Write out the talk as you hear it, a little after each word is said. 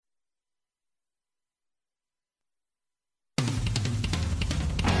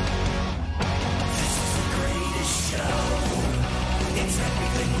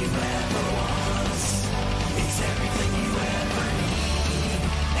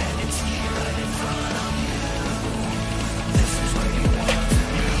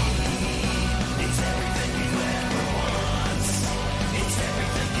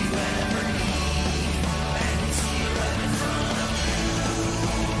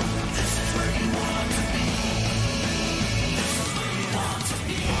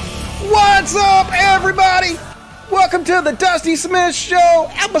What's up, everybody? Welcome to the Dusty Smith Show,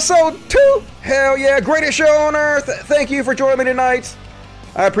 episode 2. Hell yeah, greatest show on earth. Thank you for joining me tonight.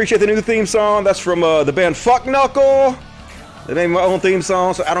 I appreciate the new theme song. That's from the band Fuck Knuckle. They made my own theme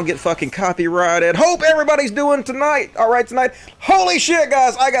song, so I don't get fucking copyrighted. Hope everybody's doing tonight. All right, tonight. Holy shit,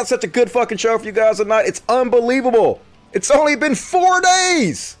 guys. I got such a good fucking show for you guys tonight. It's unbelievable. It's only been 4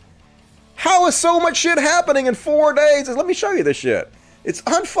 days. How is so much shit happening in 4 days? Let me show you this shit. It's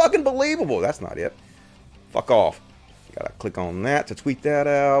unfucking believable. That's not it. Fuck off. Gotta click on that to tweet that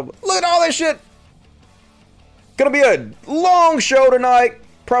out. Look at all this shit. Gonna be a long show tonight.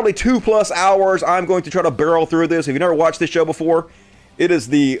 Probably 2+ hours. I'm going to try to barrel through this. If you've never watched this show before, it is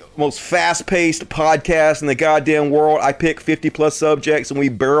the most fast-paced podcast in the goddamn world. I pick 50+ subjects and we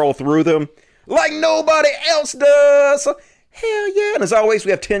barrel through them like nobody else does. So, hell yeah. And as always,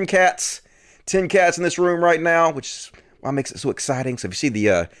 we have 10 cats. 10 cats in this room right now, which is what makes it so exciting. So if you see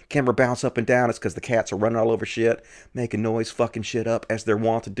the camera bounce up and down, it's because the cats are running all over shit, making noise, fucking shit up as they're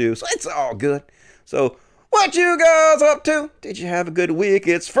wont to do. So it's all good. So what you guys up to? Did you have a good week?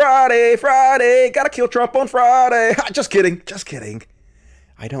 It's Friday. Gotta kill Trump on Friday. Just kidding.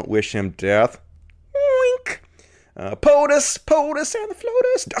 I don't wish him death. Wink. POTUS and the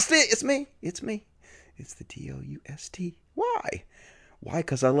FLOTUS. Dusty, it's me. It's the DOUST. Why? Why?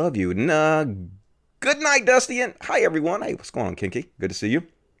 Because I love you. Nah. Good night, Dusty, and hi, everyone. Hey, what's going on, Kinky? Good to see you.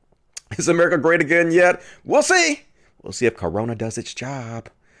 Is America great again yet? We'll see. We'll see if Corona does its job.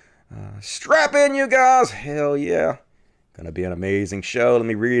 Strap in, you guys. Hell yeah. Gonna be an amazing show. Let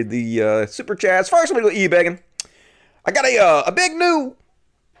me read the super chats. First, let me go e-begging. I got a big new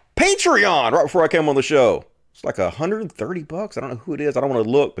Patreon right before I came on the show. It's like $130. I don't know who it is. I don't want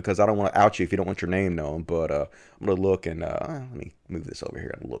to look because I don't want to out you if you don't want your name known. But I'm going to look and let me move this over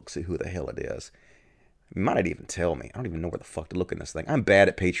here and look, see who the hell it is. You might not even tell me. I don't even know where the fuck to look in this thing. I'm bad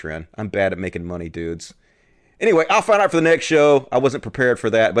at Patreon. I'm bad at making money, dudes. Anyway, I'll find out for the next show. I wasn't prepared for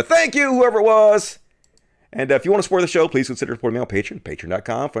that. But thank you, whoever it was. And if you want to support the show, please consider supporting me on Patreon.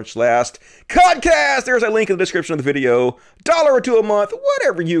 Patreon.com/Codcast. There's a link in the description of the video. $1 or $2 a month.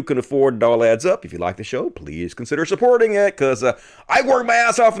 Whatever you can afford. It all adds up. If you like the show, please consider supporting it. Because I work my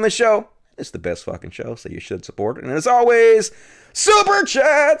ass off on the show. It's the best fucking show, so you should support it. And as always, super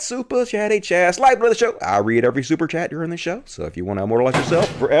chatty chats. Like the show. I read every super chat during the show. So if you want to immortalize yourself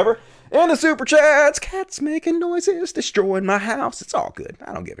forever in the super chats, cats making noises, destroying my house. It's all good.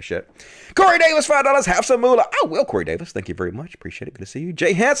 I don't give a shit. Corey Davis, $5. Have some moolah. I will, Corey Davis. Thank you very much. Appreciate it. Good to see you.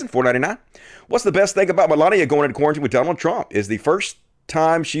 Jay Hansen, $4.99. What's the best thing about Melania going into quarantine with Donald Trump? Is the first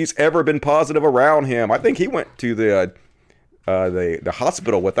time she's ever been positive around him. I think he went to the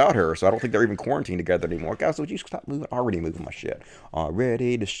hospital without her, so I don't think they're even quarantined together anymore. Guys, would you stop moving? Already moving my shit.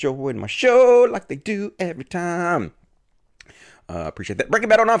 Already destroying my show like they do every time. Appreciate that. Breaking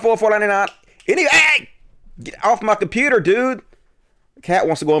Bad 094, $4.99. Hey! Get off my computer, dude. The cat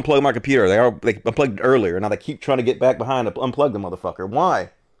wants to go unplug my computer. They unplugged it earlier. Now they keep trying to get back behind to unplug the motherfucker. Why?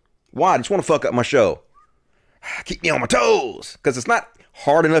 I just want to fuck up my show. Keep me on my toes. Because it's not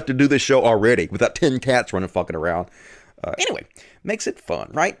hard enough to do this show already without 10 cats running fucking around. Anyway, makes it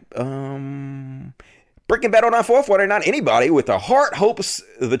fun, right? Breaking Bad 094, $4.99. Anybody with a heart hopes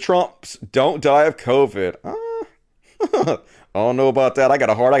the Trumps don't die of COVID. I don't know about that. I got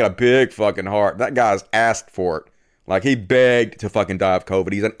a heart. I got a big fucking heart. That guy's asked for it. Like, he begged to fucking die of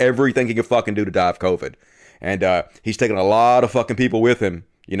COVID. He's done everything he can fucking do to die of COVID. And he's taken a lot of fucking people with him.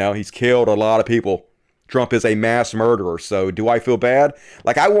 You know, he's killed a lot of people. Trump is a mass murderer. So do I feel bad?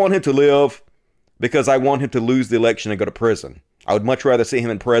 Like, I want him to live because I want him to lose the election and go to prison. I would much rather see him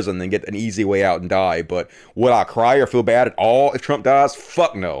in prison than get an easy way out and die. But would I cry or feel bad at all if Trump dies?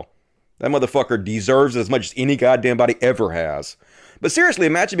 Fuck no. That motherfucker deserves it as much as any goddamn body ever has. But seriously,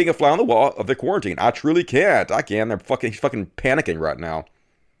 imagine being a fly on the wall of the quarantine. I truly can't. I can. He's fucking panicking right now.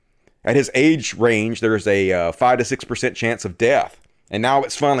 At his age range, there's a 5 to 6% chance of death. And now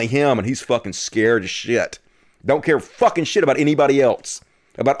it's finally him, and he's fucking scared as shit. Don't care fucking shit about anybody else.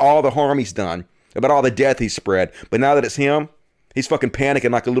 About all the harm he's done. About all the death he's spread. But now that it's him, he's fucking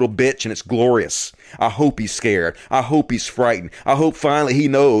panicking like a little bitch, and it's glorious. I hope he's scared. I hope he's frightened. I hope finally he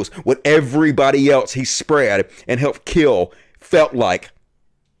knows what everybody else he spread and helped kill felt like.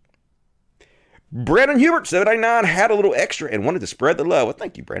 Brandon Hubert, 799, had a little extra and wanted to spread the love. Well,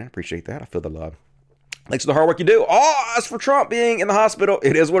 thank you, Brandon. Appreciate that. I feel the love. Thanks for the hard work you do. Oh, as for Trump being in the hospital,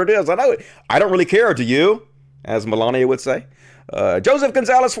 it is what it is. I know it. I don't really care, do you? As Melania would say. Joseph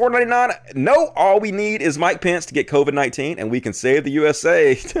Gonzalez, $4.99. No, all we need is Mike Pence to get COVID-19 and we can save the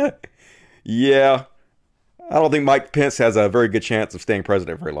USA. Yeah. I don't think Mike Pence has a very good chance of staying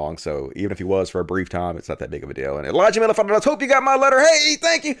president very long. So even if he was for a brief time, it's not that big of a deal. And Elijah Miller, let's hope you got my letter. Hey,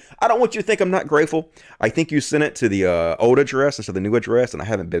 thank you. I don't want you to think I'm not grateful. I think you sent it to the old address instead of the new address, and I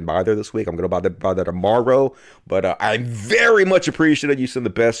haven't been by there this week. I'm going to by there tomorrow. But I very much appreciate it. You send the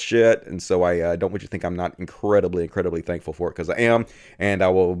best shit. And so I don't want you to think I'm not incredibly thankful for it, because I am. And I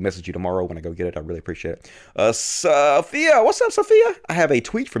will message you tomorrow when I go get it. I really appreciate it. Sophia, what's up, Sophia? I have a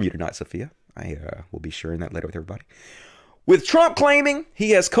tweet from you tonight, Sophia. I will be sharing that later with everybody. With Trump claiming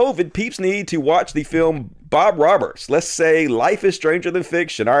he has COVID, peeps need to watch the film Bob Roberts. Let's say life is stranger than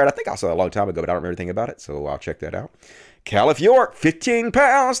fiction. All right, I think I saw it a long time ago, but I don't remember anything about it, so I'll check that out. Caliph York, 15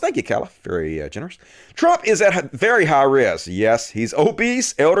 pounds. Thank you, Caliph. Very generous. Trump is at very high risk. Yes, he's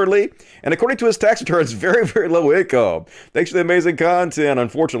obese, elderly, and according to his tax returns, very low income. Thanks for the amazing content.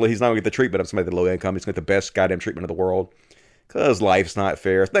 Unfortunately, he's not going to get the treatment of somebody with low income. He's going to get the best goddamn treatment in the world. Because life's not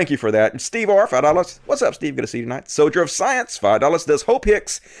fair. Thank you for that. And Steve R, $5. What's up, Steve? Good to see you tonight. Soldier of Science, $5. Does Hope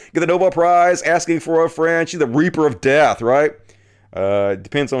Hicks get the Nobel Prize? Asking for a friend. She's the Reaper of Death, right?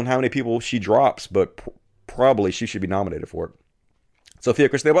 Depends on how many people she drops, but probably she should be nominated for it. Sophia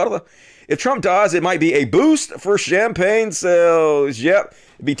Christina, if Trump dies, it might be a boost for champagne sales. Yep.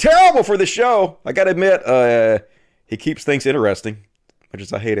 It'd be terrible for the show. I gotta admit, he keeps things interesting. Much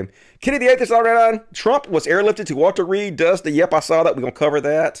as I hate him. Kenny the 8th is already on. Trump was airlifted to Walter Reed. Yep, I saw that. We're going to cover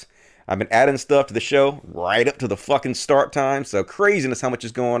that. I've been adding stuff to the show right up to the fucking start time. So craziness how much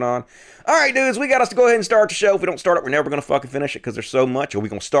is going on. All right, dudes, we got us to go ahead and start the show. If we don't start it, we're never going to fucking finish it because there's so much. Or we're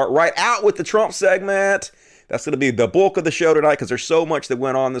going to start right out with the Trump segment. That's going to be the bulk of the show tonight because there's so much that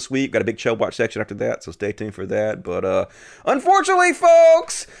went on this week. Got a big show watch section after that, so stay tuned for that. But unfortunately,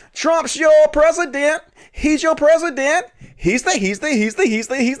 folks, Trump's your president. He's your president. He's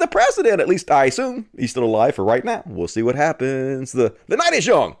the president. At least I assume he's still alive for right now. We'll see what happens. The night is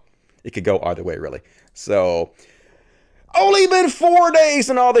young. It could go either way, really. So only been 4 days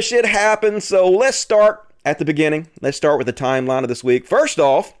and all this shit happened. So let's start at the beginning. Let's start with the timeline of this week. First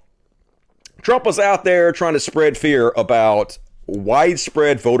off, Trump was out there trying to spread fear about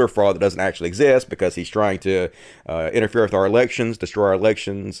widespread voter fraud that doesn't actually exist because he's trying to interfere with our elections, destroy our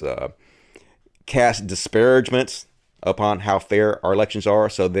elections, cast disparagements upon how fair our elections are,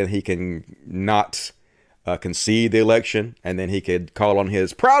 so then he can not concede the election, and then he could call on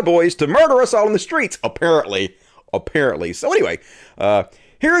his Proud Boys to murder us all in the streets, apparently. So anyway,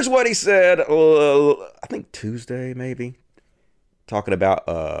 here's what he said, I think Tuesday maybe, talking about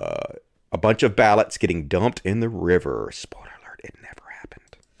a bunch of ballots getting dumped in the river. Spoiler alert, it never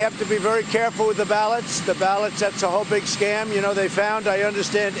happened. You have to be very careful with the ballots. The ballots, that's a whole big scam. You know, they found, I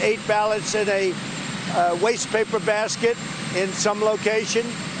understand, 8 ballots in a waste paper basket in some location.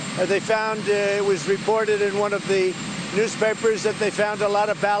 They found, it was reported in one of the newspapers that they found a lot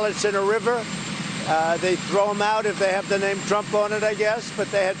of ballots in a river. They throw them out if they have the name Trump on it, I guess,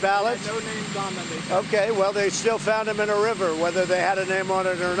 but they had ballots. No names on them. Okay, well, they still found them in a river, whether they had a name on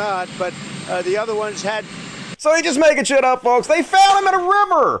it or not, but the other ones had. So he just making shit up, folks. They found him in a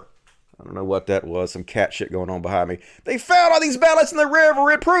river. I don't know what that was. Some cat shit going on behind me. They found all these ballots in the river.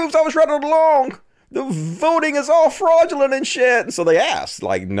 It proves I was right all along. The voting is all fraudulent and shit. And so they asked,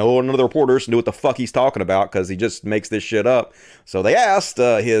 like, no one of the reporters knew what the fuck he's talking about because he just makes this shit up. So they asked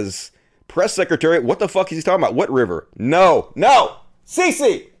his press secretary, what the fuck is he talking about? What river? No.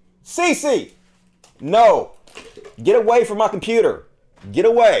 CC. No. Get away from my computer. Get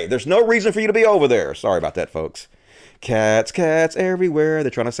away. There's no reason for you to be over there. Sorry about that, folks. Cats everywhere. They're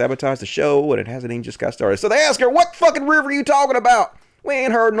trying to sabotage the show, and it hasn't even just got started. So they ask her, what fucking river are you talking about? We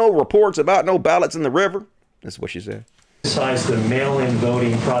ain't heard no reports about no ballots in the river. That's what she said. Besides the mail-in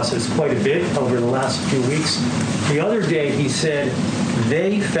voting process quite a bit over the last few weeks. The other day he said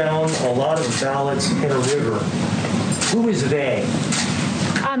they found a lot of ballots in a river. Who is they?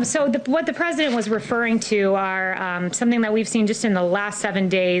 What the president was referring to are something that we've seen just in the last 7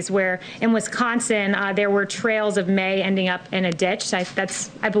 days, where in Wisconsin there were trails of May ending up in a ditch. That's,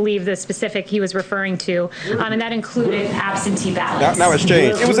 I believe, the specific he was referring to, and that included absentee ballots. Now it's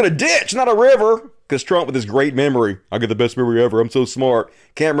changed. It was in a ditch, not a river. Because Trump, with his great memory, I get the best memory ever. I'm so smart.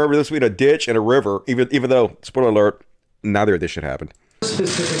 Can't remember this week a ditch and a river, even though, spoiler alert, neither of this should happen.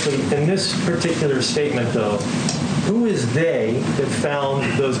 Specifically, in this particular statement, though, who is they that found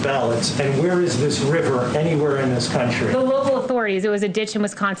those ballots, and where is this river anywhere in this country? The local authorities. It was a ditch in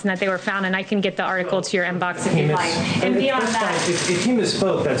Wisconsin that they were found, and I can get the article to your inbox if you'd like. And beyond that, if he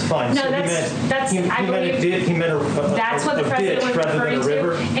misspoke, that's fine. No, so that's. I believe he meant that's what the president was referring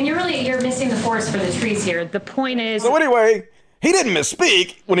to. And you're missing the forest for the trees here. The point is. So anyway, he didn't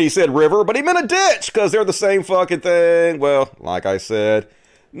misspeak when he said river, but he meant a ditch because they're the same fucking thing. Well, like I said,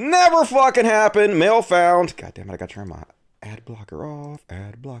 Never fucking happened. Mail found. God damn it, I gotta turn my ad blocker off.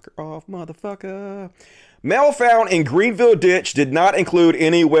 Ad blocker off, motherfucker. Mail found in Greenville ditch did not include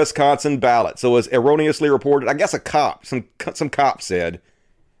any Wisconsin ballot. So it was erroneously reported. I guess some cop said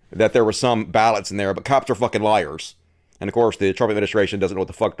that there were some ballots in there, but cops are fucking liars. And of course, the Trump administration doesn't know what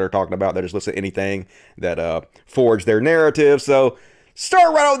the fuck they're talking about. They just listen to anything that forged their narrative. So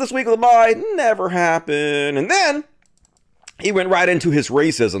start right out this week with a lie. Never happened. And then he went right into his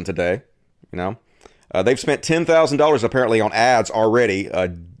racism today. You know, they've spent $10,000 apparently on ads already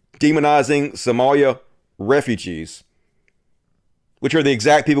demonizing Somalia refugees, which are the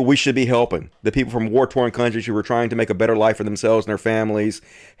exact people we should be helping. The people from war-torn countries who are trying to make a better life for themselves and their families.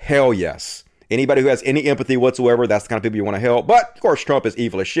 Hell yes. Anybody who has any empathy whatsoever, that's the kind of people you want to help. But, of course, Trump is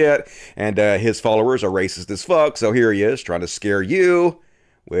evil as shit, and his followers are racist as fuck. So here he is, trying to scare you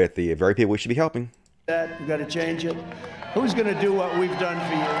with the very people we should be helping. We've got to change it. Who's going to do what we've done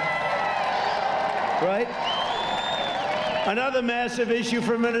for you? Right? Another massive issue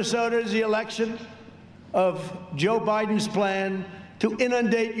for Minnesota is the election of Joe Biden's plan to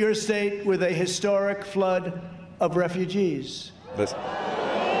inundate your state with a historic flood of refugees.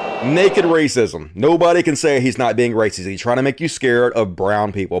 Naked racism. Nobody can say he's not being racist. He's trying to make you scared of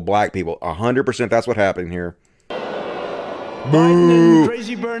brown people, black people. 100% that's what happened here. Biden and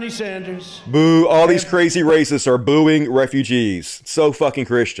crazy Bernie Sanders. Boo. All these crazy racists are booing refugees. So fucking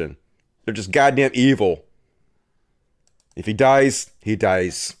Christian. They're just goddamn evil. If he dies, he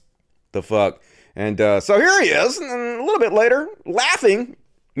dies. The fuck. And so here he is, and a little bit later, laughing,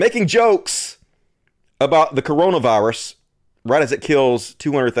 making jokes about the coronavirus right as it kills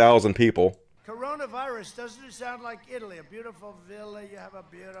 200,000 people. Coronavirus, doesn't it sound like Italy? A beautiful villa, you have a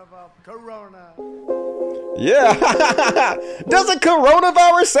beautiful corona. Yeah. Doesn't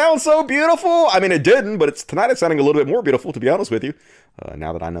coronavirus sound so beautiful? I mean, it didn't, but tonight it's sounding a little bit more beautiful, to be honest with you.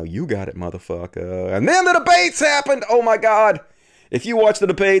 Now that I know you got it, motherfucker. And then the debates happened. Oh, my God. If you watch the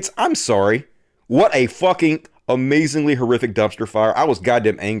debates, I'm sorry. What a fucking amazingly horrific dumpster fire. I was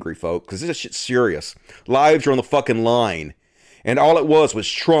goddamn angry, folks, because this shit's serious. Lives are on the fucking line. And all it was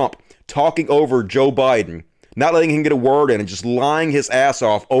Trump talking over Joe Biden, not letting him get a word in, and just lying his ass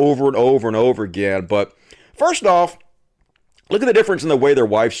off over and over and over again. But first off, look at the difference in the way their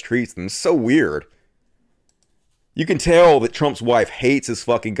wives treats them. It's so weird. You can tell that Trump's wife hates his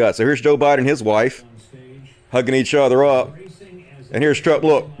fucking guts. So here's Joe Biden and his wife hugging each other up. And here's Trump,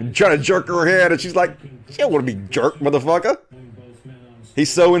 look, trying to jerk her head, and she's like, she don't want to be jerked, motherfucker.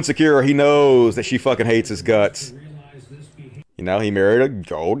 He's so insecure, he knows that she fucking hates his guts. You know, he married a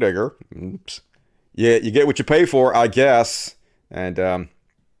gold digger. Oops. Yeah, you get what you pay for, I guess. And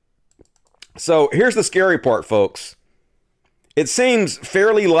so here's the scary part, folks. It seems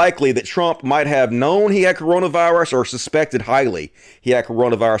fairly likely that Trump might have known he had coronavirus or suspected highly he had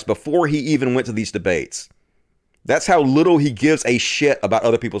coronavirus before he even went to these debates. That's how little he gives a shit about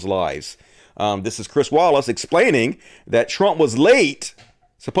other people's lives. This is Chris Wallace explaining that Trump was late,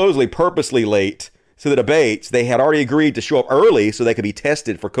 supposedly purposely late, to the debates. They had already agreed to show up early so they could be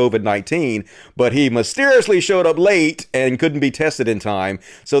tested for COVID-19, but he mysteriously showed up late and couldn't be tested in time,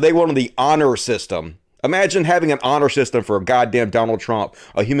 so they wanted the honor system. Imagine having an honor system for goddamn Donald Trump,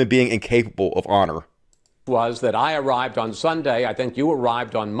 a human being incapable of honor. Was that I arrived on Sunday. I think you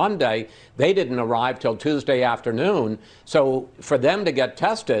arrived on Monday. They didn't arrive till Tuesday afternoon. So for them to get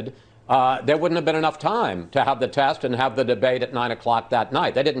tested, there wouldn't have been enough time to have the test and have the debate at 9 o'clock that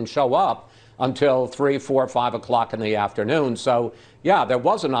night. They didn't show up until 3, 4, 5 o'clock in the afternoon. So, yeah, there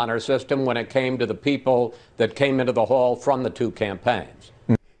was an honor system when it came to the people that came into the hall from the two campaigns.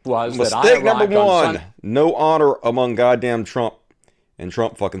 Mistake number one, no honor among goddamn Trump and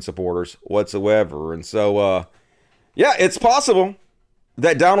Trump fucking supporters whatsoever. And so, yeah, it's possible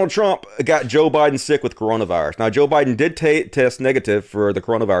that Donald Trump got Joe Biden sick with coronavirus. Now, Joe Biden did test negative for the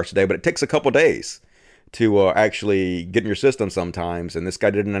coronavirus today, but it takes a couple days to actually get in your system sometimes. And this guy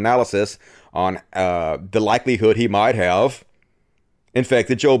did an analysis on the likelihood he might have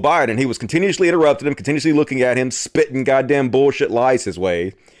infected Joe Biden. He was continuously interrupting him, continuously looking at him, spitting goddamn bullshit lies his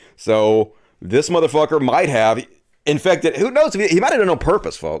way. So this motherfucker might have infected, who knows, he might have done it on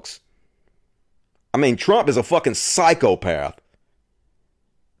purpose, folks. I mean, Trump is a fucking psychopath.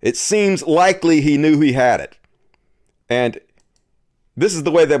 It seems likely he knew he had it. And this is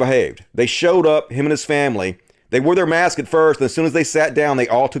the way they behaved. They showed up, him and his family. They wore their mask at first, and as soon as they sat down, they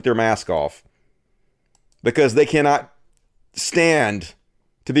all took their mask off. Because they cannot stand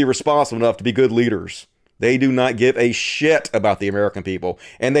to be responsible enough to be good leaders. They do not give a shit about the American people.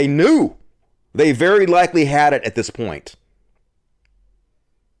 And they knew. They very likely had it at this point.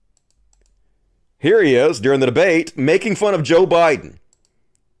 Here he is, during the debate, making fun of Joe Biden.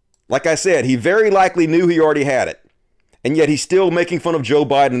 Like I said, he very likely knew he already had it. And yet he's still making fun of Joe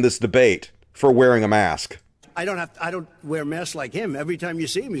Biden in this debate for wearing a mask. I don't wear masks like him. Every time you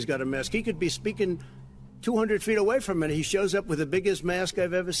see him, he's got a mask. He could be speaking 200 feet away from it. He shows up with the biggest mask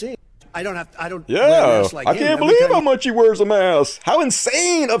I've ever seen. I don't wear a mask like him. I can't believe how much he wears a mask. How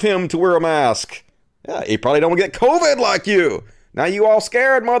insane of him to wear a mask. Yeah, he probably don't get COVID like you. Now you all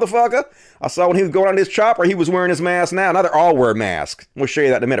scared, motherfucker. I saw when he was going on his chopper, he was wearing his mask now. Now they're all wearing masks. We'll show you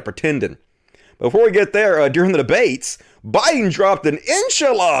that in a minute, pretending. Before we get there, during the debates, Biden dropped an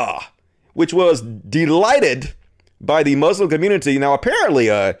inshallah, which was delighted by the Muslim community. Now, apparently,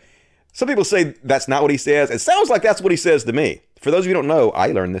 some people say that's not what he says. It sounds like that's what he says to me. For those of you who don't know, I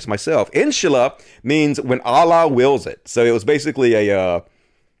learned this myself. Inshallah means when Allah wills it. So it was basically a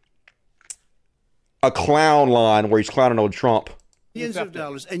clown line where he's clowning old Trump. Millions of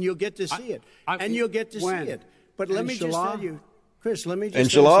dollars, and you'll get to see it. And you'll get to see it. But let me just tell you, Chris, let me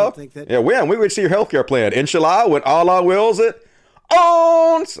just say something. Yeah, when we would see your healthcare plan. Inshallah, when Allah wills it.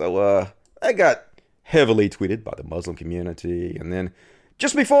 On! So that got heavily tweeted by the Muslim community. And then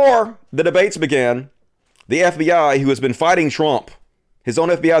just before the debates began, the FBI, who has been fighting Trump, his own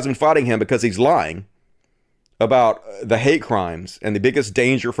FBI has been fighting him because he's lying about the hate crimes and the biggest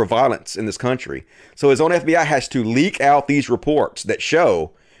danger for violence in this country. So his own FBI has to leak out these reports that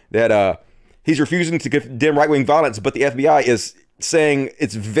show that he's refusing to condemn right-wing violence, but the FBI is saying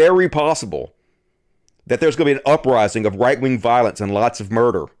it's very possible that there's going to be an uprising of right-wing violence and lots of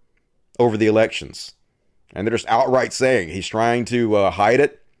murder over the elections. And they're just outright saying he's trying to hide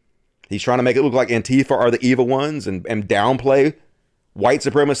it. He's trying to make it look like Antifa are the evil ones and downplay white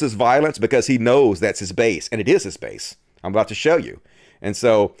supremacist violence because he knows that's his base. And it is his base. I'm about to show you. And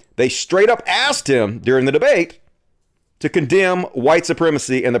so they straight up asked him during the debate to condemn white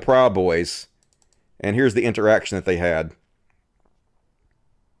supremacy and the Proud Boys. And here's the interaction that they had.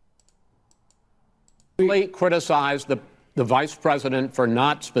 Criticized the vice president for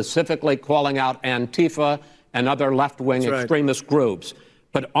not specifically calling out Antifa and other left-wing extremist groups.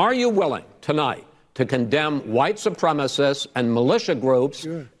 But are you willing tonight to condemn white supremacists and militia groups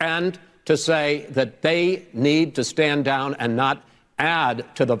and to say that they need to stand down and not add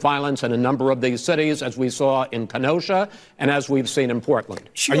to the violence in a number of these cities, as we saw in Kenosha and as we've seen in Portland?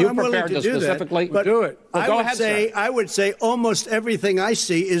 Sure, are you I'm prepared to specifically do it? Well, go ahead, sir. I would say almost everything I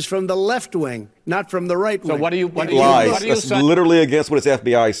see is from the left wing, not from the right wing. So what do you lies? That's literally against what his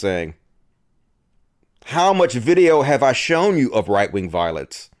FBI is saying. How much video have I shown you of right-wing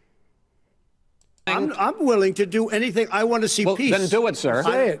violence? I'm willing to do anything. I want to see peace. Then do it, sir.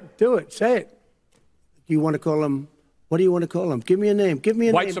 Say it. Do it. Say it. Do you want to call them? What do you want to call them? Give me a name. Give me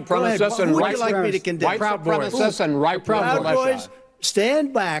a white name. Supremacists and right supremacists and right Proud Boys.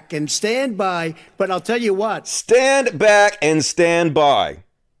 Stand back and stand by. But I'll tell you what. Stand back and stand by.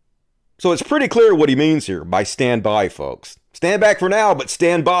 So it's pretty clear what he means here by stand by, folks. Stand back for now, but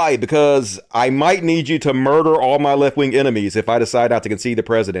stand by because I might need you to murder all my left-wing enemies if I decide not to concede the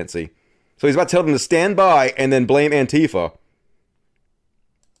presidency. So he's about to tell them to stand by and then blame Antifa.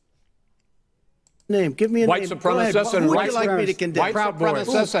 Name. Give me a white name. Supremacists and white like me to condemn? White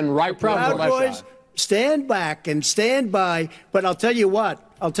supremacists and right Proud Boys. Stand back and stand by. But I'll tell you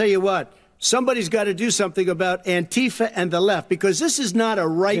what. Somebody's got to do something about Antifa and the left, because this is not a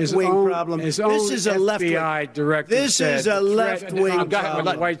right-wing problem. This is a left-wing. This is a left-wing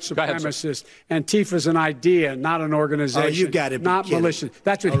problem. White supremacist. Antifa's an idea, not an organization. Oh, you got to be not kidding. militia.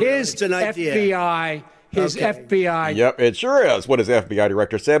 That's what his FBI. His FBI. Yep, it sure is what his FBI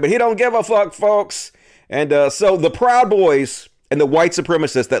director said, but he don't give a fuck, folks. And so the Proud Boys and the white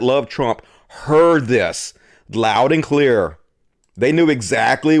supremacists that love Trump heard this loud and clear. They knew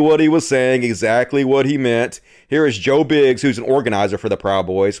exactly what he was saying, exactly what he meant. Here is Joe Biggs, who's an organizer for the Proud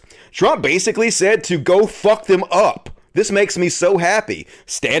Boys. Trump basically said to go fuck them up. This makes me so happy.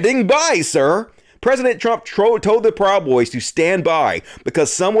 Standing by, sir. President Trump told the Proud Boys to stand by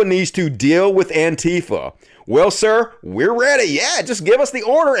because someone needs to deal with Antifa. Well, sir, we're ready. Yeah, just give us the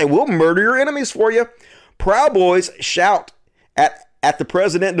order and we'll murder your enemies for you. Proud Boys shout at the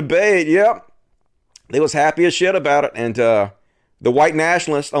president debate. Yep. They was happy as shit about it. And the white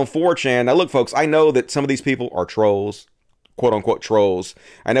nationalists on 4chan. Now, look, folks, I know that some of these people are trolls. Quote unquote trolls.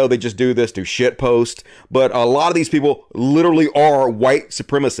 I know they just do this to shit post, but a lot of these people literally are white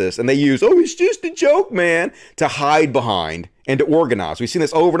supremacists and they use, oh, it's just a joke, man, to hide behind and to organize. We've seen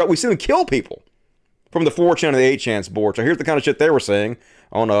this over and over. We've seen them kill people from the 4chan and the 8chan board. So here's the kind of shit they were saying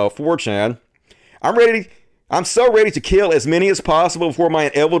on 4chan. I'm so ready to kill as many as possible before my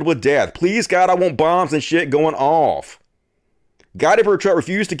inevitable death. Please, God, I want bombs and shit going off. God Emperor Trump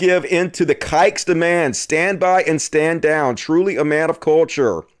refused to give in to the kike's demands. Stand by and stand down. Truly a man of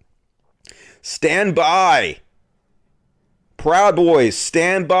culture. Stand by. Proud Boys,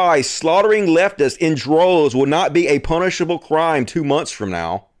 stand by. Slaughtering leftists in droves will not be a punishable crime 2 months from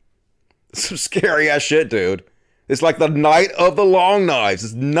now. Some scary ass shit, dude. It's like the night of the long knives.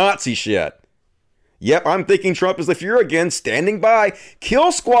 It's Nazi shit. Yep, I'm thinking Trump is the Fuhrer again, standing by.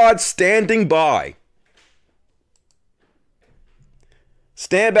 Kill squad standing by.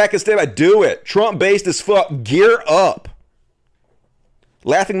 Stand back and stand by. Do it. Trump based as fuck. Gear up.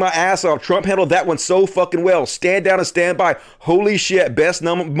 Laughing my ass off. Trump handled that one so fucking well. Stand down and stand by. Holy shit. Best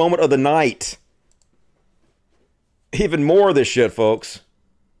moment of the night. Even more of this shit, folks.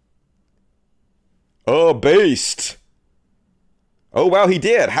 Oh, based. Oh, wow, he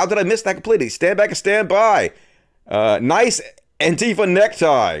did. How did I miss that completely? Stand back and stand by. Nice Antifa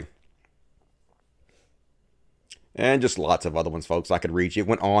necktie. And just lots of other ones, folks. I could read you. It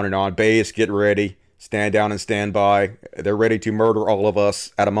went on and on. Base, get ready. Stand down and stand by. They're ready to murder all of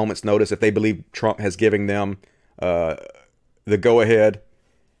us at a moment's notice if they believe Trump has given them the go-ahead.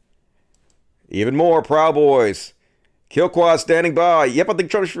 Even more, Proud Boys. Kill Quad standing by. Yep, I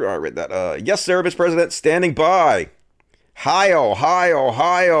think Trump should. I read that. Yes, sir, Mr. President, standing by. Hi,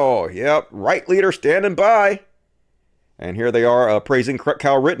 Ohio. Yep, right leader standing by. And here they are praising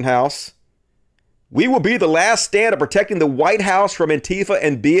Kyle Rittenhouse. We will be the last stand of protecting the White House from Antifa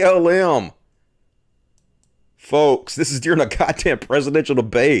and BLM. Folks, this is during a goddamn presidential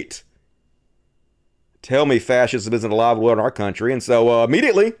debate. Tell me fascism isn't alive and well in our country. And so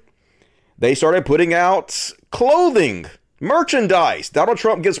immediately, they started putting out clothing, merchandise. Donald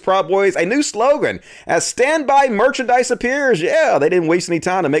Trump gives Proud Boys a new slogan. As standby merchandise appears. Yeah, they didn't waste any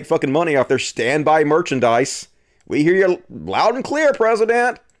time to make fucking money off their standby merchandise. We hear you loud and clear,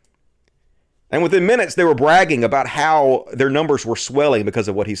 President. And within minutes, they were bragging about how their numbers were swelling because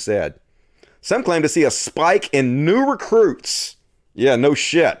of what he said. Some claim to see a spike in new recruits. Yeah, no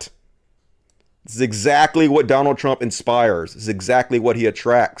shit. This is exactly what Donald Trump inspires. This is exactly what he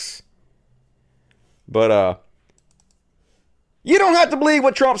attracts. But, you don't have to believe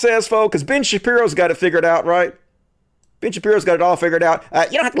what Trump says, folks, because Ben Shapiro's got it figured out, right? Ben Shapiro's got it all figured out.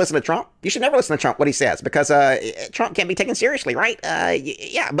 You don't have to listen to Trump. You should never listen to Trump, what he says, because Trump can't be taken seriously, right?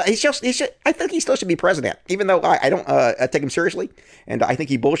 Yeah, but he should, I think he still should be president, even though I don't take him seriously, and I think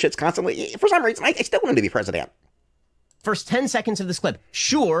he bullshits constantly. For some reason, I still want him to be president. First 10 seconds of this clip,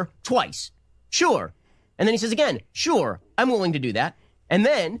 sure, twice, sure. And then he says again, sure, I'm willing to do that. And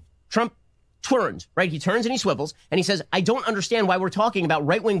then Trump turns, right? He turns and he swivels, and he says, I don't understand why we're talking about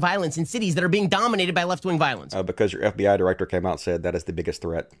right-wing violence in cities that are being dominated by left-wing violence. Because your FBI director came out and said that is the biggest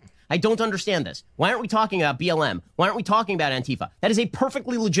threat. I don't understand this. Why aren't we talking about BLM? Why aren't we talking about Antifa? That is a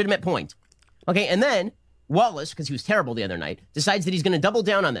perfectly legitimate point. Okay, and then Wallace, because he was terrible the other night, decides that he's going to double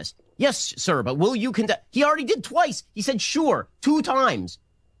down on this. Yes, sir, but will you conduct? He already did twice. He said sure 2 times.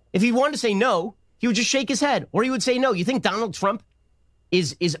 If he wanted to say no, he would just shake his head, or he would say no. You think Donald Trump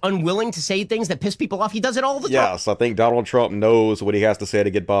is unwilling to say things that piss people off? He does it all the time. Yes, I think Donald Trump knows what he has to say to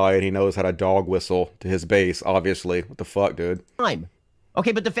get by, and he knows how to dog whistle to his base, obviously. What the fuck, dude?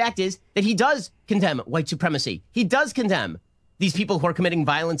 Okay, but the fact is that he does condemn white supremacy. He does condemn these people who are committing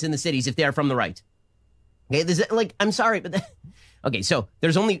violence in the cities if they are from the right. Okay, I'm sorry, but okay, so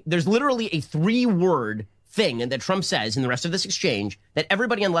there's literally a 3-word thing that Trump says in the rest of this exchange that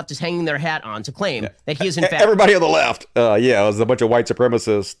everybody on the left is hanging their hat on to claim that he is in fact... Everybody on the left. Yeah, it was a bunch of white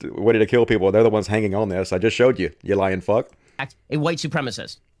supremacists ready to kill people. They're the ones hanging on this. I just showed you, you lying fuck. A white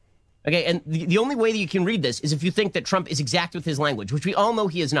supremacist. Okay, and the only way that you can read this is if you think that Trump is exact with his language, which we all know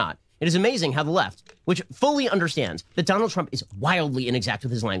he is not. It is amazing how the left, which fully understands that Donald Trump is wildly inexact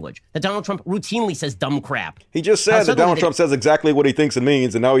with his language, that Donald Trump routinely says dumb crap. He just said that Donald Trump says exactly what he thinks it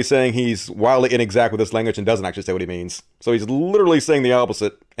means, and now he's saying he's wildly inexact with his language and doesn't actually say what he means. So he's literally saying the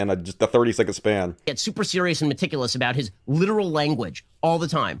opposite in just a 30-second span. Gets super serious and meticulous about his literal language all the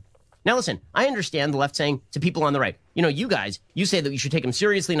time. Now listen, I understand the left saying to people on the right, you know, you guys, you say that you should take him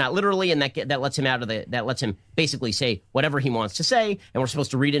seriously, not literally, and that lets him that lets him basically say whatever he wants to say, and we're supposed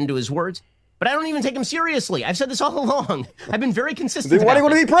to read into his words. But I don't even take him seriously. I've said this all along. I've been very consistent. Then why do you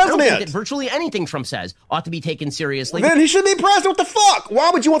want to be president? I don't think that virtually anything Trump says ought to be taken seriously. Then he should be president. What the fuck? Why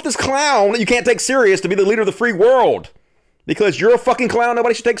would you want this clown that you can't take serious to be the leader of the free world? Because you're a fucking clown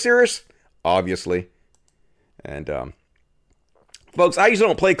nobody should take serious? Obviously. And, folks, I usually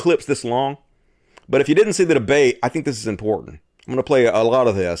don't play clips this long. But if you didn't see the debate, I think this is important. I'm going to play a lot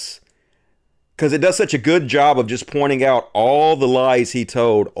of this. Because it does such a good job of just pointing out all the lies he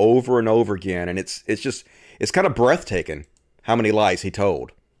told over and over again. And it's kind of breathtaking how many lies he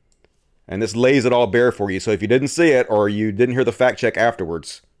told. And this lays it all bare for you. So if you didn't see it or you didn't hear the fact check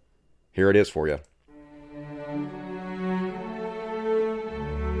afterwards, here it is for you.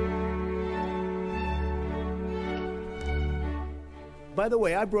 By the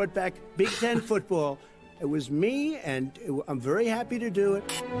way, I brought back Big Ten football. It was me, and I'm very happy to do it.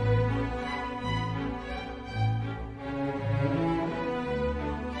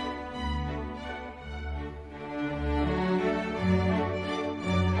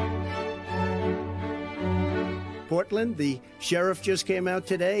 Portland, the sheriff just came out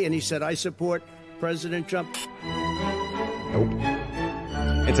today, and he said, I support President Trump. Nope.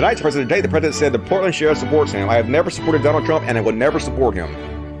 In tonight's President Day, the president said the Portland sheriff supports him. I have never supported Donald Trump, and I will never support him.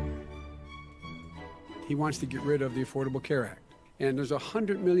 He wants to get rid of the Affordable Care Act. And there's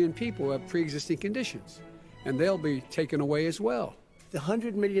 100 million people who have pre-existing conditions, and they'll be taken away as well. The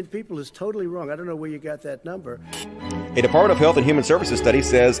 100 million people is totally wrong. I don't know where you got that number. A Department of Health and Human Services study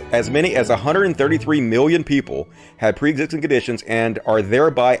says as many as 133 million people have pre-existing conditions and are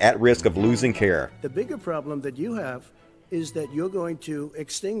thereby at risk of losing care. The bigger problem that you have is that you're going to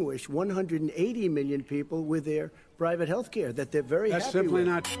extinguish 180 million people with their private health care that they're very happy with. That's simply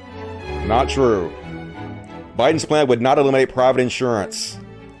not true. Biden's plan would not eliminate private insurance.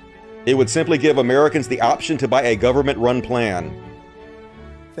 It would simply give Americans the option to buy a government-run plan.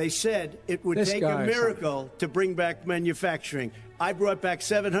 They said it would take a miracle to bring back manufacturing. I brought back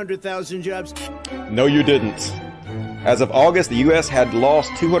 700,000 jobs. No, you didn't. As of August, the U.S. had lost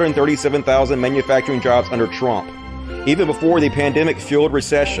 237,000 manufacturing jobs under Trump. Even before the pandemic-fueled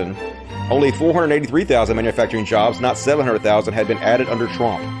recession, only 483,000 manufacturing jobs, not 700,000, had been added under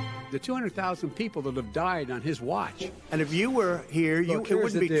Trump. The 200,000 people that have died on his watch. And if you were here, it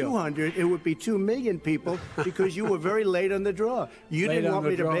wouldn't be 200, it would be 2 million people because you were very late on the draw. You didn't want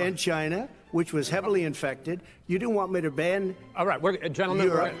me to ban China, which was heavily infected. You didn't want me to ban All right, gentlemen.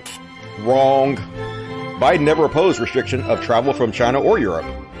 Europe. Wrong. Biden never opposed restriction of travel from China or Europe.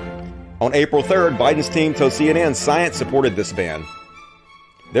 On April 3rd, Biden's team told CNN science supported this ban.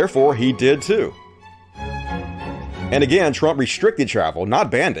 Therefore, he did too. And again, Trump restricted travel, not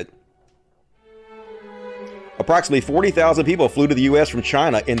banned it. Approximately 40,000 people flew to the U.S. from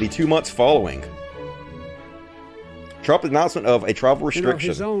China in the 2 months following Trump's announcement of a travel restriction.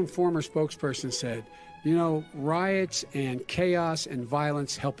 His own former spokesperson said, riots and chaos and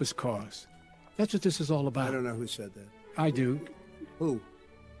violence help his cause. That's what this is all about. I don't know who said that. I do. Who?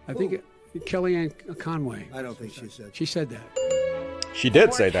 I think Kellyanne Conway. I don't think she said that. She said that. She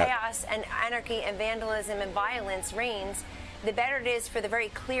did say that. Chaos and anarchy and vandalism and violence reigns, the better it is for the very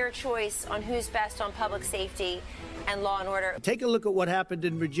clear choice on who's best on public safety and law and order. Take a look at what happened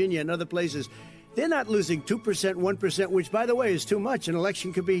in Virginia and other places. They're not losing 2%, 1%, which, by the way, is too much. An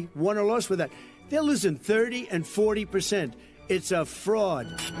election could be won or lost with that. They're losing 30 and 40%. It's a fraud.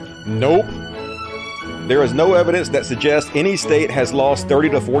 Nope. There is no evidence that suggests any state has lost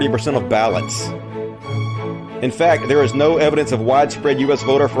 30 to 40% of ballots. In fact, there is no evidence of widespread U.S.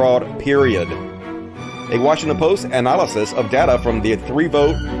 voter fraud, period. A Washington Post analysis of data from the 3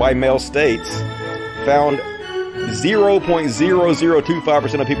 vote by mail states found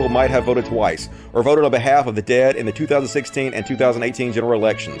 0.0025% of people might have voted twice or voted on behalf of the dead in the 2016 and 2018 general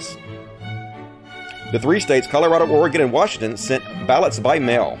elections. The 3 states, Colorado, Oregon, and Washington, sent ballots by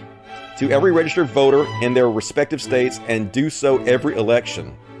mail to every registered voter in their respective states and do so every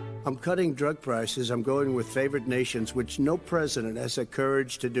election. I'm cutting drug prices. I'm going with favored nations, which no president has the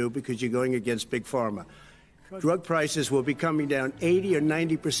courage to do because you're going against Big Pharma. Drug prices will be coming down 80 or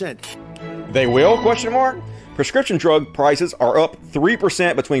 90%. They will? Question mark. Prescription drug prices are up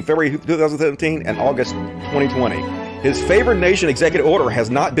 3% between February 2017 and August 2020. His favored nation executive order has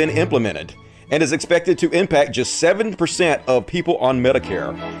not been implemented and is expected to impact just 7% of people on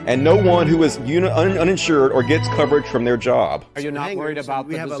Medicare and no one who is uninsured or gets coverage from their job. Are you not worried about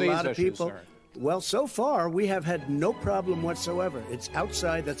the disease issues, sir? We have a lot of people. Well, so far, we have had no problem whatsoever. It's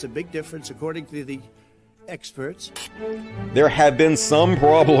outside. That's a big difference, according to the experts. There have been some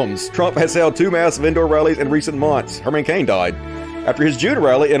problems. Trump has held 2 massive indoor rallies in recent months. Herman Cain died. After his June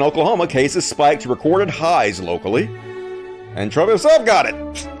rally in Oklahoma, cases spiked to recorded highs locally. And Trump himself got it.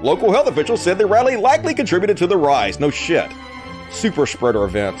 Local health officials said the rally likely contributed to the rise. No shit. Super spreader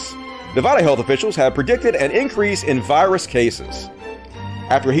events. Nevada health officials have predicted an increase in virus cases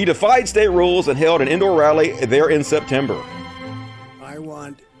after he defied state rules and held an indoor rally there in September. I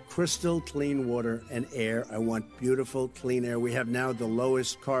want crystal clean water and air. I want beautiful clean air. We have now the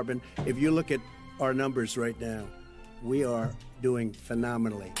lowest carbon. If you look at our numbers right now, we are doing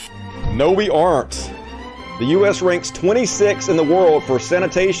phenomenally. No, we aren't. The U.S. ranks 26th in the world for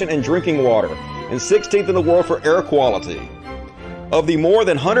sanitation and drinking water, and 16th in the world for air quality. Of the more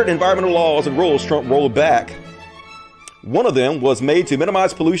than 100 environmental laws and rules Trump rolled back, one of them was made to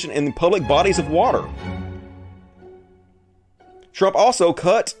minimize pollution in public bodies of water. Trump also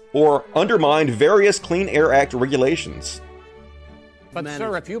cut or undermined various Clean Air Act regulations. But, manage.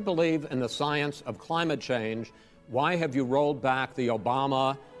 sir, if you believe in the science of climate change, why have you rolled back the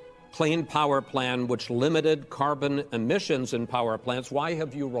Obama Clean Power Plan, which limited carbon emissions in power plants? Why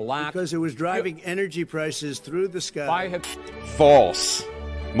have you relaxed? Because it was driving energy prices through the sky. Why have... False.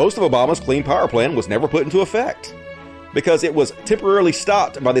 Most of Obama's Clean Power Plan was never put into effect because it was temporarily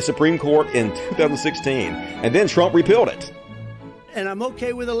stopped by the Supreme Court in 2016, and then Trump repealed it. And I'm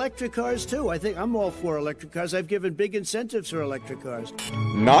okay with electric cars, too. I think I'm all for electric cars. I've given big incentives for electric cars.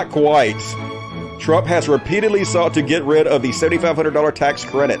 Not quite. Trump has repeatedly sought to get rid of the $7,500 tax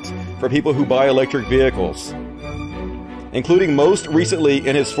credit for people who buy electric vehicles, including most recently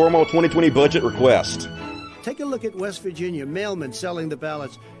in his formal 2020 budget request. Take a look at West Virginia, mailmen selling the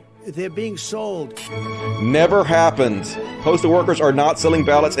ballots. They're being sold. Never happened. Postal workers are not selling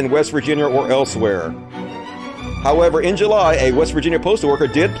ballots in West Virginia or elsewhere. However, in July, a West Virginia postal worker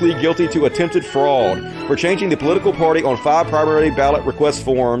did plead guilty to attempted fraud for changing the political party on 5 primary ballot request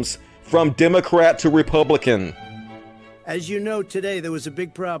forms from Democrat to Republican. As you know, today there was a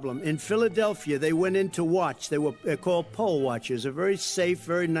big problem. In Philadelphia, they went in to watch. They were called poll watchers, a very safe,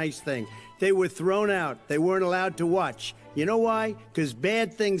 very nice thing. They were thrown out. They weren't allowed to watch. You know why? Because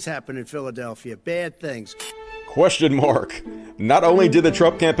bad things happen in Philadelphia. Bad things. Question mark. Not only did the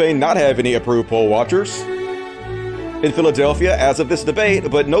Trump campaign not have any approved poll watchers in Philadelphia as of this debate,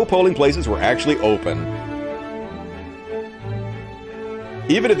 but no polling places were actually open.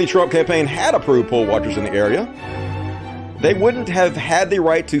 Even if the Trump campaign had approved poll watchers in the area, they wouldn't have had the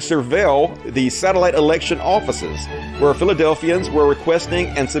right to surveil the satellite election offices where Philadelphians were requesting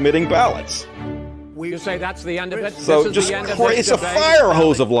and submitting ballots. You say that's the end of it? So this is just the end of this it's a debate? fire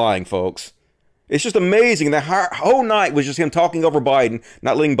hose of lying, folks. It's just amazing. The whole night was just him talking over Biden,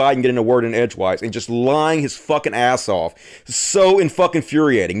 not letting Biden get in a word in edgewise, and just lying his fucking ass off. So fucking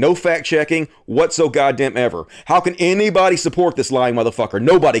infuriating. No fact checking whatso goddamn ever. How can anybody support this lying motherfucker?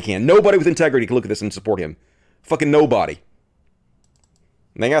 Nobody can. Nobody with integrity can look at this and support him. Fucking nobody.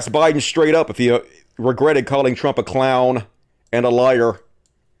 And they asked Biden straight up if he regretted calling Trump a clown and a liar.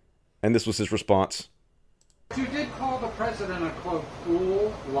 And this was his response. You did call the president a, quote,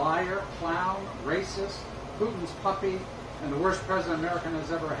 fool, liar, clown, racist, Putin's puppy, and the worst president America has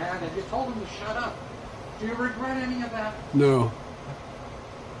ever had, and you told him to shut up. Do you regret any of that? No,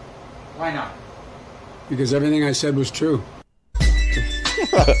 Why not? because everything I said was true.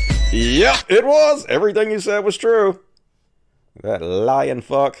 Yep, it was. Everything you said was true. That lying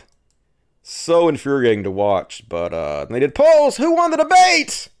fuck. So infuriating to watch. But they did polls. Who won the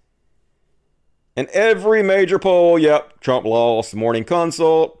debate? In every major poll, yep, Trump lost. Morning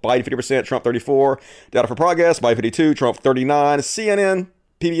Consult, Biden 50%, Trump 34%. Data for Progress, Biden 52%, Trump 39%. CNN,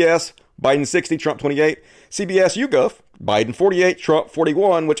 PBS, Biden 60%, Trump 28%. CBS, YouGov, Biden 48%, Trump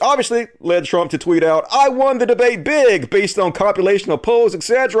 41%, which obviously led Trump to tweet out, "I won the debate big based on compilation of polls,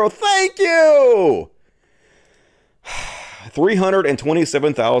 etc. Thank you."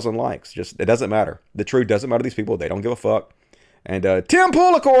 327,000 likes. Just, it doesn't matter. The truth doesn't matter to these people. They don't give a fuck. And Tim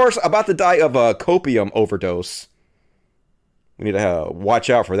Pool, of course, about to die of a copium overdose. We need to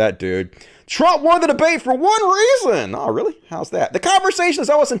watch out for that dude. Trump won the debate for one reason. Oh, really? How's that? The conversation is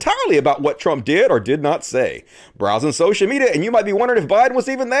almost entirely about what Trump did or did not say. Browsing social media, and you might be wondering if Biden was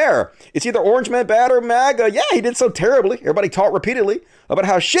even there. It's either Orange Man bad or MAGA. Yeah, he did so terribly. Everybody talked repeatedly about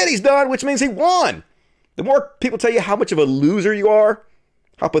how shit he's done, which means he won. The more people tell you how much of a loser you are,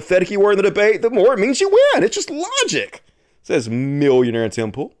 how pathetic you were in the debate, the more it means you win. It's just logic. Says millionaire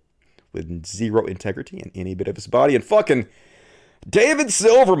Tim Pool with zero integrity in any bit of his body. And fucking David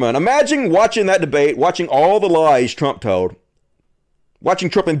Silverman. Imagine watching that debate, watching all the lies Trump told, watching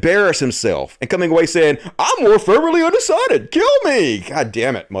Trump embarrass himself and coming away saying, "I'm more firmly undecided. Kill me." God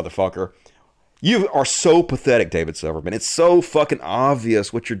damn it, motherfucker. You are so pathetic, David Silverman. It's so fucking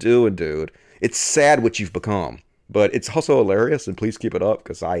obvious what you're doing, dude. It's sad what you've become. But it's also hilarious, and please keep it up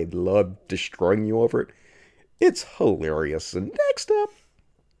because I love destroying you over it. It's hilarious. And next up,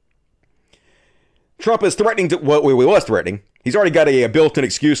 Trump is threatening to, well, he was threatening. He's already got a built-in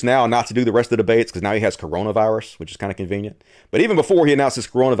excuse now not to do the rest of the debates because now he has coronavirus, which is kind of convenient. But even before he announced his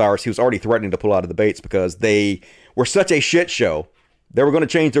coronavirus, he was already threatening to pull out of debates because they were such a shit show. They were going to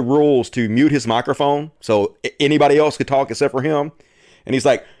change the rules to mute his microphone so anybody else could talk except for him. And he's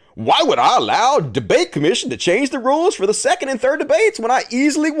like, "Why would I allow debate commission to change the rules for the second and third debates when I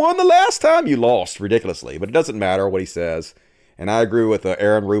easily won the last time?" You lost ridiculously, but it doesn't matter what he says. And I agree with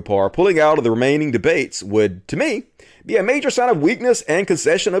Aaron Rupar. Pulling out of the remaining debates would, to me, be a major sign of weakness and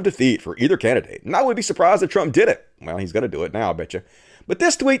concession of defeat for either candidate. And I would be surprised if Trump did it. Well, he's going to do it now, I bet you. But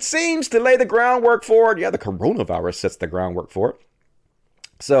this tweet seems to lay the groundwork for it. Yeah, the coronavirus sets the groundwork for it.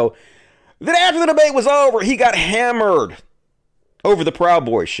 So then after the debate was over, he got hammered over the Proud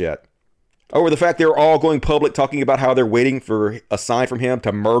Boys shit. Over the fact they're all going public talking about how they're waiting for a sign from him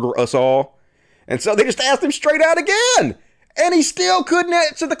to murder us all. And so they just asked him straight out again. And he still couldn't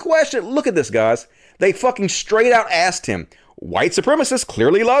answer the question. Look at this, guys. They fucking straight out asked him, white supremacists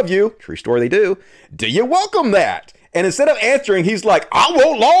clearly love you. True story, they do. Do you welcome that? And instead of answering, he's like, I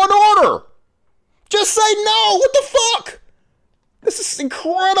want law and order. Just say no. What the fuck? This is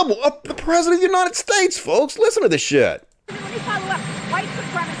incredible. The President of the United States, folks. Listen to this shit. Let me follow up. White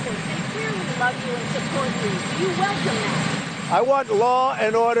supremacists, they clearly love you and support you. Do you welcome that? I want law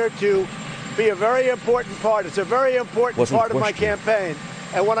and order to be a very important part. It's a very important part of my campaign.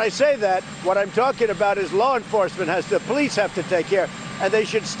 And when I say that, what I'm talking about is law enforcement the police have to take care. And they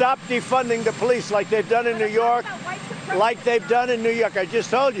should stop defunding the police like they've done in New York. Like they've done in New York. I just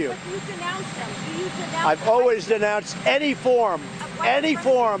told you. But you denounce them. Do you denounce I've always denounced any form of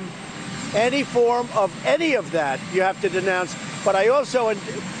any of that you have to denounce. But I also,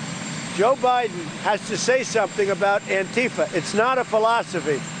 Joe Biden has to say something about Antifa. It's not a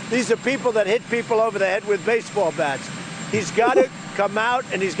philosophy. These are people that hit people over the head with baseball bats. He's got to come out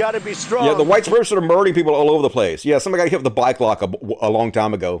and he's got to be strong. Yeah, the white supremacists are murdering people all over the place. Yeah, somebody got hit with a bike lock a long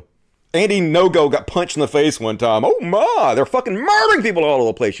time ago. Andy No-Go got punched in the face one time. Oh my, they're fucking murdering people all over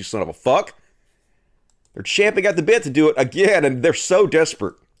the place, you son of a fuck. They're champing at the bit to do it again, and they're so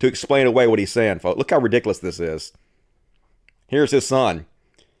desperate to explain away what he's saying, folks. Look how ridiculous this is. Here's his son.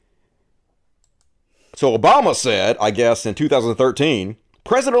 So Obama said, I guess, in 2013,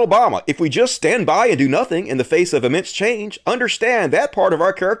 President Obama, if we just stand by and do nothing in the face of immense change, understand that part of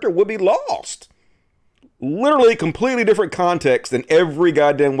our character would be lost. Literally completely different context in every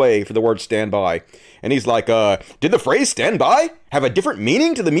goddamn way for the word stand by. And he's like, did the phrase stand by have a different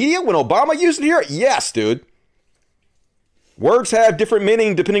meaning to the media when Obama used it here? Yes, dude. Words have different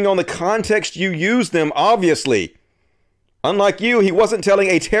meaning depending on the context you use them, obviously. Unlike you, he wasn't telling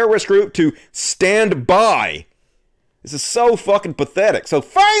a terrorist group to stand by. This is so fucking pathetic. So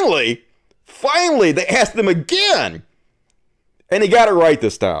finally, they asked him again. And he got it right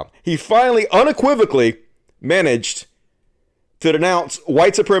this time. He finally, unequivocally, managed to denounce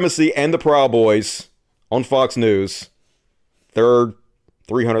white supremacy and the Proud Boys on Fox News. Third,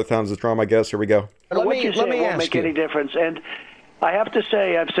 300th times the charm, I guess. Here we go. Let me won't make any difference. And I have to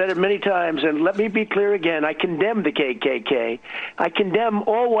say, I've said it many times, and let me be clear again. I condemn the KKK. I condemn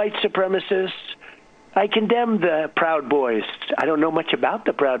all white supremacists. I condemn the Proud Boys. I don't know much about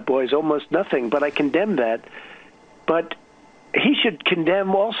the Proud Boys, almost nothing, but I condemn that. But he should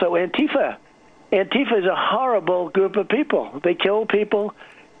condemn also Antifa. Antifa is a horrible group of people. They kill people.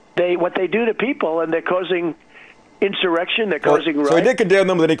 What they do to people, and they're causing insurrection. They're causing riots. So he did condemn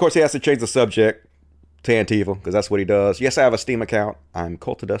them, but then, of course, he has to change the subject to Antifa, because that's what he does. Yes, I have a Steam account. I'm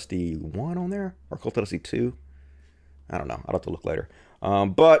Cult of Dusty 1 on there, or Cult of Dusty 2. I don't know. I'll have to look later.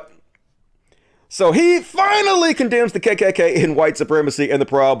 So he finally condemns the KKK and white supremacy and the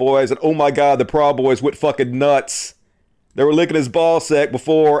Proud Boys. And oh my God, the Proud Boys went fucking nuts. They were licking his ball sack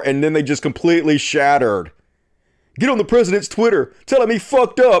before, and then they just completely shattered. Get on the president's Twitter, tell him he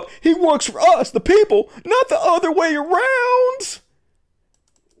fucked up. He works for us, the people, not the other way around.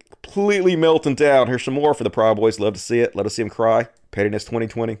 Completely melting down. Here's some more for the Proud Boys. Love to see it. Let us see him cry. Pettiness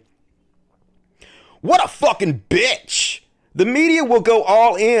 2020. What a fucking bitch. The media will go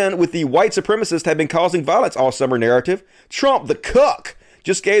all in with the white supremacists have been causing violence all summer narrative. Trump, the cuck,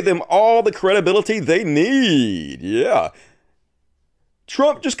 just gave them all the credibility they need. Yeah.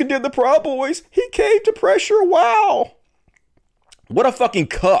 Trump just condemned the Proud Boys. He caved to pressure. Wow. What a fucking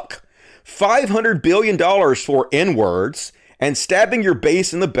cuck. $500 billion for N-words and stabbing your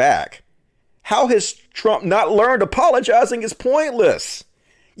base in the back. How has Trump not learned apologizing is pointless?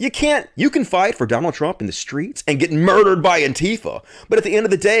 You can fight for Donald Trump in the streets and get murdered by Antifa. But at the end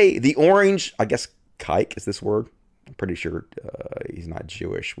of the day, the orange, I guess kike is this word. I'm pretty sure he's not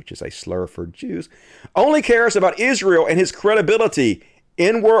Jewish, which is a slur for Jews. Only cares about Israel and his credibility,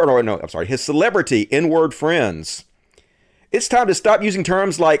 his celebrity, N-word friends. It's time to stop using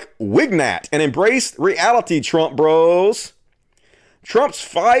terms like wignat and embrace reality, Trump bros. Trump's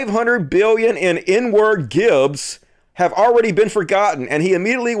 $500 billion in N-word gibs have already been forgotten, and he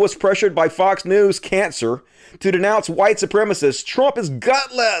immediately was pressured by Fox News cancer to denounce white supremacists. Trump is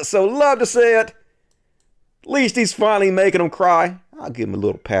gutless, so love to see it. At least he's finally making them cry. I'll give him a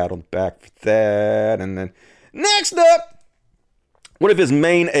little pat on the back for that. And then next up, one of his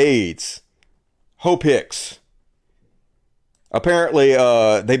main aides, Hope Hicks. Apparently,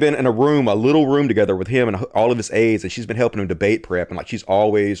 they've been in a little room together with him and all of his aides, and she's been helping him debate prep, and like she's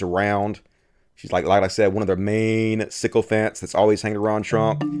always around. She's like I said, one of their main sycophants that's always hanging around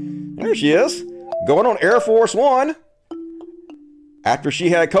Trump. There she is, going on Air Force One. After she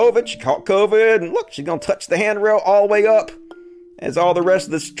had COVID, she caught COVID, and look, she's going to touch the handrail all the way up as all the rest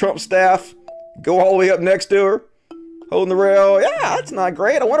of this Trump staff go all the way up next to her, holding the rail. Yeah, that's not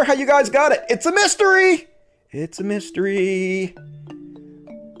great. I wonder how you guys got it. It's a mystery. It's a mystery.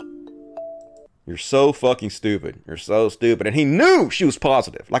 You're so fucking stupid. You're so stupid. And he knew she was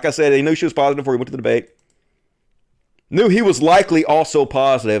positive. Like I said, he knew she was positive before he went to the debate. Knew he was likely also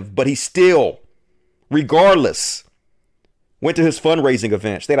positive, but he still, regardless, went to his fundraising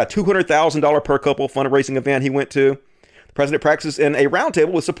events. They had a $200,000 per couple fundraising event he went to. The president practices in a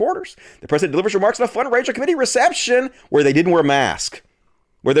roundtable with supporters. The president delivers remarks at a fundraiser committee reception where they didn't wear a mask,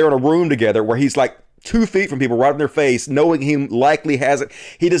 where they're in a room together, where he's like 2 feet from people right in their face, knowing he likely has it.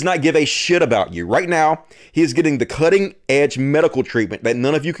 He does not give a shit about you. Right now, he is getting the cutting edge medical treatment that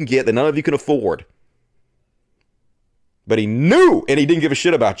none of you can get, that none of you can afford. But he knew, and he didn't give a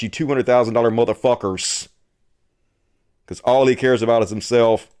shit about you $200,000 motherfuckers. Because all he cares about is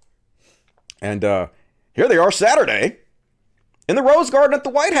himself. And here they are Saturday in the Rose Garden at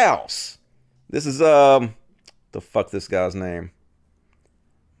the White House. This is, the fuck this guy's name?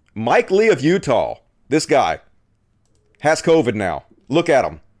 Mike Lee of Utah. This guy has COVID now. Look at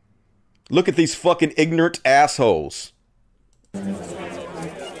him. Look at these fucking ignorant assholes.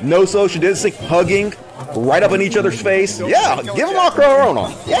 No social distancing, hugging right up in each other's face. Yeah, give them all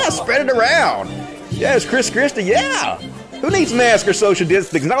corona. Yeah, spread it around. Yeah, it's Chris Christie. Yeah. Who needs masks or social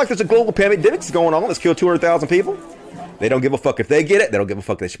distancing? It's not like there's a global pandemic that's going on that's killed 200,000 people. They don't give a fuck if they get it. They don't give a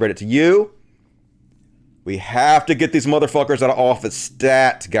fuck if they spread it to you. We have to get these motherfuckers out of office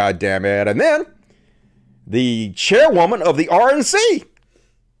stat, goddammit. And then the chairwoman of the RNC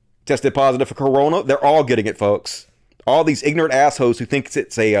tested positive for corona. They're all getting it, folks. All these ignorant assholes who think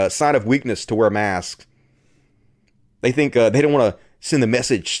it's a sign of weakness to wear masks. They think they don't want to send the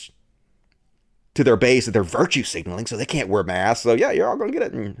message to their base that they're virtue signaling, so they can't wear masks. So yeah, you're all going to get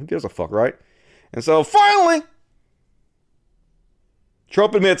it. And who gives a fuck, right? And so finally,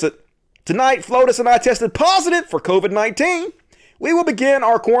 Trump admits it. Tonight, Flotus and I tested positive for COVID-19. We will begin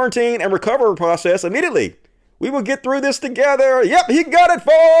our quarantine and recovery process immediately. We will get through this together. Yep, he got it,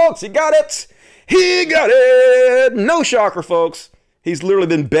 folks. He got it. He got it. No shocker, folks. He's literally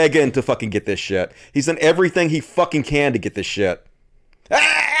been begging to fucking get this shit. He's done everything he fucking can to get this shit.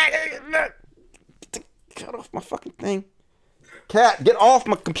 Shut off my fucking thing. Cat, get off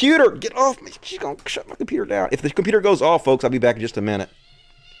my computer. Get off me. She's going to shut my computer down. If the computer goes off, folks, I'll be back in just a minute.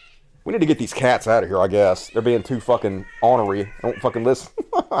 We need to get these cats out of here, I guess. They're being too fucking ornery. They won't fucking listen.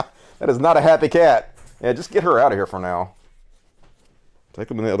 That is not a happy cat. Yeah, just get her out of here for now. Take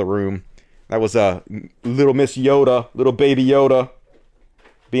them in the other room. That was little Miss Yoda, little baby Yoda,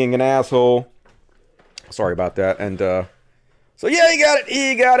 being an asshole. Sorry about that. And so yeah, he got it.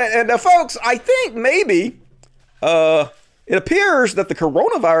 He got it. And folks, I think maybe it appears that the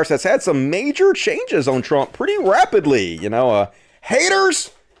coronavirus has had some major changes on Trump pretty rapidly. You know, haters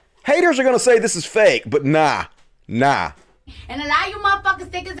are gonna say this is fake, but nah. And a lot of you motherfuckers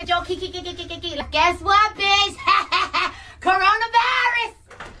think it's a joke. Guess what, bitch?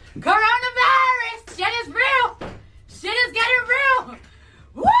 Coronavirus! Shit is real! Shit is getting real!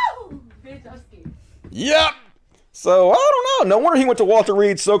 Woo! Bitch, I'm scared. Yep. So, I don't know. No wonder he went to Walter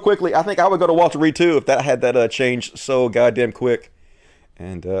Reed so quickly. I think I would go to Walter Reed too if that had that change so goddamn quick.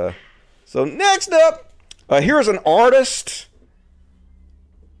 And so next up, here's an artist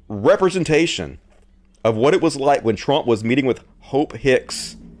representation of what it was like when Trump was meeting with Hope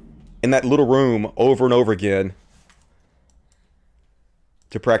Hicks in that little room over and over again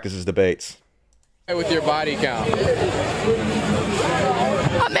to practice his debates. With your body count. A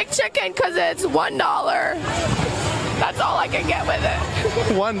McChicken because it's $1. That's all I can get with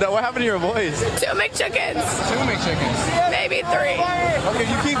it. What happened to your voice? 2 McChickens. 2 McChickens. Maybe 3. Okay,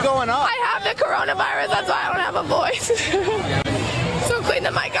 you keep going up. I have the coronavirus, that's why I don't have a voice. So clean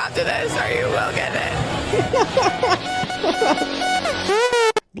the mic after this or you will get it.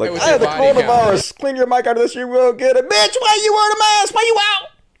 Like, I have the coronavirus. Clean your mic out of this, you will get it. Bitch, why you wearing a mask? Why you out?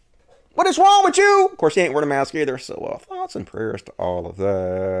 What is wrong with you? Of course, he ain't wearing a mask either. So thoughts and prayers to all of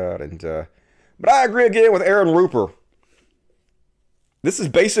that. And but I agree again with Aaron Rupert. This is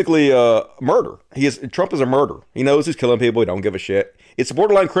basically murder. Trump is a murderer. He knows he's killing people. He don't give a shit. It's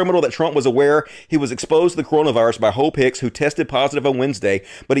borderline criminal that Trump was aware he was exposed to the coronavirus by Hope Hicks, who tested positive on Wednesday,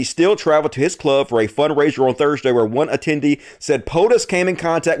 but he still traveled to his club for a fundraiser on Thursday where one attendee said POTUS came in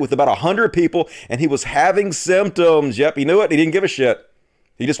contact with about 100 people and he was having symptoms. Yep, he knew it. He didn't give a shit.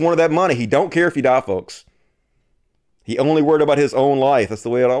 He just wanted that money. He don't care if you die, folks. He only worried about his own life. That's the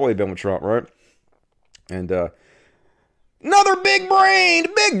way it always been with Trump, right? And another big brain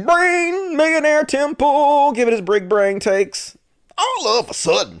millionaire Tim Pool giving his big brain takes. all of a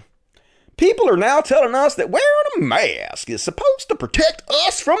sudden, people are now telling us that wearing a mask is supposed to protect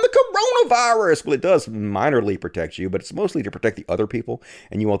us from the coronavirus. Well, it does minorly protect you, but it's mostly to protect the other people.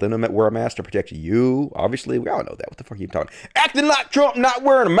 And you want them to wear a mask to protect you. Obviously, we all know that. What the fuck are you talking? Acting like Trump not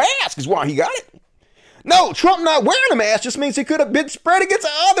wearing a mask is why he got it. No, Trump not wearing a mask just means he could have been spread against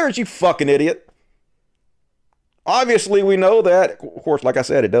others, you fucking idiot. Obviously, we know that. Of course, like I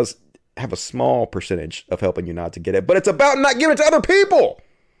said, it does have a small percentage of helping you not to get it, but it's about not giving it to other people.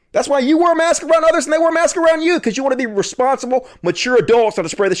 That's why you wear a mask around others and they wear a mask around you, because you want to be responsible, mature adults, not to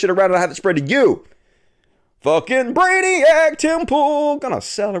spread the shit around and not have it spread to you. Fucking Brainiac Temple gonna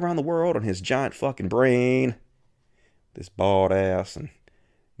sail around the world on his giant fucking brain. This bald ass. And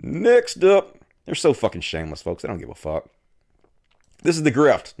next up, they're so fucking shameless, folks. They don't give a fuck. This is the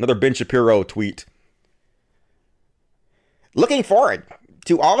grift. Another Ben Shapiro tweet. Looking forward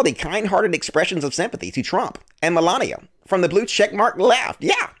to all the kind-hearted expressions of sympathy to Trump and Melania from the blue checkmark left.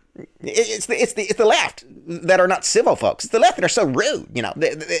 Yeah. It's the left that are not civil, folks. It's the left that are so rude. You know,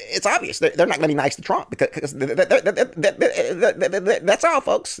 it's obvious they're not going to be nice to Trump because that's all,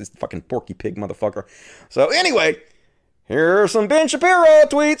 folks. This fucking Porky Pig motherfucker. So anyway, here are some Ben Shapiro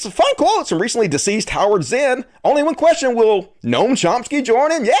tweets. Fun quotes from recently deceased Howard Zinn. Only one question: will Noam Chomsky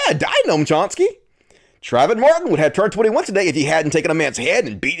join him? Yeah, died Noam Chomsky. Travis Martin would have turned 21 today if he hadn't taken a man's head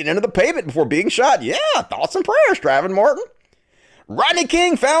and beat it into the pavement before being shot. Yeah, thoughts and prayers, Travis Martin. Rodney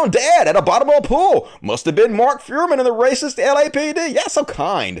King found dead at a bottom of a pool. Must have been Mark Fuhrman and the racist LAPD. Yeah, so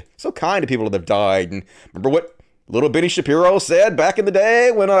kind. So kind to people that have died. And remember what little Benny Shapiro said back in the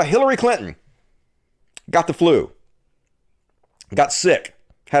day when Hillary Clinton got the flu, got sick,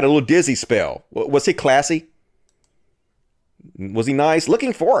 had a little dizzy spell. Was he classy? Was he nice?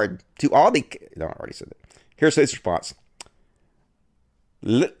 Looking forward to all the... No, I already said that. Here's his response.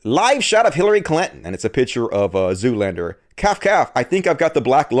 Live shot of Hillary Clinton, and it's a picture of Zoolander. Calf, I think I've got the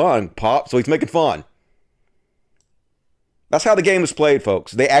black lung, Pop, so he's making fun. That's how the game is played,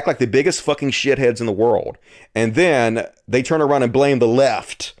 folks. They act like the biggest fucking shitheads in the world, and then they turn around and blame the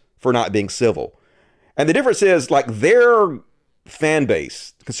left for not being civil. And the difference is, like, their fan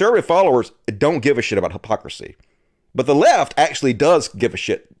base, conservative followers, don't give a shit about hypocrisy. But the left actually does give a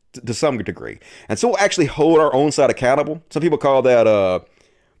shit to some degree. And so we'll actually hold our own side accountable. Some people call that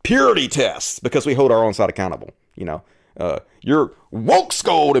purity tests because we hold our own side accountable. You know, you're woke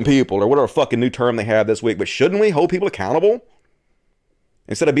scolding people or whatever fucking new term they have this week. But shouldn't we hold people accountable?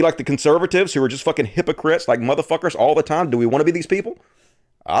 Instead of be like the conservatives who are just fucking hypocrites like motherfuckers all the time. Do we want to be these people?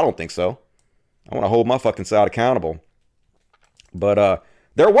 I don't think so. I want to hold my fucking side accountable. But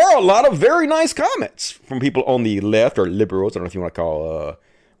there were a lot of very nice comments from people on the left, or liberals. I don't know if you want to call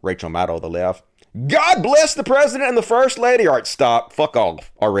Rachel Maddow the left. God bless the president and the first lady. All right, stop. Fuck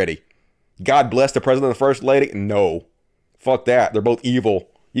off already. God bless the president and the first lady. No. Fuck that. They're both evil.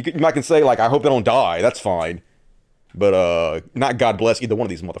 You might can say, like, I hope they don't die. That's fine. But not God bless either one of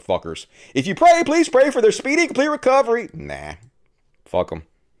these motherfuckers. If you pray, please pray for their speedy, complete recovery. Nah. Fuck them.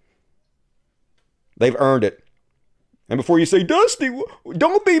 They've earned it. And before you say, Dusty,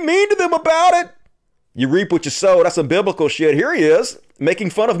 don't be mean to them about it. You reap what you sow. That's some biblical shit. Here he is,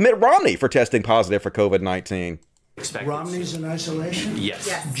 making fun of Mitt Romney for testing positive for COVID-19. Romney's in isolation?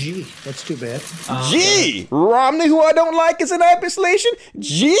 Yes. Gee, that's too bad. Gee, Romney, who I don't like, is in isolation?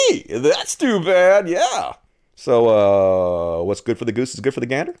 Gee, that's too bad. Yeah. So, what's good for the goose is good for the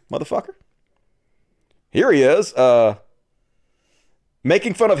gander, motherfucker. Here he is,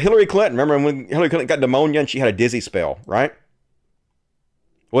 making fun of Hillary Clinton. Remember when Hillary Clinton got pneumonia and she had a dizzy spell, right?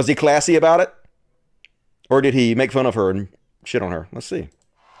 Was he classy about it? Or did he make fun of her and shit on her? Let's see.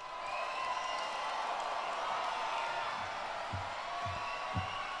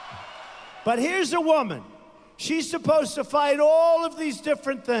 But here's a woman. She's supposed to fight all of these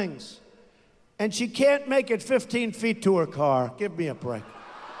different things. And she can't make it 15 feet to her car. Give me a break.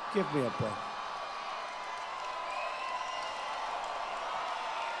 Give me a break.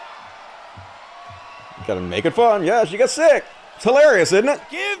 Gotta make it fun. Yeah, she got sick. It's hilarious, isn't it?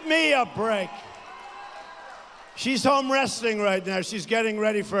 Give me a break. She's home resting right now. She's getting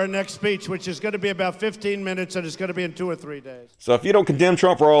ready for her next speech, which is going to be about 15 minutes, and it's going to be in 2 or 3 days. So if you don't condemn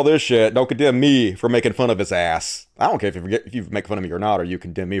Trump for all this shit, don't condemn me for making fun of his ass. I don't care if you make fun of me or not, or you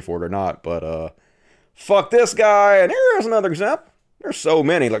condemn me for it or not, but fuck this guy. And here's another example. There's so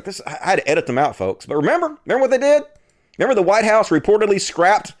many. Like this, I had to edit them out, folks. But remember what they did? Remember the White House reportedly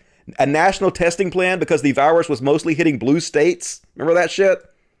scrapped a national testing plan because the virus was mostly hitting blue states? Remember that shit?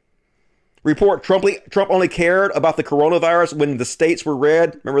 Report Trump only cared about the coronavirus when the states were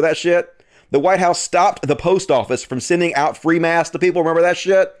red. Remember that shit? The White House stopped the post office from sending out free masks to people. Remember that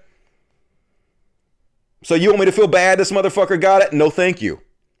shit? So you want me to feel bad this motherfucker got it? No, thank you.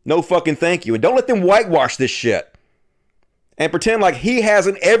 No fucking thank you. And don't let them whitewash this shit and pretend like he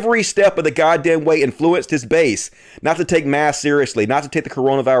hasn't every step of the goddamn way influenced his base not to take masks seriously, not to take the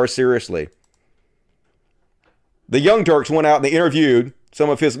coronavirus seriously. The Young Turks went out and they interviewed some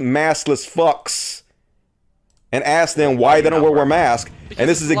of his maskless fucks and asked them why they don't wear a mask. And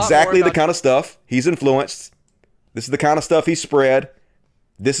this is exactly the kind of stuff he's influenced. This is the kind of stuff he spread.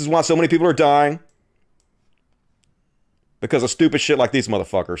 This is why so many people are dying. Because of stupid shit like these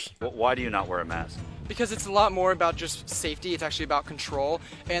motherfuckers. Why do you not wear a mask? Because it's a lot more about just safety. It's actually about control.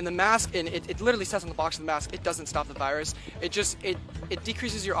 And the mask, and it literally says on the box of the mask, it doesn't stop the virus. It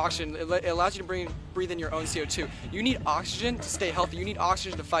decreases your oxygen. It allows you to breathe in your own CO2. You need oxygen to stay healthy. You need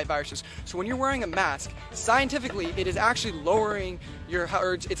oxygen to fight viruses. So when you're wearing a mask, scientifically, it is actually lowering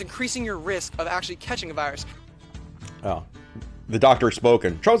it's increasing your risk of actually catching a virus. Oh. The doctor has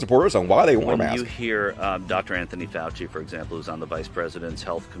spoken. Trump supporters on why they wear masks. When you hear Dr. Anthony Fauci, for example, who's on the Vice President's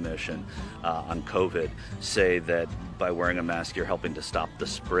Health Commission on COVID, say that by wearing a mask you're helping to stop the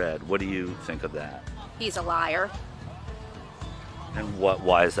spread, what do you think of that? He's a liar. And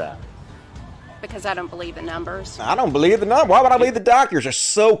why is that? Because I don't believe the numbers. I don't believe the numbers. Why would I believe the doctors are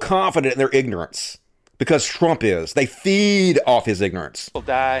so confident in their ignorance? Because Trump is. They feed off his ignorance. People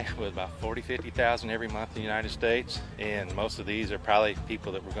die with about 40, 50,000 every month in the United States, and most of these are probably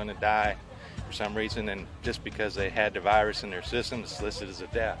people that were going to die for some reason, and just because they had the virus in their system, it's listed as a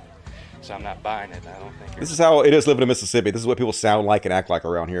death. So I'm not buying it. I don't think this is how it is living in Mississippi. This is what people sound like and act like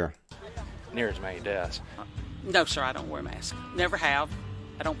around here. Near as many deaths. No, sir, I don't wear a mask. Never have.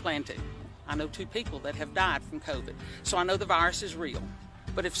 I don't plan to. I know 2 people that have died from COVID, so I know the virus is real.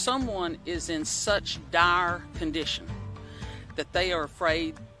 But if someone is in such dire condition that they are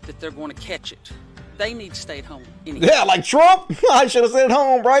afraid that they're going to catch it, they need to stay at home anyway. Yeah, like Trump. I should have stayed at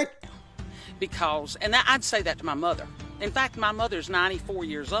home, right? Because, and I'd say that to my mother. In fact, my mother's 94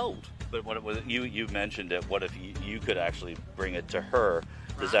 years old. But what you mentioned it. What if you could actually bring it to her?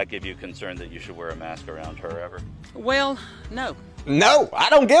 Does that give you concern that you should wear a mask around her ever? Well, no. No, I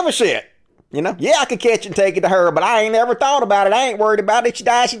don't give a shit. You know, yeah, I could catch and take it to her, but I ain't ever thought about it. I ain't worried about it. If she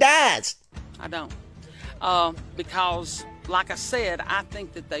dies, she dies. I don't. Because, like I said, I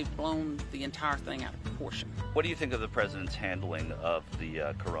think that they've blown the entire thing out of proportion. What do you think of the president's handling of the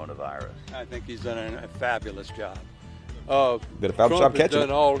coronavirus? I think he's done a fabulous job. Did a fabulous job catching it?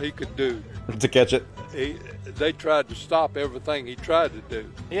 Done all he could do to catch it. They tried to stop everything he tried to do.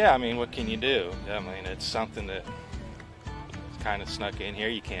 Yeah, I mean, what can you do? I mean, it's something that kind of snuck in here.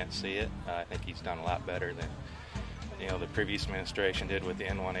 You can't see it. I think he's done a lot better than the previous administration did with the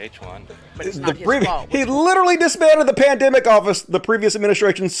N1H1. But it's not his fault. He literally disbanded the pandemic office the previous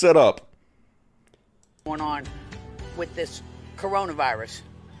administration set up. Going on with this coronavirus.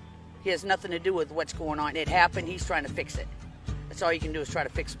 He has nothing to do with what's going on. It happened. He's trying to fix it. That's all you can do is try to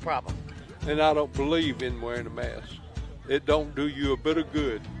fix the problem. And I don't believe in wearing a mask. It don't do you a bit of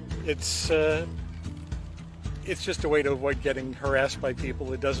good. It's just a way to avoid getting harassed by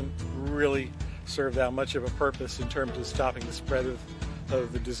people. It doesn't really serve that much of a purpose in terms of stopping the spread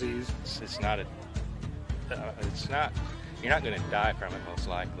of the disease. You're not going to die from it, most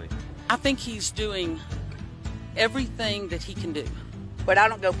likely. I think he's doing everything that he can do. But I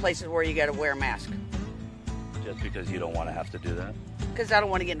don't go places where you got to wear a mask. Just because you don't want to have to do that? Because I don't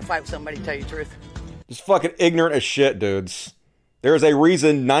want to get in a fight with somebody, to tell you the truth. Just fucking ignorant as shit, dudes. There's a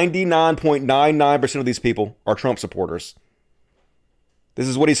reason 99.99% of these people are Trump supporters. This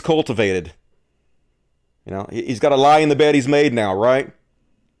is what he's cultivated. You know, he's got a lie in the bed he's made now, right?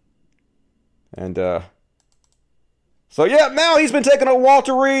 And, so yeah, now he's been taking a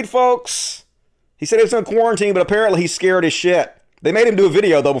Walter Reed, folks. He said he was in quarantine, but apparently he's scared as shit. They made him do a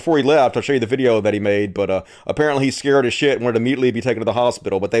video, though, before he left. I'll show you the video that he made, but apparently he's scared as shit and wanted to immediately be taken to the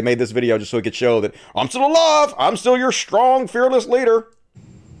hospital. But they made this video just so he could show that I'm still alive. I'm still your strong, fearless leader.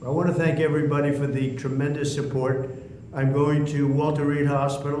 I want to thank everybody for the tremendous support. I'm going to Walter Reed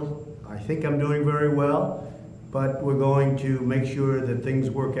Hospital. I think I'm doing very well, but we're going to make sure that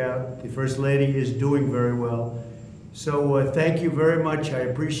things work out. The First Lady is doing very well. So thank you very much. I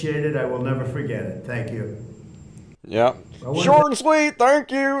appreciate it. I will never forget it. Thank you. Yeah. Short and sweet.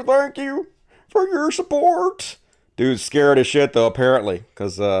 Thank you for your support. Dude's scared as shit, though, apparently,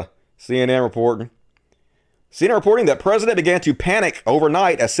 because CNN reporting that president began to panic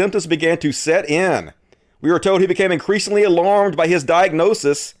overnight as symptoms began to set in. We were told he became increasingly alarmed by his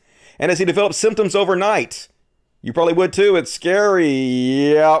diagnosis and as he developed symptoms overnight. You probably would, too. It's scary.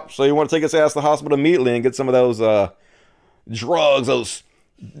 Yep. So you want to take his ass to the hospital immediately and get some of those drugs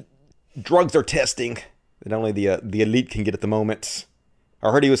they're testing that only the elite can get at the moment.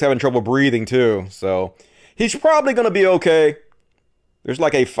 I heard he was having trouble breathing too, so He's probably going to be okay. There's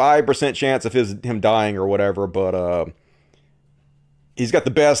like a 5% chance of him dying or whatever, but he's got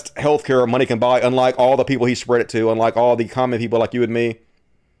the best healthcare money can buy, unlike all the people he spread it to, unlike all the common people like you and me.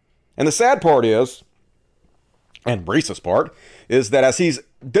 And the sad part is, and racist part, is that as he's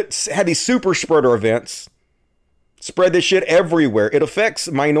had these super spreader events, spread this shit everywhere, it affects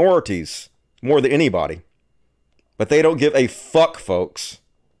minorities more than anybody. But they don't give a fuck, folks.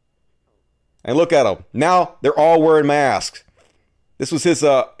 And look at them. Now they're all wearing masks. This was his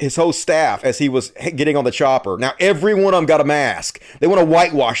whole staff as he was getting on the chopper. Now every one of them got a mask. They want to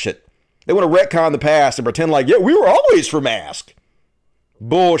whitewash it. They want to retcon the past and pretend like, yeah, we were always for masks.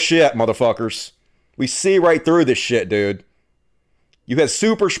 Bullshit, motherfuckers. We see right through this shit, dude. You had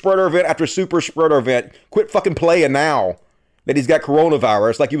super spreader event after super spreader event. Quit fucking playing now that he's got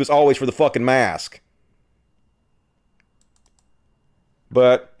coronavirus like he was always for the fucking mask.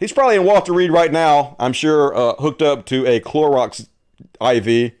 But he's probably in Walter Reed right now, I'm sure, hooked up to a Clorox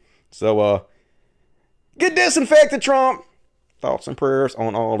IV. So, get disinfected, Trump. Thoughts and prayers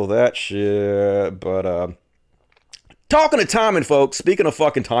on all of that shit. But, talking of timing, folks, speaking of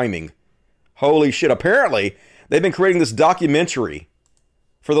fucking timing, holy shit, apparently they've been creating this documentary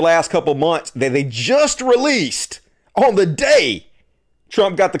for the last couple months that they just released on the day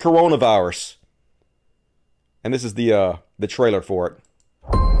Trump got the coronavirus. And this is the trailer for it.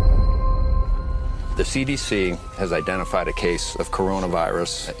 The CDC has identified a case of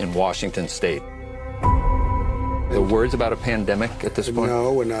coronavirus in Washington state. The words about a pandemic at this point?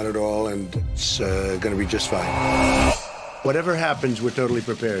 No, we're not at all, and it's going to be just fine. Whatever happens, we're totally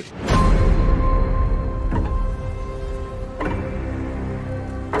prepared.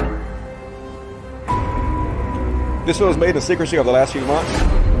 This one was made in secrecy over the last few months.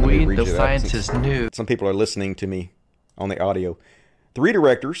 We, the scientists, knew. Some people are listening to me on the audio. Three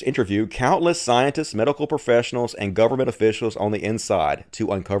directors interview countless scientists, medical professionals, and government officials on the inside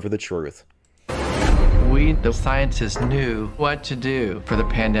to uncover the truth. We, the scientists, knew what to do for the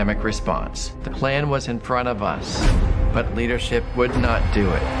pandemic response. The plan was in front of us, but leadership would not do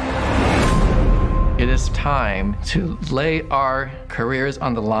it. It is time to lay our careers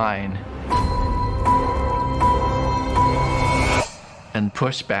on the line and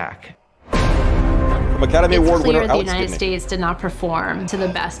push back. From Academy Award winner It's clear the Alex United Gibney. States did not perform to the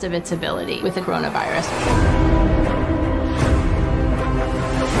best of its ability with the coronavirus.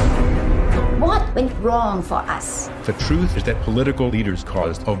 What went wrong for us? The truth is that political leaders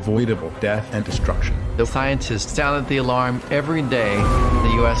caused avoidable death and destruction. The scientists sounded the alarm every day.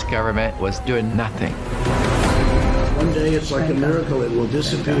 The U.S. government was doing nothing. One day it's like a miracle. It will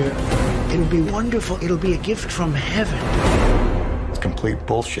disappear. It'll be wonderful. It'll be a gift from heaven. It's complete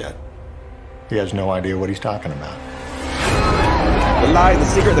bullshit. He has no idea what he's talking about. The lie, the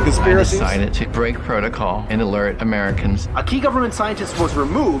secret, the conspiracies. I decided to break protocol and alert Americans. A key government scientist was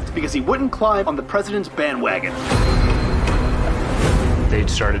removed because he wouldn't climb on the president's bandwagon. They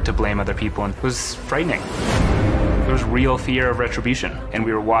started to blame other people, and it was frightening. There was real fear of retribution, and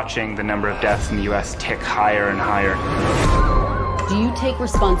we were watching the number of deaths in the U.S. tick higher and higher. Do you take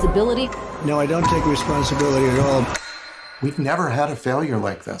responsibility? No, I don't take responsibility at all. We've never had a failure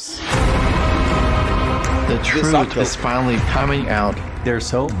like this. The truth is finally coming out. There's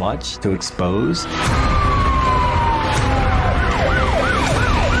so much to expose.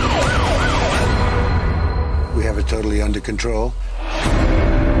 We have it totally under control.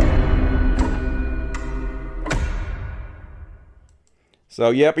 So,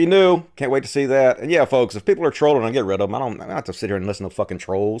 yep, he knew. Can't wait to see that. And yeah, folks, if people are trolling, I'll get rid of them. I don't have to sit here and listen to fucking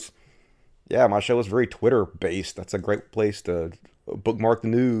trolls. Yeah, my show is very Twitter-based. That's a great place to bookmark the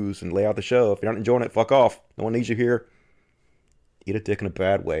news and lay out the show. If you're not enjoying it, fuck off. No one needs you here. Eat a dick in a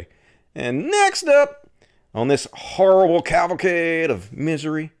bad way. And next up, on this horrible cavalcade of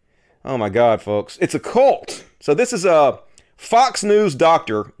misery. Oh my God, folks. It's a cult. So this is a Fox News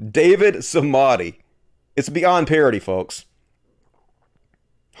doctor, David Samadi. It's beyond parody, folks.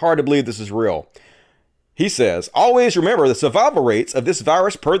 Hard to believe this is real. He says, always remember the survival rates of this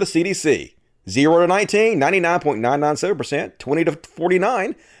virus per the CDC. 0 to 19, 99.997%, 20 to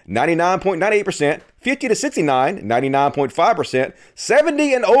 49, 99.98%, 50 to 69, 99.5%,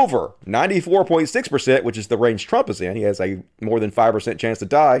 70 and over, 94.6%, which is the range Trump is in. He has a more than 5% chance to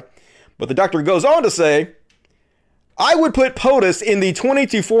die. But the doctor goes on to say, I would put POTUS in the 20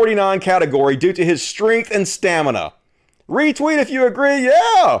 to 49 category due to his strength and stamina. Retweet if you agree.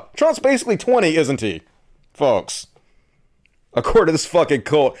 Yeah, Trump's basically 20, isn't he? Folks, according to this fucking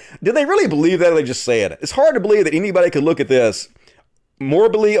cult, do they really believe that, or they just say it? It's hard to believe that anybody could look at this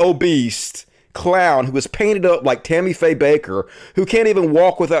morbidly obese, clown who is painted up like Tammy Faye Baker, who can't even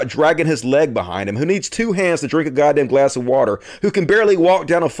walk without dragging his leg behind him, who needs 2 hands to drink a goddamn glass of water, who can barely walk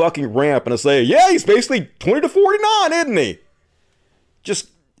down a fucking ramp and say, yeah, he's basically 20 to 49, isn't he? Just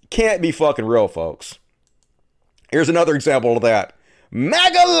can't be fucking real, folks. Here's another example of that.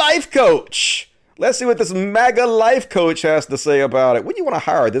 MAGA life coach. Let's see what this MAGA life coach has to say about it. Wouldn't you want to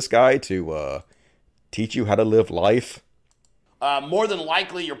hire this guy to teach you how to live life? More than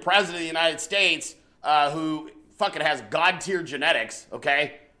likely, your president of the United States, who fucking has god-tier genetics,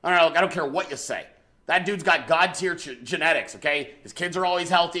 okay? I don't care what you say. That dude's got god-tier genetics, okay? His kids are always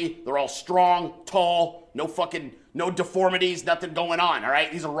healthy. They're all strong, tall, no deformities, nothing going on, all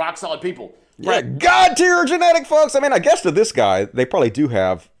right? These are rock-solid people. Yeah, god-tier genetic, folks. I mean, I guess to this guy, they probably do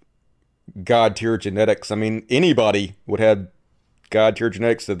have god-tier genetics. I mean, anybody would have god-tier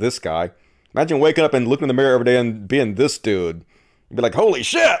genetics to this guy. Imagine waking up and looking in the mirror every day and being this dude. You'd be like, holy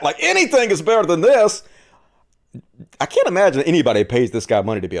shit, like anything is better than this. I can't imagine anybody pays this guy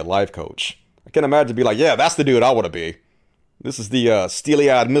money to be a life coach. I can't imagine be like, yeah, that's the dude I want to be. This is the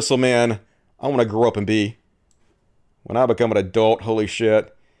steely-eyed missile man I want to grow up and be when I become an adult. Holy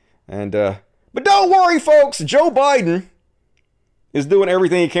shit. And but don't worry, folks. Joe Biden is doing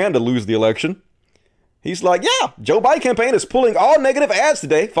everything he can to lose the election. He's like, yeah, Joe Biden campaign is pulling all negative ads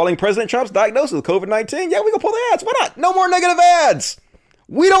today following President Trump's diagnosis of COVID-19. Yeah, we gonna pull the ads. Why not? No more negative ads.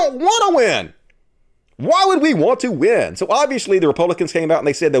 We don't want to win. Why would we want to win? So obviously the Republicans came out and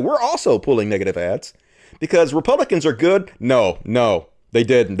they said that we're also pulling negative ads because Republicans are good. No, they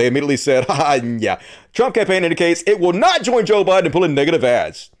didn't. They immediately said, yeah, Trump campaign indicates it will not join Joe Biden in pulling negative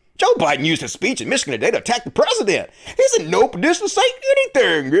ads. Joe Biden used his speech in Michigan today to attack the president. He's in no position to say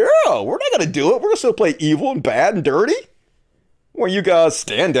anything. Yeah, we're not going to do it. We're going to still play evil and bad and dirty. Where you guys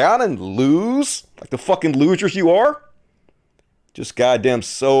stand down and lose like the fucking losers you are. Just goddamn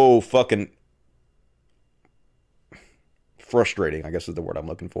so fucking frustrating, I guess is the word I'm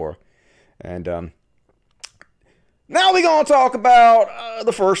looking for. And now we're going to talk about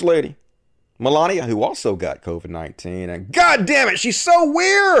the First Lady. Melania, who also got COVID-19, and god damn it, she's so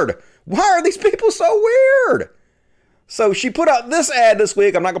weird. Why are these people so weird? So she put out this ad this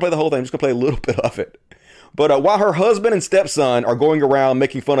week. I'm not going to play the whole thing. I'm just going to play a little bit of it. But while her husband and stepson are going around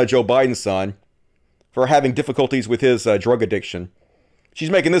making fun of Joe Biden's son for having difficulties with his drug addiction,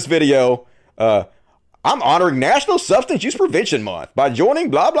 she's making this video. I'm honoring National Substance Use Prevention Month by joining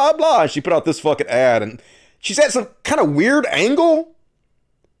blah, blah, blah. And she put out this fucking ad, and she's at some kind of weird angle.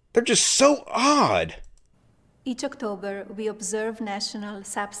 They're just so odd. Each October, we observe National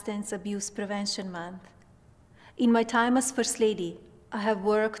Substance Abuse Prevention Month. In my time as First Lady, I have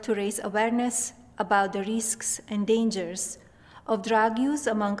worked to raise awareness about the risks and dangers of drug use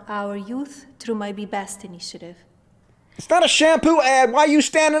among our youth through my Be Best initiative. It's not a shampoo ad. Why are you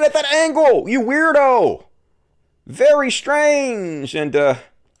standing at that angle, you weirdo? Very strange. And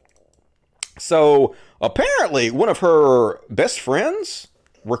so apparently one of her best friends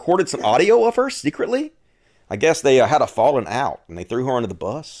recorded some audio of her secretly. I guess they had a falling out and they threw her under the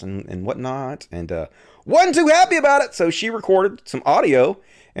bus and whatnot, and wasn't too happy about it, so she recorded some audio.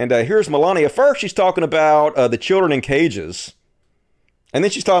 And here's Melania. First she's talking about the children in cages, and then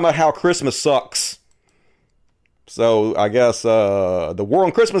she's talking about how Christmas sucks. So I guess the war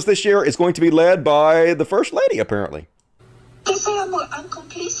on Christmas this year is going to be led by the First Lady, apparently. They say I'm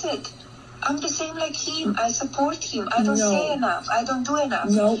complicit. I'm the same like him. I support him. I don't say enough. I don't do enough.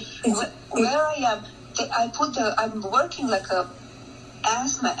 No. Where I am, I'm working like my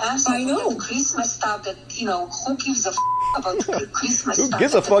ass off with Christmas stuff that, who gives a about Christmas stuff? Who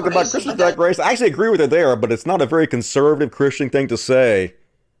gives a fuck about Christmas decorations? I actually agree with her there, but it's not a very conservative Christian thing to say.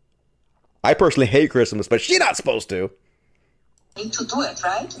 I personally hate Christmas, but she's not supposed to. Need to do it,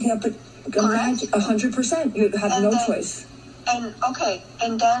 right? Yeah, but correct, 100%. You have no choice. And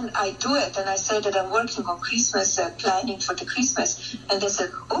then I do it, and I say that I'm working on Christmas, planning for the Christmas, and they said,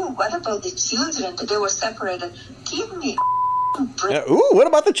 "Oh, what about the children that they were separated? Give me a break." Yeah, ooh, what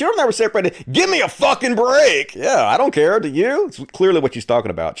about the children that were separated? Give me a fucking break. Yeah, I don't care. Do you? It's clearly what she's talking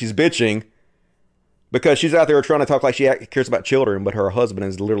about. She's bitching because she's out there trying to talk like she cares about children, but her husband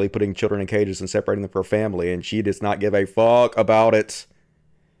is literally putting children in cages and separating them from her family, and she does not give a fuck about it.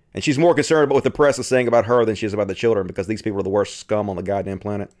 And she's more concerned about what the press is saying about her than she is about the children, because these people are the worst scum on the goddamn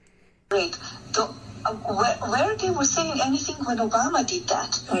planet. Wait, where they were saying anything when Obama did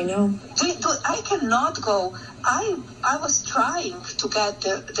that? I know. I cannot go. I was trying to get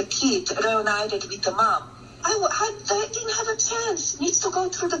the kid reunited with the mom. I didn't have a chance. Needs to go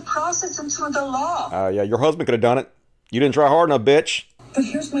through the process and through the law. Yeah, your husband could have done it. You didn't try hard enough, bitch. But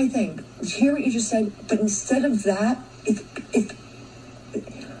here's my thing. Hear what you just said. But instead of that, if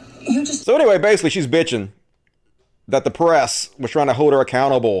So anyway, basically she's bitching that the press was trying to hold her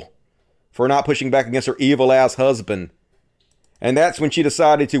accountable for not pushing back against her evil ass husband. And that's when she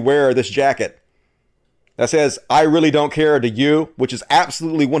decided to wear this jacket that says, "I really don't care to you," which is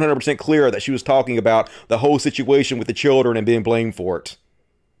absolutely 100% clear that she was talking about the whole situation with the children and being blamed for it.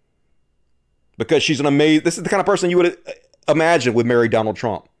 Because she's an amazing, this is the kind of person you would imagine would marry Donald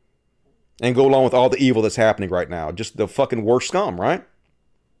Trump and go along with all the evil that's happening right now. Just the fucking worst scum, right?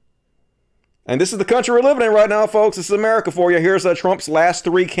 And this is the country we're living in right now, folks. This is America for you. Here's Trump's last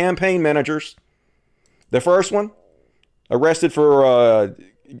 3 campaign managers. The first one, arrested for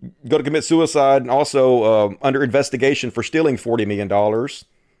going to commit suicide and also under investigation for stealing $40 million.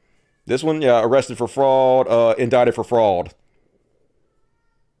 This one, yeah, arrested for fraud, indicted for fraud.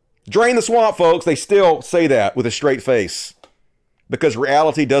 Drain the swamp, folks. They still say that with a straight face. Because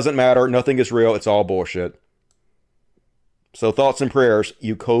reality doesn't matter. Nothing is real. It's all bullshit. So thoughts and prayers,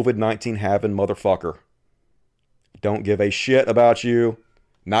 you COVID-19 having motherfucker. Don't give a shit about you.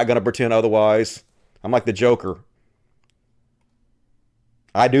 Not going to pretend otherwise. I'm like the Joker.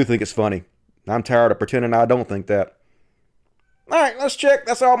 I do think it's funny. I'm tired of pretending I don't think that. All right, let's check.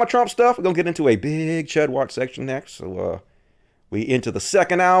 That's all my Trump stuff. We're going to get into a big Chud Watch section next. So we into the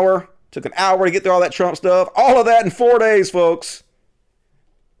second hour. Took an hour to get through all that Trump stuff. All of that in 4 days, folks.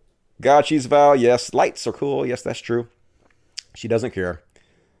 God, she's Val. Yes, lights are cool. Yes, that's true. She doesn't care.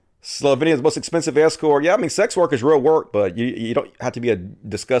 Slovenia's most expensive escort. Yeah, I mean, sex work is real work, but you don't have to be a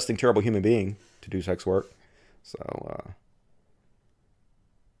disgusting, terrible human being to do sex work. So,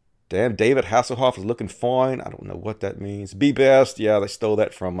 damn, David Hasselhoff is looking fine. I don't know what that means. Be best. Yeah, they stole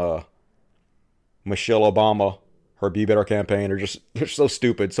that from Michelle Obama. Her Be Better campaign. They're so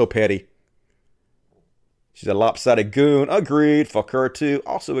stupid, so petty. She's a lopsided goon. Agreed. Fuck her too.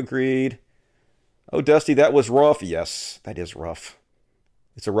 Also agreed. Oh, Dusty, that was rough. Yes, that is rough.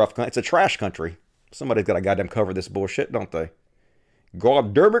 It's a rough country. It's a trash country. Somebody's got to goddamn cover this bullshit, don't they?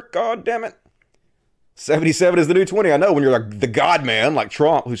 God damn it. 77 is the new 20. I know, when you're like the God man, like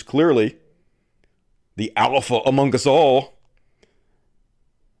Trump, who's clearly the alpha among us all.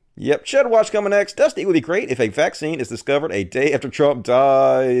 Yep, Chud Watch coming next. Dusty, it would be great if a vaccine is discovered a day after Trump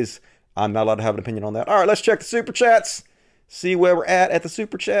dies. I'm not allowed to have an opinion on that. All right, let's check the super chats. See where we're at the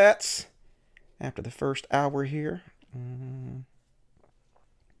super chats after the first hour here.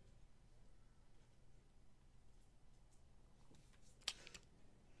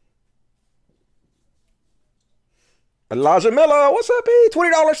 Elijah Miller, what's up, E?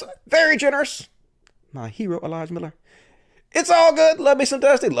 $20, very generous. My hero, Elijah Miller. It's all good. Love me some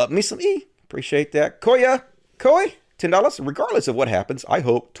Dusty. Love me some E. Appreciate that. Koi, $10. Regardless of what happens, I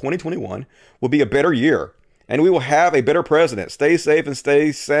hope 2021 will be a better year. And we will have a better president. Stay safe and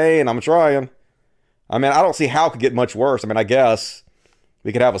stay sane. I'm trying. I mean, I don't see how it could get much worse. I mean, I guess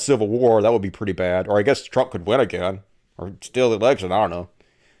we could have a civil war. That would be pretty bad. Or I guess Trump could win again. Or steal the election. I don't know.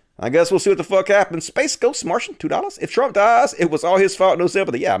 I guess we'll see what the fuck happens. Space Ghost Martian, $2. If Trump dies, it was all his fault. No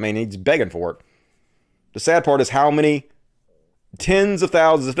sympathy. Yeah, I mean, he's begging for it. The sad part is how many tens of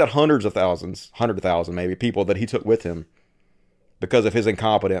thousands, if not hundreds of thousands, 100,000 maybe, people that he took with him because of his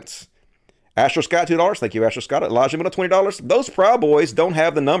incompetence. Astro Scott, $2. Thank you, Astro Scott. Elijah Miller, $20. Those Proud Boys don't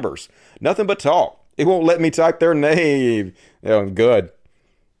have the numbers. Nothing but talk. It won't let me type their name. Good.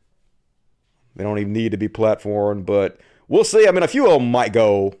 They don't even need to be platformed, but we'll see. I mean, a few of them might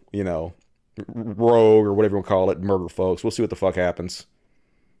go, rogue or whatever you want to call it, murder folks. We'll see what the fuck happens.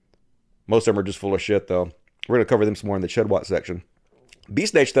 Most of them are just full of shit, though. We're going to cover them some more in the Chud Watch section.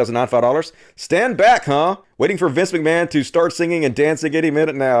 Beast Nation, $5. Stand back, huh? Waiting for Vince McMahon to start singing and dancing any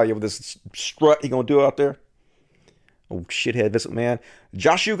minute now. You have this strut he going to do out there. Oh, shithead Vince McMahon.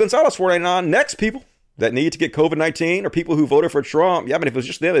 Joshua Gonzalez, $4.99. Next, people that need to get COVID-19 or people who voted for Trump. Yeah, I mean, if it was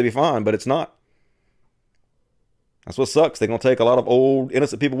just them, it'd be fine, but it's not. That's what sucks. They're going to take a lot of old,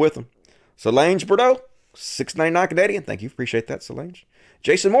 innocent people with them. Solange Bordeaux, $6.99 Canadian. Thank you. Appreciate that, Solange.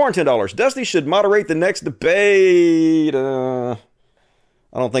 Jason Moore, $10. Dusty should moderate the next debate. I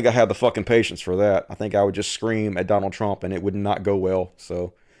don't think I have the fucking patience for that. I think I would just scream at Donald Trump and it would not go well.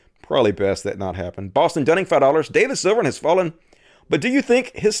 So probably best that not happen. Boston Dunning, $5. David Silverman has fallen. But do you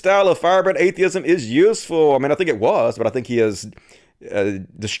think his style of firebrand atheism is useful? I mean, I think it was, but I think he has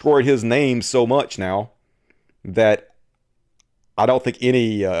destroyed his name so much now that I don't think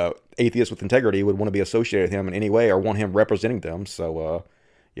any atheist with integrity would want to be associated with him in any way or want him representing them. So,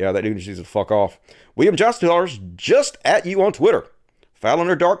 yeah, that dude needs to fuck off. William Johnson, $2, just at you on Twitter. Fallon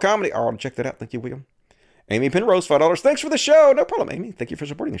or Dark Comedy. I'll check that out. Thank you, William. Amy Penrose, $5. Thanks for the show. No problem, Amy. Thank you for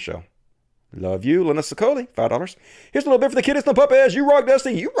supporting the show. Love you. Linda Sicoli, $5. Here's a little bit for the kiddies and the puppies. You rock,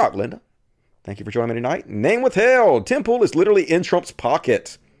 Dusty. You rock, Linda. Thank you for joining me tonight. Name withheld. Tim Pool is literally in Trump's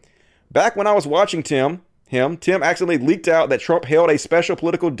pocket. Back when I was watching Tim accidentally leaked out that Trump held a special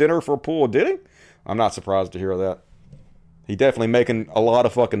political dinner for Poole. Did he? I'm not surprised to hear that. He definitely making a lot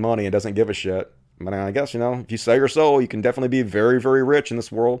of fucking money and doesn't give a shit. But I guess, if you sell your soul, you can definitely be very, very rich in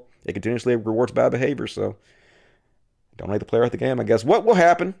this world. It continuously rewards bad behavior, so don't let the player at the game, I guess. What will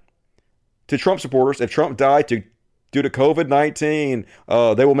happen to Trump supporters if Trump died due to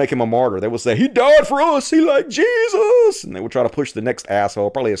COVID-19? They will make him a martyr. They will say, he died for us. He like Jesus. And they will try to push the next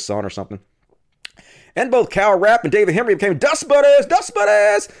asshole, probably his son or something. And both Kyle Rapp and David Henry became Dust Buddies. Dust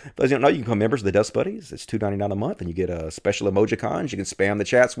Buddies. For those you don't know, you can become members of the Dust Buddies. It's $2.99 a month, and you get special emojicons you can spam the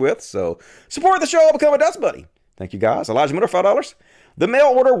chats with. So support the show, become a Dust Buddy. Thank you, guys. Elijah Miller, $5. The mail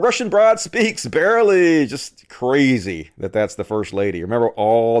order Russian bride speaks barely. Just crazy that's the first lady. Remember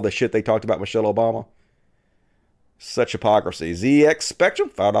all the shit they talked about Michelle Obama? Such hypocrisy. ZX Spectrum,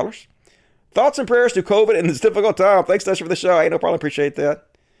 $5. Thoughts and prayers to COVID in this difficult time. Thanks, Dusty, for the show. Hey, no problem. Appreciate that.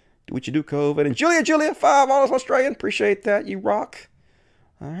 Do what you do, COVID. And Julia, $5 Australian. Appreciate that. You rock.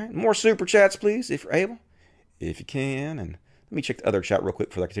 All right. More super chats, please, if you're able. If you can. And let me check the other chat real quick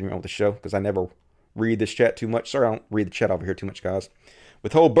before I continue on with the show, because I never read this chat too much. Sorry, I don't read the chat over here too much, guys.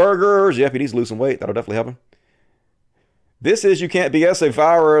 Withhold burgers. Yep, he needs to lose some weight. That'll definitely help him. This is You Can't BS a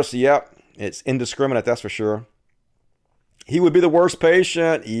Virus. Yep. It's indiscriminate, that's for sure. He would be the worst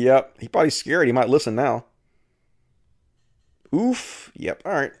patient. Yep. He's probably scared. He might listen now. Oof. Yep.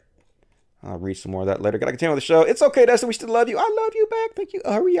 All right. I'll read some more of that later. Gotta continue with the show. It's okay, Dustin. We still love you. I love you back. Thank you,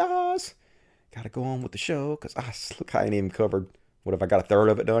 Arias. Gotta go on with the show because look, I ain't even covered. What if I got a third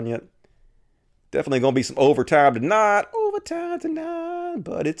of it done yet? Definitely gonna be some overtime tonight.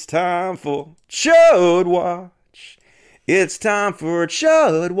 But it's time for Chud Watch. It's time for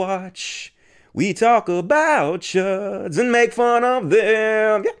Chud Watch. We talk about chuds and make fun of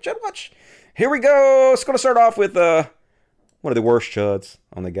them. Yeah, Chud Watch. Here we go. It's gonna start off with one of the worst chuds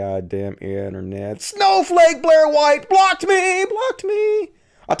on the goddamn internet. Snowflake Blair White blocked me.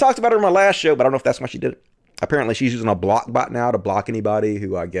 I talked about her in my last show, but I don't know if that's why she did it. Apparently, she's using a block bot now to block anybody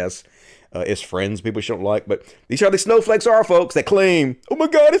who I guess is friends, people she don't like. But these are the snowflakes are, folks, that claim, oh my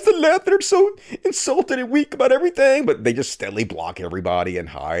God, it's the left. They're so insulted and weak about everything. But they just steadily block everybody and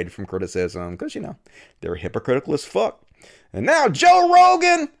hide from criticism because, they're hypocritical as fuck. And now Joe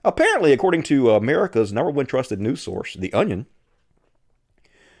Rogan, apparently, according to America's number one trusted news source, The Onion,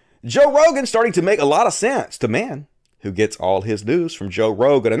 Joe Rogan starting to make a lot of sense to man who gets all his news from Joe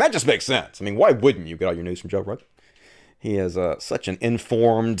Rogan. And that just makes sense. I mean, why wouldn't you get all your news from Joe Rogan? He is such an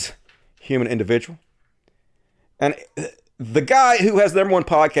informed human individual. And the guy who has the number one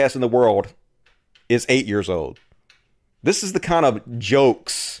podcast in the world is 8 years old. This is the kind of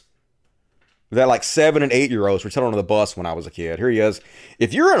jokes that like 7 and 8 year olds were telling on the bus when I was a kid. Here he is.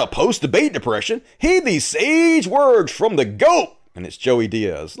 If you're in a post-debate depression, heed these sage words from the GOAT. And it's Joey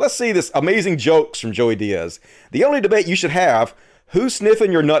Diaz. Let's see this amazing jokes from Joey Diaz. The only debate you should have, who's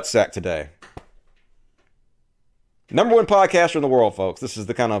sniffing your nutsack today? Number one podcaster in the world, folks. This is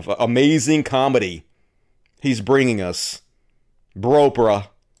the kind of amazing comedy he's bringing us. Bropra.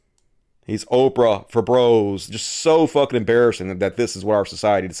 He's Oprah for bros. Just so fucking embarrassing that this is what our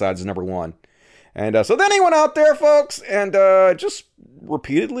society decides is number one. And so then he went out there, folks, and just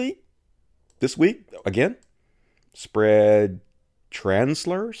repeatedly this week, again, spread trans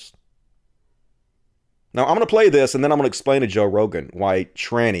slurs. Now, I'm going to play this, and then I'm going to explain to Joe Rogan why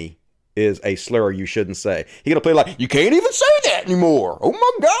tranny is a slur you shouldn't say. He's going to play like, you can't even say that anymore. Oh,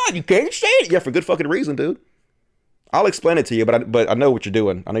 my God, you can't say it. Yeah, for good fucking reason, dude. I'll explain it to you, but I know what you're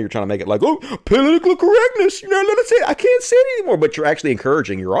doing. I know you're trying to make it like, oh, political correctness. You're not allowed to say it. I can't say it anymore. But you're actually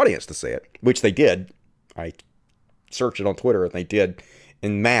encouraging your audience to say it, which they did. I searched it on Twitter, and they did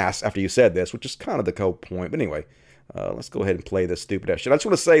en masse after you said this, which is kind of the whole point. But anyway, let's go ahead and play this stupid ass shit. I just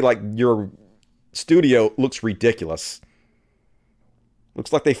want to say, like, your studio looks ridiculous.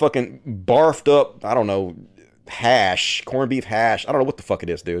 Looks like they fucking barfed up, I don't know, hash, corned beef hash. I don't know what the fuck it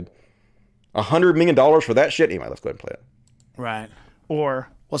is, dude. $100 million for that shit? Anyway, let's go ahead and play it. Right. Or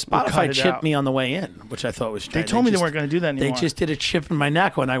well, Spotify chipped me on the way in, which I thought was strange. They told me they weren't going to do that anymore. They just did a chip in my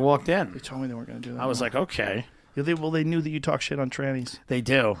neck when I walked in. They told me they weren't going to do that. I was like, okay. Yeah, they knew that you talk shit on trannies. They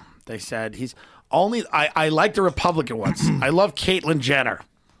do. They said he's only. I like the Republican ones. I love Caitlyn Jenner.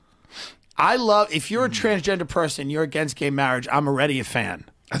 I love if you're a transgender person, you're against gay marriage. I'm already a fan.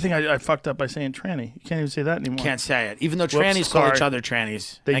 I think I fucked up by saying tranny. You can't even say that anymore. Can't say it. Even though trannies call each other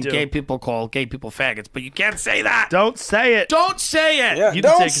trannies. And gay people call gay people faggots. But you can't say that. Don't say it. Don't say it. Yeah,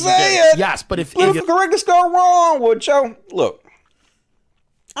 don't say it. Yes, but if political correctness go wrong, would you? Look,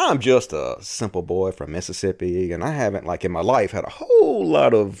 I'm just a simple boy from Mississippi, and I haven't, like, in my life had a whole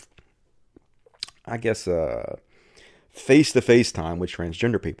lot of, I guess, face-to-face time with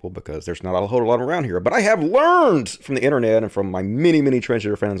transgender people because there's not a whole lot around here. But I have learned from the internet and from my many, many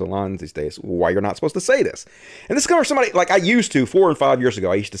transgender friends online these days why you're not supposed to say this. And this comes from somebody, like I used to 4 and 5 years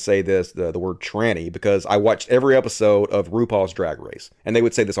ago, I used to say this, the word tranny, because I watched every episode of RuPaul's Drag Race. And they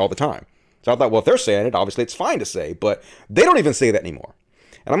would say this all the time. So I thought, well, if they're saying it, obviously it's fine to say. But they don't even say that anymore.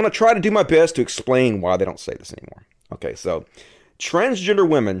 And I'm going to try to do my best to explain why they don't say this anymore. Okay, so transgender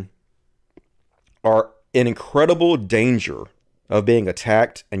women are in incredible danger of being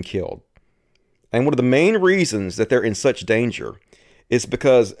attacked and killed. And one of the main reasons that they're in such danger is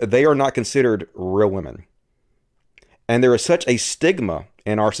because they are not considered real women. And there is such a stigma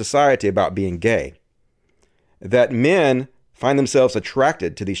in our society about being gay that men find themselves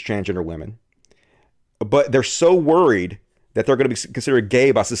attracted to these transgender women, but they're so worried that they're going to be considered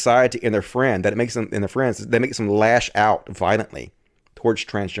gay by society and their friend that it makes them, and their friends, that makes them lash out violently towards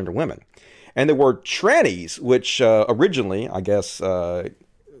transgender women. And the word trannies, which originally, I guess,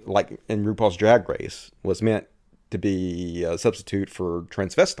 like in RuPaul's Drag Race, was meant to be a substitute for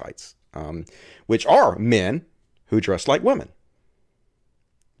transvestites, which are men who dress like women.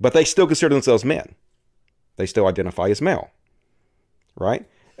 But they still consider themselves men. They still identify as male, right?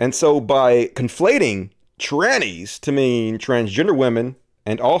 And so by conflating trannies to mean transgender women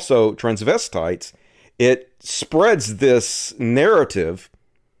and also transvestites, it spreads this narrative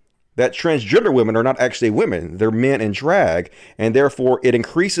that transgender women are not actually women, they're men in drag, and therefore it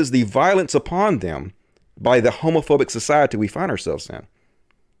increases the violence upon them by the homophobic society we find ourselves in.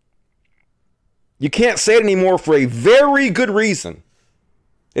 You can't say it anymore for a very good reason.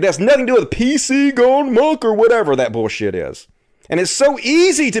 It has nothing to do with PC gone monk or whatever that bullshit is. And it's so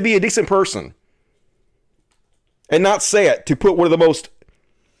easy to be a decent person and not say it, to put one of the most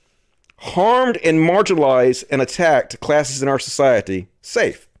harmed and marginalized and attacked classes in our society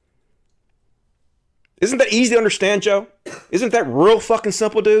safe. Isn't that easy to understand, Joe? Isn't that real fucking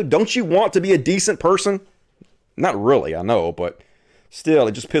simple, dude? Don't you want to be a decent person? Not really, I know, but still,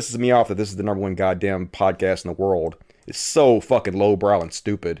 it just pisses me off that this is the #1 goddamn podcast in the world. It's so fucking lowbrow and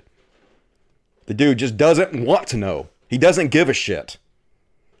stupid. The dude just doesn't want to know. He doesn't give a shit.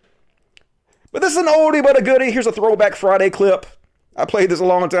 But this is an oldie but a goodie. Here's a Throwback Friday clip. I played this a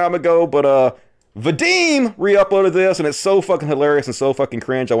long time ago, but Vadim re-uploaded this, and it's so fucking hilarious and so fucking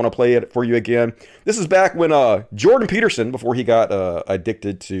cringe. I want to play it for you again. This is back when Jordan Peterson, before he got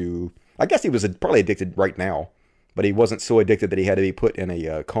addicted to... I guess he was probably addicted right now, but he wasn't so addicted that he had to be put in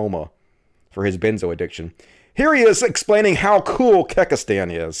a coma for his benzo addiction. Here he is explaining how cool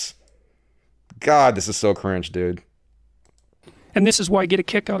Kekistan is. God, this is so cringe, dude. And this is why I get a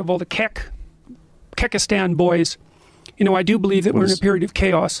kick out of all the Kekistan boys. You know, I do believe that we're in a period of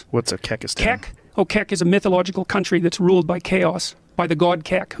chaos. What's a Kekistan? Kek? Oh, Kek is a mythological country that's ruled by chaos, by the god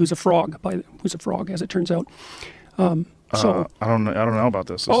Kek, who's a frog, as it turns out. I don't know about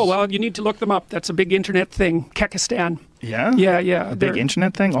this. Well, you need to look them up. That's a big internet thing. Kekistan. Yeah? Yeah. A big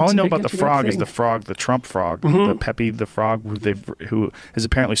internet thing? All I know about the frog is the frog, the Trump frog, the Pepe the frog, who is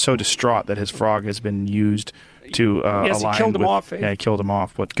apparently so distraught that his frog has been used to yes, align he killed him off. Yeah, he killed him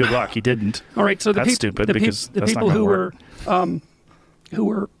off. But good luck, he didn't. All right, so that's stupid because the that's people not going to work. who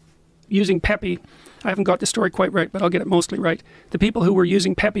were using Pepe, I haven't got the story quite right, but I'll get it mostly right. The people who were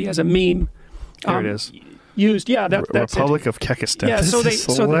using Pepe as a meme. There it is. Used, yeah, that's Republic it. of Kekistan. Yeah,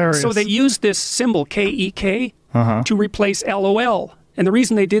 so they used this symbol KEK to replace LOL. And the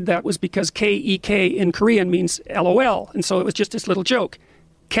reason they did that was because KEK in Korean means LOL. And so it was just this little joke.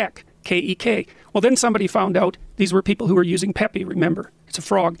 Kek, K-E-K. Well, then somebody found out these were people who were using Pepe, remember? It's a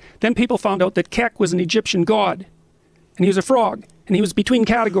frog. Then people found out that Kek was an Egyptian god. And he was a frog. And he was between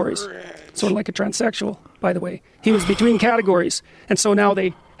categories. Sort of like a transsexual, by the way. He was between categories. And so now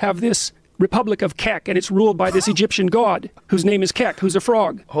they have this Republic of Kek, and it's ruled by this Egyptian god, whose name is Kek, who's a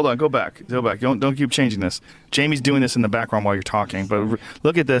frog. Hold on, go back. Don't keep changing this. Jamie's doing this in the background while you're talking, but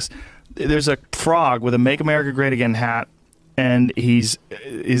look at this. There's a frog with a Make America Great Again hat, and he's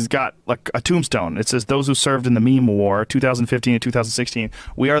got like a tombstone. It says, "Those who served in the meme war, 2015 and 2016.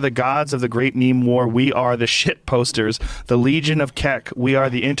 We are the gods of the great meme war. We are the shit posters. The Legion of Kek. We are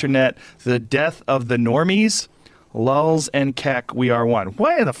the internet. The death of the normies. Lulz and Kek, we are one."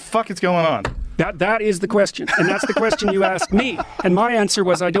 What the fuck is going on? That is the question. And that's the question you asked me. And my answer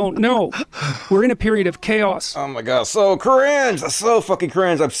was, I don't know. We're in a period of chaos. Oh my God, so cringe. That's so fucking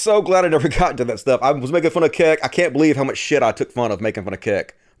cringe. I'm so glad I never got into that stuff. I was making fun of Kek. I can't believe how much shit I took fun of making fun of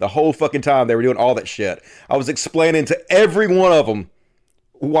Kek. The whole fucking time they were doing all that shit. I was explaining to every one of them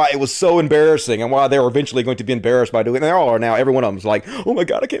why it was so embarrassing and why they were eventually going to be embarrassed by doing it. And they all are now. Every one of them's like, oh my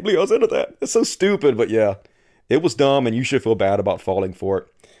God, I can't believe I was into that. It's so stupid. But yeah, it was dumb and you should feel bad about falling for it.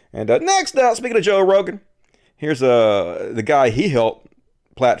 And next up, speaking of Joe Rogan, Here's the guy he helped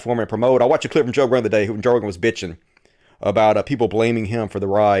platform and promote. I watched a clip from Joe Rogan the day when Joe Rogan was bitching about people blaming him for the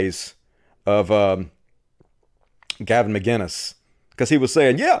rise of Gavin McInnes. Because he was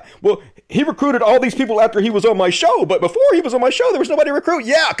saying, yeah, well, he recruited all these people after he was on my show, but before he was on my show, there was nobody to recruit.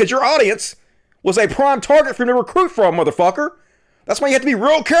 Yeah, because your audience was a prime target for him to recruit from, motherfucker. That's why you have to be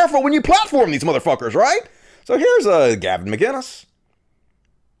real careful when you platform these motherfuckers, right? So here's Gavin McInnes,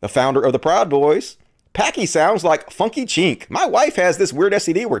 the founder of the Proud Boys. Packy sounds like funky chink. My wife has this weird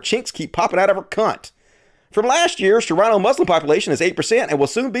STD where chinks keep popping out of her cunt. From last year's Toronto Muslim population is 8% and will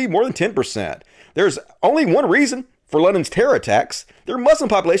soon be more than 10%. There's only one reason for London's terror attacks. Their Muslim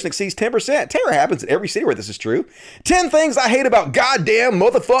population exceeds 10%. Terror happens in every city where this is true. 10 things I hate about goddamn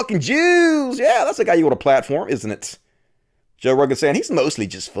motherfucking Jews. Yeah, that's the guy you want to platform, isn't it? Joe Rogan saying he's mostly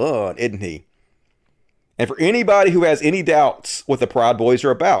just fun, isn't he? And for anybody who has any doubts what the Proud Boys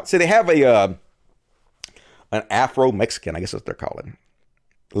are about, say they have an Afro-Mexican, I guess that's what they're calling,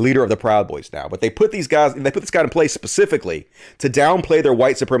 leader of the Proud Boys now. But they put this guy in place specifically to downplay their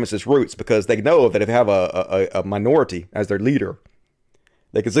white supremacist roots, because they know that if they have a minority as their leader,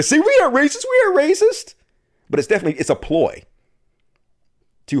 they can say, see, we aren't racist. But it's a ploy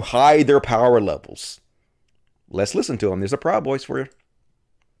to hide their power levels. Let's listen to them. There's the Proud Boys for you.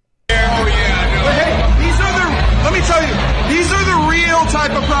 Oh yeah, but hey, let me tell you, these are the real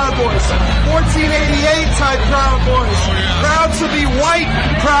type of Proud Boys. 1488 type Proud Boys. Proud to be white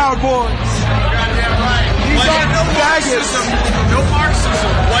Proud Boys. Goddamn right. These aren't no faggots. No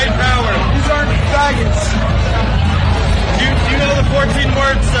Marxism. White power. These aren't faggots. Do you know the 14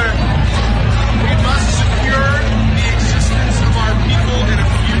 words, sir? We must secure the existence of our people and a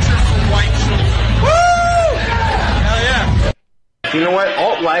future for white children. Woo! Hell yeah. You know what?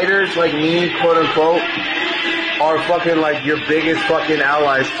 Alt-righters like me, quote unquote, are fucking like your biggest fucking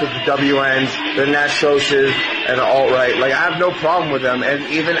allies to the WNs, the National Socialists, and the alt-right. Like, I have no problem with them. And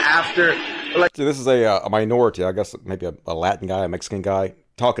even after, like, so this is a minority, I guess maybe a Latin guy, a Mexican guy,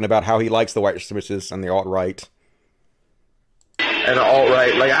 talking about how he likes the white supremacists and the alt-right. And the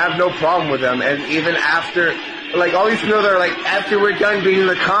alt-right. Like, I have no problem with them. And even after, like, all these people that are like, after we're done being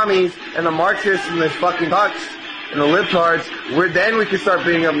the commies and the Marxists and the fucking fucks and the libtards, then we can start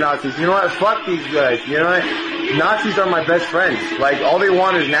beating up Nazis. You know what? Fuck these guys. You know what? Nazis are my best friends. Like, all they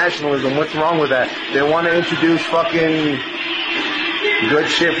want is nationalism. What's wrong with that? They want to introduce fucking good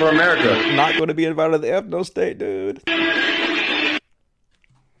shit for America. Not going to be invited to the ethno state, dude.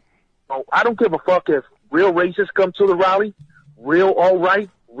 Oh, I don't give a fuck if real racists come to the rally. Real alt-right.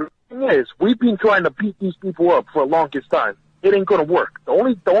 The thing is, we've been trying to beat these people up for the longest time. It ain't gonna work. The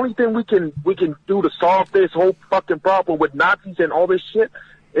only thing we can do to solve this whole fucking problem with Nazis and all this shit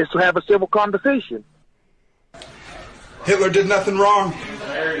is to have a civil conversation. Hitler did nothing wrong.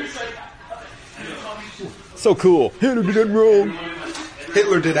 So cool. Hitler did nothing wrong.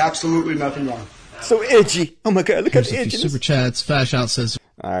 Hitler did absolutely nothing wrong. So edgy. Oh my god, look at the edgy. Super chats. Fash out says.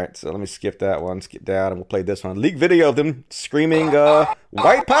 All right, so let me skip that one, skip down, and we'll play this one. Leaked video of them screaming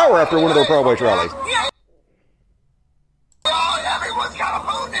white power after one of their Proud Boys rallies. Everyone's got a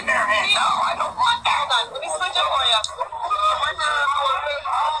phone in their hand. No, I don't want that. Let me switch it for you.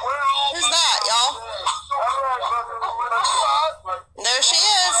 Who's that, y'all? There she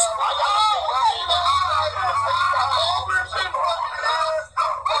is.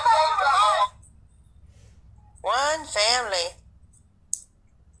 One family.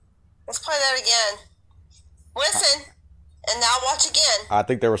 Let's play that again. Listen, and now watch again. I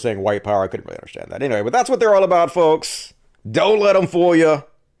think they were saying white power. I couldn't really understand that. Anyway, but that's what they're all about, folks. Don't let them fool you.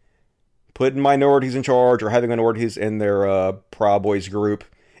 Putting minorities in charge or having minorities in their Proud Boys group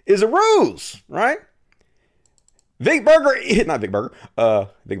is a ruse, right? Vic Berger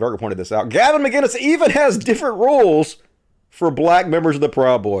pointed this out. Gavin McInnes even has different rules for black members of the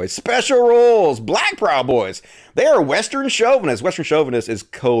Proud Boys. Special rules. Black Proud Boys. They are Western chauvinists. Western chauvinist is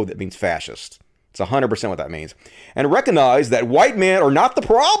code that means fascist. It's 100% what that means. And recognize that white men are not the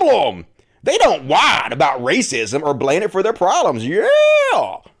problem. They don't whine about racism or blame it for their problems. Yeah.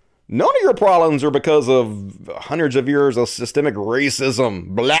 None of your problems are because of hundreds of years of systemic racism.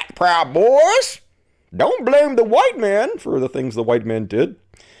 Black Proud Boys. Don't blame the white man for the things the white men did.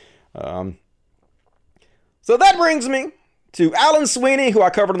 So that brings me to Alan Sweeney, who I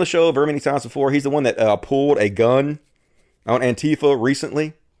covered on the show very many times before. He's the one that pulled a gun on Antifa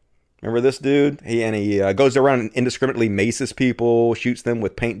recently. Remember this dude? He goes around and indiscriminately maces people, shoots them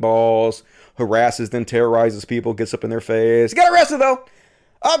with paintballs, harasses them, terrorizes people, gets up in their face. He got arrested, though.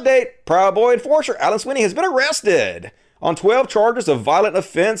 Update. Proud Boy enforcer Alan Sweeney has been arrested on 12 charges of violent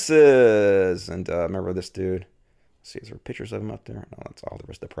offenses. And remember this dude? Let's see, is there pictures of him up there? No, that's all the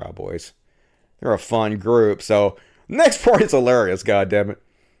rest of the Proud Boys. They're a fun group. So next part is hilarious, goddammit.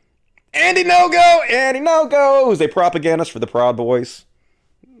 Andy No-Go, who's a propagandist for the Proud Boys.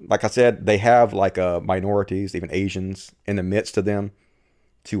 Like I said, they have like minorities, even Asians, in the midst of them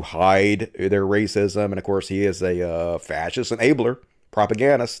to hide their racism. And of course, he is a fascist enabler,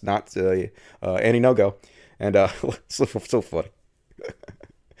 propagandist, not Andy No-Go. And so funny.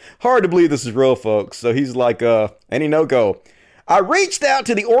 Hard to believe this is real, folks. So he's like, Andy No-Go, I reached out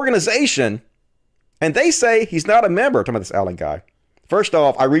to the organization and they say he's not a member. Talking about this Allen guy. First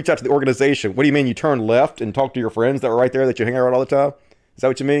off, I reached out to the organization. What do you mean you turn left and talk to your friends that were right there that you hang out all the time? Is that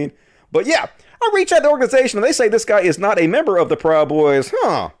what you mean? But yeah, I reached out to the organization and they say this guy is not a member of the Proud Boys.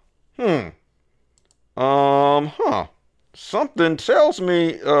 Something tells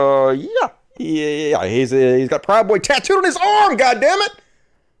me, yeah, he's got Proud Boy tattooed on his arm, goddammit!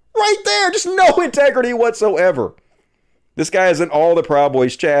 Right there, just no integrity whatsoever. This guy is in all the Proud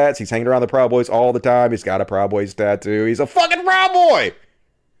Boys chats. He's hanging around the Proud Boys all the time. He's got a Proud Boys tattoo. He's a fucking Proud Boy!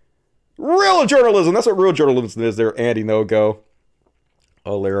 Real journalism. That's what real journalism is there, Andy No-Go.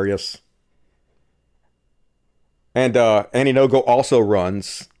 Hilarious. And Andy No-Go also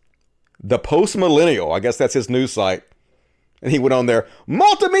runs the Post Millennial. I guess that's his news site. And he went on there.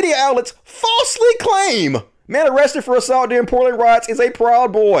 Multimedia outlets falsely claim man arrested for assault during Portland riots is a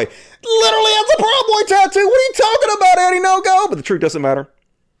Proud Boy. Literally has a Proud Boy tattoo. What are you talking about, Andy No-Go? But the truth doesn't matter.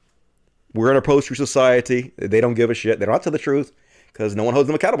 We're in a post-truth society. They don't give a shit. They don't tell the truth because no one holds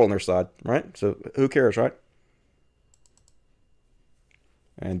them accountable on their side, right? So who cares, right?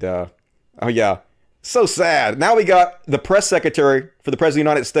 And, oh yeah, so sad. Now we got the press secretary for the President of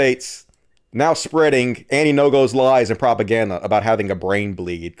the United States now spreading Andy No-Go's lies and propaganda about having a brain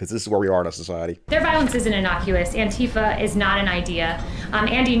bleed, because this is where we are in a society. Their violence isn't innocuous. Antifa is not an idea.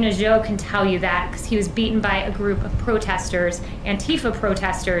 Andy No-Go can tell you that because he was beaten by a group of protesters, Antifa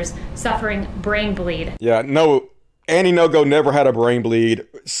protesters, suffering brain bleed. Yeah, no, Andy No-Go never had a brain bleed.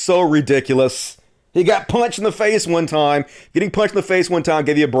 So ridiculous. He got punched in the face one time. Getting punched in the face one time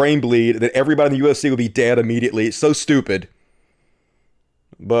gave you a brain bleed, that everybody in the UFC would be dead immediately. It's so stupid.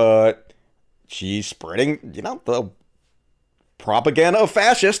 But she's spreading, the propaganda of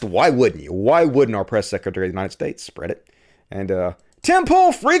fascists. Why wouldn't you? Why wouldn't our press secretary of the United States spread it? And Tim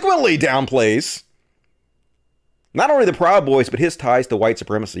Pool frequently downplays not only the Proud Boys, but his ties to white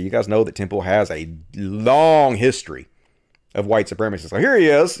supremacy. You guys know that Tim Pool has a long history of white supremacy. So here he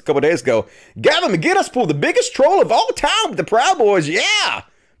is, a couple of days ago. Gavin McInnes pulled the biggest troll of all time with the Proud Boys. Yeah!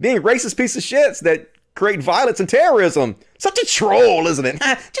 Being racist piece of shits that create violence and terrorism. Such a troll, isn't it?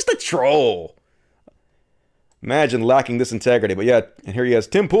 Just a troll. Imagine lacking this integrity. But yeah, and here he is,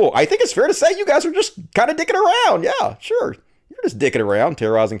 Tim Pool. I think it's fair to say you guys are just kind of dicking around. Yeah, sure. You're just dicking around,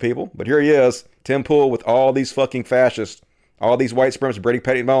 terrorizing people. But here he is, Tim Pool with all these fucking fascists. All these white supremacists, Brady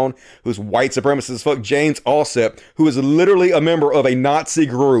Pettibone, who's white supremacist, fuck James Allsup, who is literally a member of a Nazi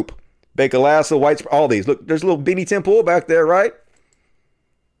group. Baker Lasso, white, all these. Look, there's a little Beanie Tim Pool back there, right?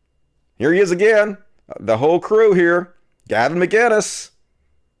 Here he is again. The whole crew here. Gavin McInnes,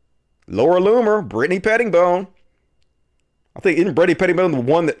 Laura Loomer, Brittany Pettibone. I think isn't Brittany Pettibone the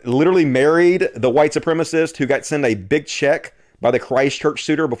one that literally married the white supremacist who got sent a big check by the Christchurch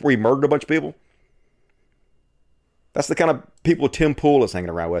shooter before he murdered a bunch of people? That's the kind of people Tim Pool is hanging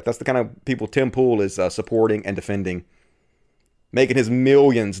around with. That's the kind of people Tim Pool is supporting and defending. Making his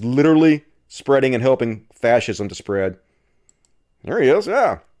millions, literally spreading and helping fascism to spread. There he is,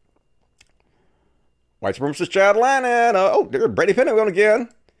 yeah. White supremacist Chad Lannon. Oh, there's Brady Pettibone again.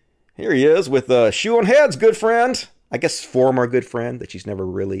 Here he is with Shoe on Head's good friend. I guess former good friend that she's never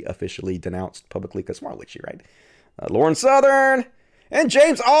really officially denounced publicly, because why would she, right? Lauren Southern and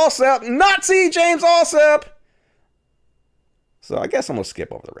James Allsup. Nazi James Allsup. So I guess I'm going to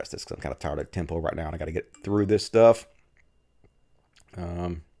skip over the rest of this because I'm kind of tired of tempo right now and I got to get through this stuff.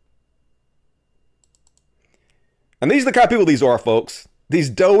 And these are the kind of people these are, folks. These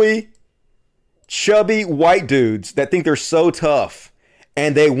doughy, chubby white dudes that think they're so tough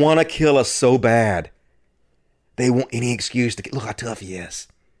and they want to kill us so bad. They want any excuse to look how tough he is.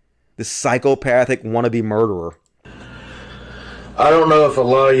 This psychopathic wannabe murderer. I don't know if a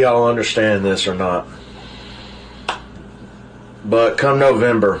lot of y'all understand this or not. But come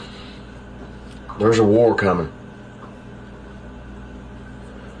November, there's a war coming.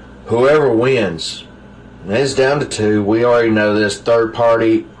 Whoever wins, and it's down to two. We already know this. Third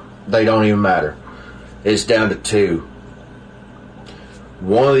party, they don't even matter. It's down to two.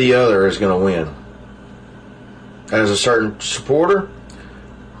 One or the other is going to win. As a certain supporter,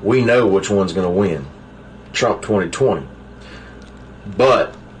 we know which one's going to win. Trump 2020.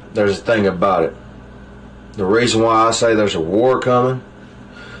 But there's a thing about it. The reason why I say there's a war coming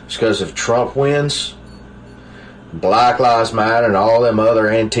It's because if Trump wins, Black Lives Matter and all them other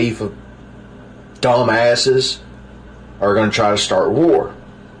Antifa dumbasses are going to try to start war.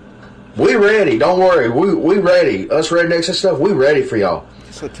 We ready. Don't worry. We ready. Us rednecks and stuff, we ready for y'all.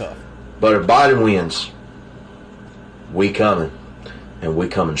 So tough. But if Biden wins, we coming. And we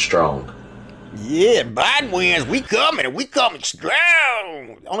coming strong. Yeah, Biden wins. We coming. And we coming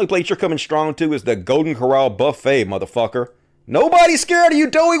strong. The only place you're coming strong to is the Golden Corral buffet, motherfucker. Nobody's scared of you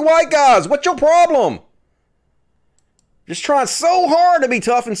doughy white guys. What's your problem? Just trying so hard to be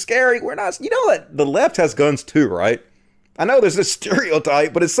tough and scary. We're not. You know that the left has guns too, right? I know there's this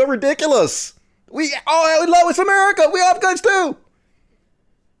stereotype, but it's so ridiculous. We love it's America. We have guns too.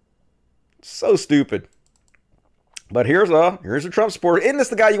 So stupid. But here's a Trump supporter. Isn't this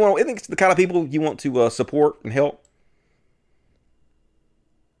the guy you want? Isn't this the kind of people you want to support and help?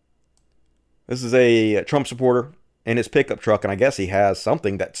 This is a Trump supporter in his pickup truck, and I guess he has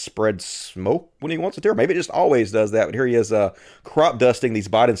something that spreads smoke when he wants it to. Or maybe it just always does that. But here he is crop dusting these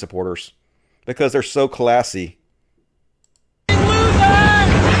Biden supporters because they're so classy. Yeah,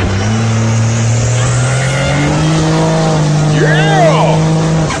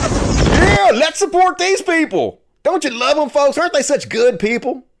 let's support these people. Don't you love them, folks? Aren't they such good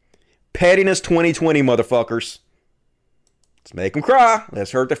people? Pettiness 2020, motherfuckers. Let's make them cry. Let's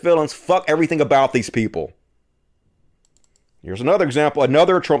hurt their feelings. Fuck everything about these people. Here's another example.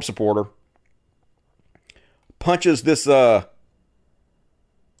 Another Trump supporter punches this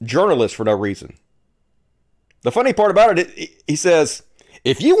journalist for no reason. The funny part about it, he says,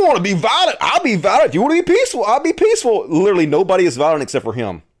 if you want to be violent, I'll be violent. If you want to be peaceful, I'll be peaceful. Literally, nobody is violent except for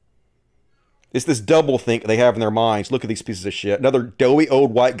him. It's this double think they have in their minds. Look at these pieces of shit. Another doughy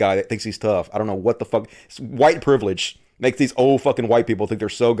old white guy that thinks he's tough. I don't know what the fuck. It's white privilege makes these old fucking white people think they're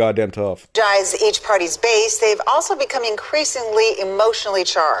so goddamn tough. Each party's base, they've also become increasingly emotionally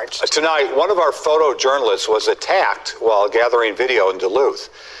charged. Tonight, one of our photojournalists was attacked while gathering video in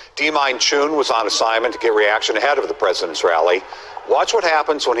Duluth. Demine Chun was on assignment to get reaction ahead of the president's rally. Watch what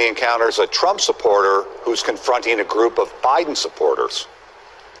happens when he encounters a Trump supporter who's confronting a group of Biden supporters.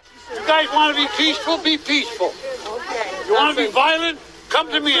 You guys want to be peaceful? Be peaceful. Okay. You want to be violent? Come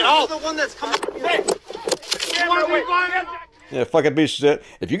to me and I'll... the one that's coming. Hey. You want to be violent? Yeah, fucking piece of shit.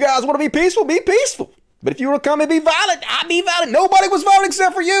 If you guys want to be peaceful, be peaceful. But if you want to come and be violent, I'll be violent. Nobody was violent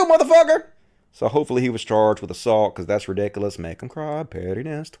except for you, motherfucker. So hopefully he was charged with assault because that's ridiculous. Make him cry.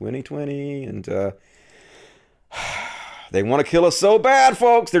 Pettiness 2020. And they want to kill us so bad,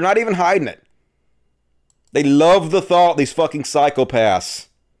 folks. They're not even hiding it. They love the thought, these fucking psychopaths.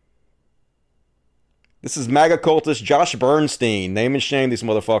 This is MAGA cultist Josh Bernstein. Name and shame these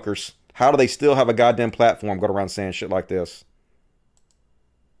motherfuckers. How do they still have a goddamn platform going around saying shit like this?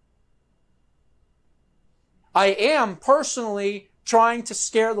 I am personally trying to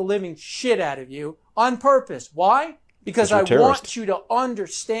scare the living shit out of you on purpose. Why? Because I want you to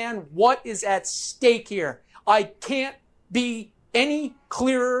understand what is at stake here. I can't be any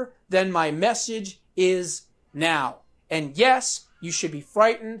clearer than my message is now. And yes, you should be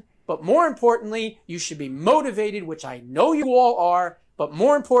frightened. But more importantly, you should be motivated, which I know you all are. But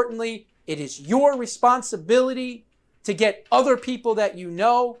more importantly, it is your responsibility to get other people that you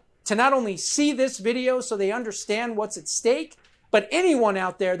know to not only see this video so they understand what's at stake, but anyone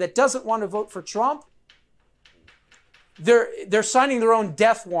out there that doesn't want to vote for Trump, they're signing their own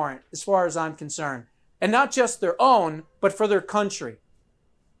death warrant as far as I'm concerned. And not just their own, but for their country.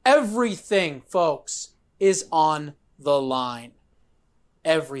 Everything, folks, is on the line.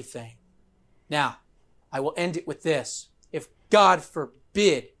 Everything. Now, I will end it with this. If, God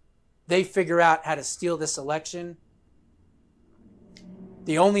forbid, they figure out how to steal this election,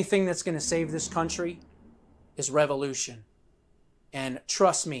 the only thing that's going to save this country is revolution. And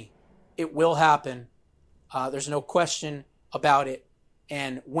trust me, it will happen. There's no question about it.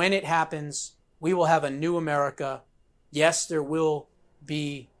 And when it happens, we will have a new America. Yes, there will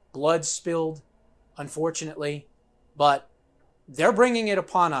be blood spilled, unfortunately, but they're bringing it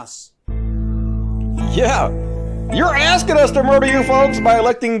upon us. Yeah. You're asking us to murder you, folks, by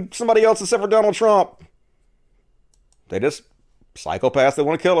electing somebody else except for Donald Trump. They just psychopaths that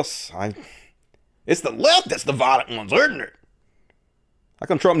want to kill us. It's the left that's the violent ones, isn't it? How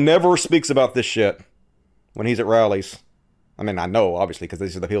come Trump never speaks about this shit when he's at rallies? I mean, I know, obviously, because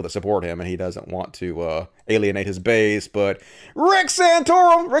these are the people that support him, and he doesn't want to alienate his base, but Rick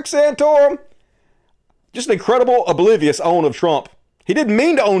Santorum, just an incredible, oblivious own of Trump. He didn't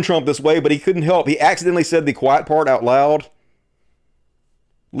mean to own Trump this way, but he couldn't help. He accidentally said the quiet part out loud.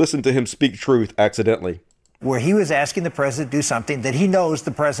 Listen to him speak truth accidentally. Where he was asking the president to do something that he knows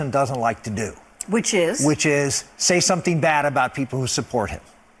the president doesn't like to do. Which is? Which is say something bad about people who support him.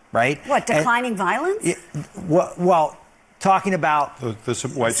 right? What, declining violence? Well, talking about the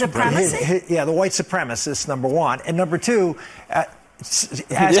white supremacists. Yeah, the white supremacists, number one. And number two,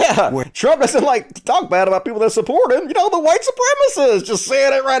 Trump doesn't like to talk bad about people that support him. You know, the white supremacists, just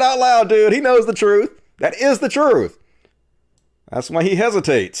saying it right out loud, dude. He knows the truth. That is the truth. That's why he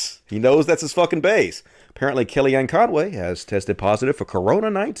hesitates. He knows that's his fucking base. Apparently, Kellyanne Conway has tested positive for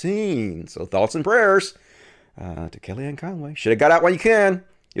Corona-19. So thoughts and prayers to Kellyanne Conway. Should have got out while you can.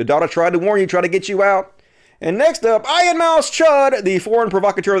 Your daughter tried to warn you, tried to get you out. And next up, Ian Mouse Chud, the foreign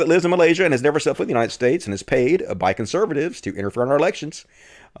provocateur that lives in Malaysia and has never set foot in the United States and is paid by conservatives to interfere in our elections.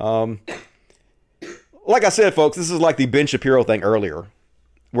 Like I said, folks, this is like the Ben Shapiro thing earlier,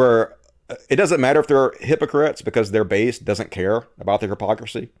 where it doesn't matter if they're hypocrites because their base doesn't care about their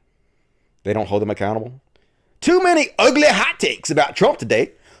hypocrisy. They don't hold them accountable. Too many ugly hot takes about Trump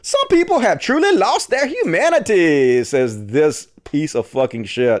today. Some people have truly lost their humanity, says this piece of fucking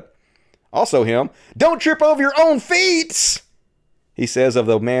shit. Also him, don't trip over your own feet, he says of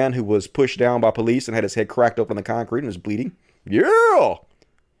the man who was pushed down by police and had his head cracked open the concrete and was bleeding. Yeah.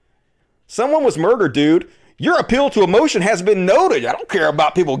 Someone was murdered, dude. Your appeal to emotion has been noted. I don't care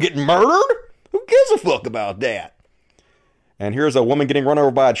about people getting murdered. Who gives a fuck about that? And here's a woman getting run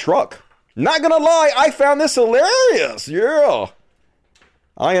over by a truck. Not gonna lie, I found this hilarious. Yeah.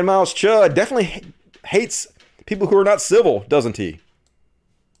 Ian Mouse Chud definitely hates people who are not civil, doesn't he?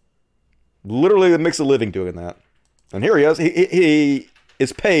 Literally makes a living doing that. And here he is. He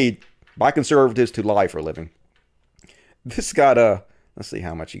is paid by conservatives to lie for a living. This got let's see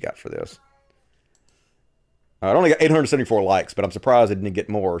how much he got for this. It only got 874 likes, but I'm surprised it didn't get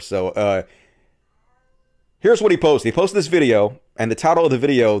more. So here's what he posted. He posted this video, and the title of the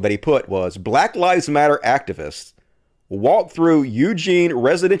video that he put was Black Lives Matter activists walk through Eugene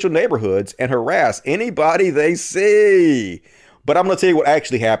residential neighborhoods and harass anybody they see. But I'm going to tell you what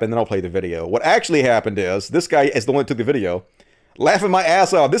actually happened, then I'll play the video. What actually happened is, this guy is the one who took the video, laughing my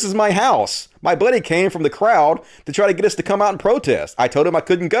ass off. This is my house. My buddy came from the crowd to try to get us to come out and protest. I told him I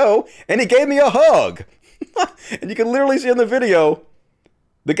couldn't go, and he gave me a hug. And you can literally see in the video,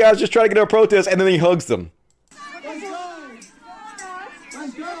 the guy's just trying to get to a protest, and then he hugs them.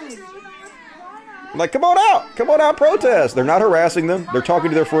 I'm like, come on out, protest. They're not harassing them. They're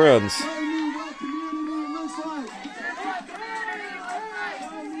talking to their friends.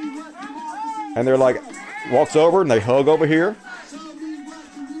 And they're like, walks over and they hug over here.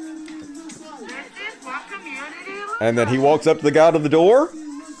 And then he walks up to the guy to the door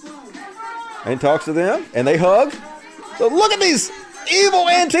and talks to them and they hug. So look at these evil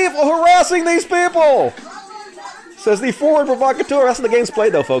Antifa harassing these people. Says the foreign provocateur. That's how the game's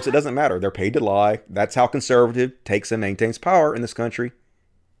played though, folks. It doesn't matter. They're paid to lie. That's how conservative takes and maintains power in this country.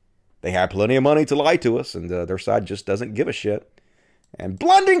 They have plenty of money to lie to us, and their side just doesn't give a shit. And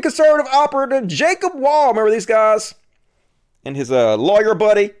blundering conservative operative Jacob Wall, remember these guys? And his lawyer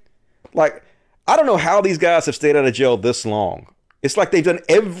buddy. Like, I don't know how these guys have stayed out of jail this long. It's like they've done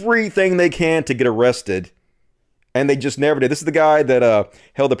everything they can to get arrested, and they just never did. This is the guy that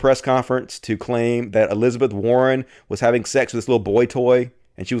held the press conference to claim that Elizabeth Warren was having sex with this little boy toy,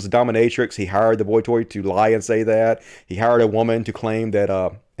 and she was a dominatrix. He hired the boy toy to lie and say that. He hired a woman to claim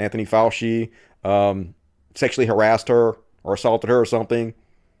that Anthony Fauci sexually harassed her or assaulted her or something.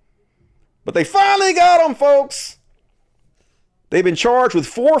 But they finally got him, folks. They've been charged with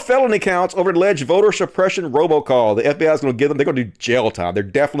 4 felony counts over alleged voter suppression robocall. The FBI is going to give them, they're going to do jail time. They're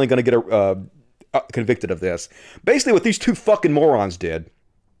definitely going to get convicted of this. Basically, what these two fucking morons did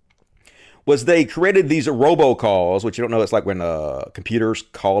was they created these robocalls, which you don't know, it's like when computers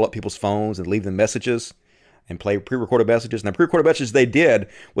call up people's phones and leave them messages and play pre-recorded messages. And the pre-recorded messages they did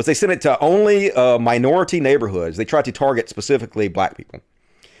was they sent it to only minority neighborhoods. They tried to target specifically black people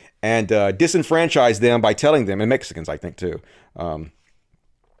and disenfranchise them by telling them, and Mexicans, I think, too,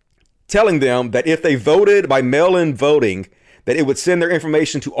 telling them that if they voted by mail-in voting, that it would send their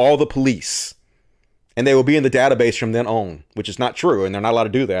information to all the police. And they will be in the database from then on, which is not true, and they're not allowed to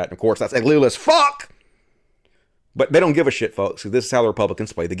do that. And of course, that's illegal as fuck. But they don't give a shit, folks. This is how the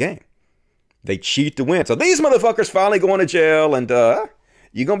Republicans play the game. They cheat to win. So these motherfuckers finally going to jail, and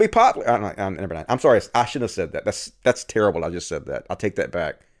you're going to be popular. I'm sorry, I shouldn't have said that. That's terrible. I just said that. I'll take that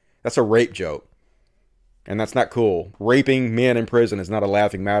back. That's a rape joke. And that's not cool. Raping men in prison is not a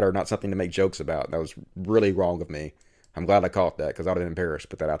laughing matter, not something to make jokes about. That was really wrong of me. I'm glad I caught that because I would have been embarrassed to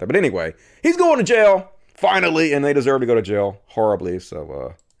put that out there. But anyway, he's going to jail, finally, and they deserve to go to jail horribly.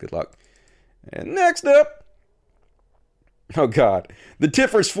 So good luck. And next up, oh God, the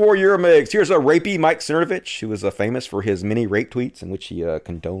difference 4-year makes. Here's a rapey Mike Cernovich, who is famous for his many rape tweets in which he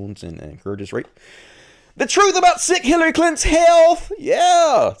condones and encourages rape. The truth about sick Hillary Clinton's health.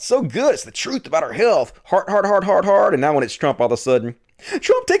 Yeah, so good. It's the truth about her health. Hard. And now when it's Trump, all of a sudden,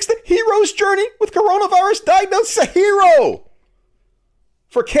 Trump takes the hero's journey with coronavirus diagnosis. A hero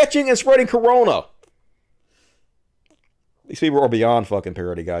for catching and spreading corona. These people are beyond fucking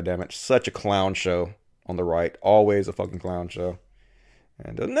parody, goddammit. Such a clown show on the right. Always a fucking clown show.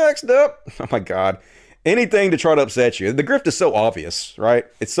 And next up, oh my God, anything to try to upset you. The grift is so obvious, right?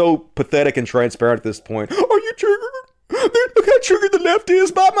 It's so pathetic and transparent at this point. Are you triggered? Look how triggered the left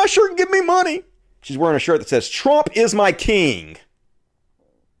is. Buy my shirt and give me money. She's wearing a shirt that says, Trump is my king.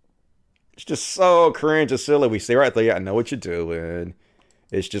 It's just so cringe and silly. We say right there, yeah, I know what you're doing.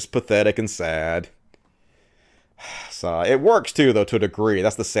 It's just pathetic and sad. So it works too, though, to a degree.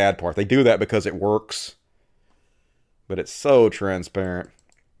 That's the sad part. They do that because it works. But it's so transparent.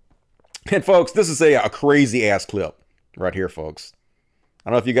 And folks, this is a crazy ass clip right here, folks. I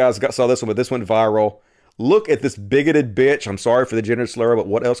don't know if you guys saw this one, but this went viral. Look at this bigoted bitch. I'm sorry for the gender slur, but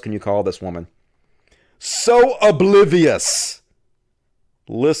what else can you call this woman? So oblivious.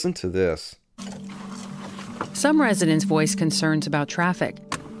 Listen to this. Some residents voice concerns about traffic.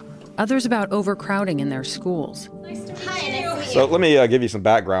 Others about overcrowding in their schools. So let me give you some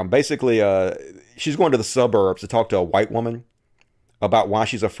background. Basically, she's going to the suburbs to talk to a white woman about why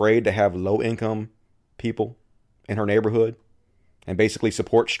she's afraid to have low-income people in her neighborhood, and basically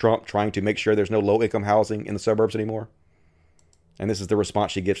supports Trump trying to make sure there's no low-income housing in the suburbs anymore. And this is the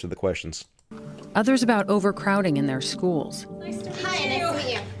response she gives to the questions. Others about overcrowding in their schools.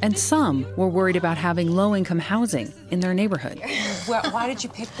 And some were worried about having low-income housing in their neighborhood. Why did you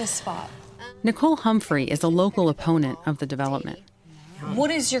pick this spot? Nicole Humphrey is a local opponent of the development.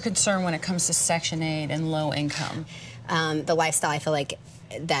 What is your concern when it comes to Section 8 and low income? The lifestyle, I feel like,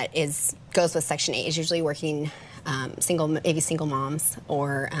 that goes with Section 8 is usually working single moms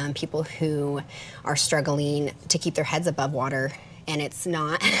or people who are struggling to keep their heads above water. And it's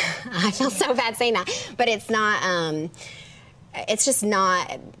not, I feel so bad saying that, but it's not, it's just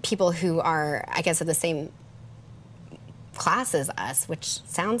not people who are, I guess, of the same class as us, which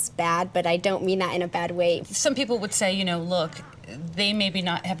sounds bad, but I don't mean that in a bad way. Some people would say, you know, look, they maybe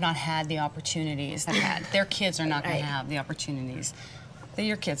have not had the opportunities that their kids are not going to have the opportunities that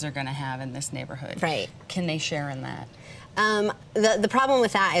your kids are going to have in this neighborhood. Right. Can they share in that? The problem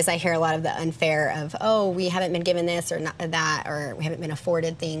with that is I hear a lot of the unfair of, oh, we haven't been given this or not that, or we haven't been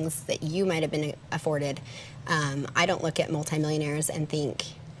afforded things that you might have been afforded. I don't look at multimillionaires and think,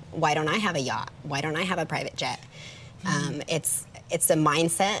 why don't I have a yacht? Why don't I have a private jet? It's a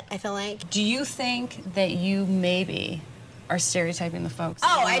mindset, I feel like. Do you think that you maybe are stereotyping the folks?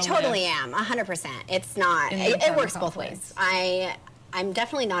 Oh, I totally am, 100%. It's not, it works both ways. I'm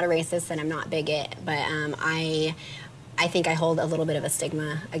definitely not a racist and I'm not bigot, but I think I hold a little bit of a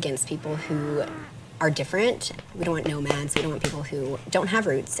stigma against people who are different. We don't want nomads, we don't want people who don't have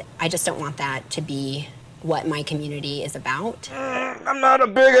roots. I just don't want that to be what my community is about. I'm not a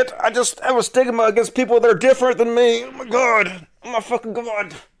bigot. I just have a stigma against people that are different than me. Oh my God. Oh my fucking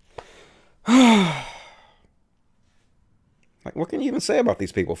God. Like, what can you even say about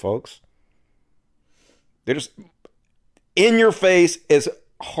these people, folks? They're just in your face as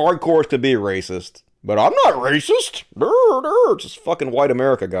hardcore as to be racist. But I'm not racist. It's just fucking white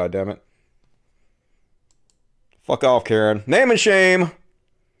America, goddammit. Fuck off, Karen. Name and shame.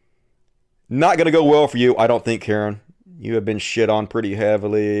 Not gonna go well for you, I don't think, Karen. You have been shit on pretty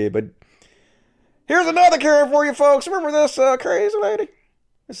heavily, but here's another Karen for you, folks. Remember this crazy lady?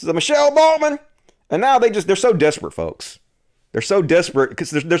 This is a Michelle Bachmann. And now they're so desperate, folks. They're so desperate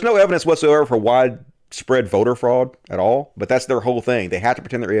because there's no evidence whatsoever for widespread voter fraud at all, but that's their whole thing. They have to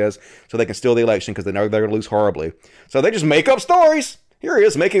pretend there is so they can steal the election because they know they're going to lose horribly. So they just make up stories. Here he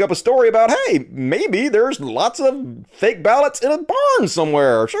is making up a story about, hey, maybe there's lots of fake ballots in a barn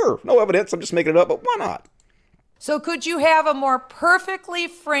somewhere. Sure, no evidence. I'm just making it up, but why not? So could you have a more perfectly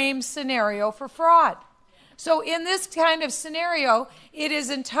framed scenario for fraud? So in this kind of scenario, it is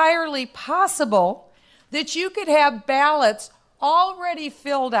entirely possible that you could have ballots already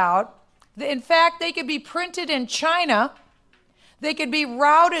filled out. In fact, they could be printed in China. They could be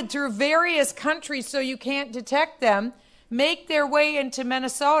routed through various countries so you can't detect them, make their way into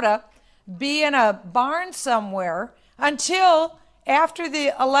Minnesota, be in a barn somewhere until after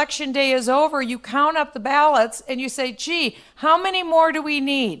the election day is over, you count up the ballots and you say, gee, how many more do we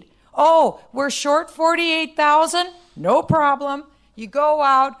need? Oh, we're short 48,000? No problem. You go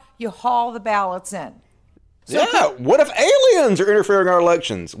out, you haul the ballots in. So what if aliens are interfering in our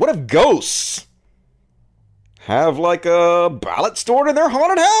elections? What if ghosts have like a ballot stored in their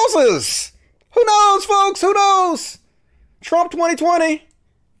haunted houses? Who knows, folks? Who knows? Trump 2020.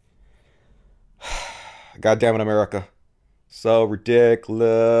 God damn it, America. So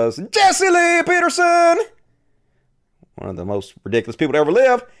ridiculous. Jesse Lee Peterson, one of the most ridiculous people to ever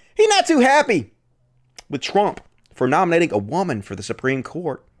live. He's not too happy with Trump for nominating a woman for the Supreme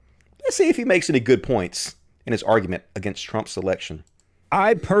Court. Let's see if he makes any good points in his argument against Trump's selection.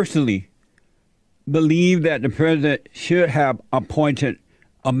 I personally believe that the president should have appointed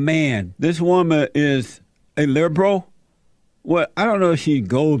a man. This woman is a liberal. Well, I don't know if she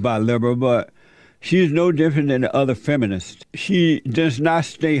goes by liberal, but she is no different than the other feminists. She does not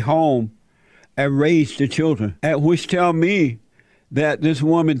stay home and raise the children, at which tell me that this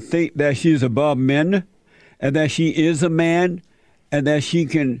woman thinks that she's above men and that she is a man and that she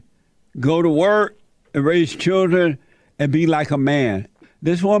can go to work and raise children and be like a man.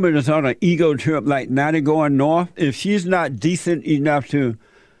 This woman is on an ego trip like 90 going north. If she's not decent enough to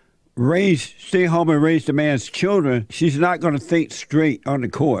stay home and raise the man's children, she's not going to think straight on the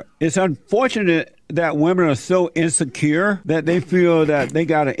court. It's unfortunate that women are so insecure that they feel that they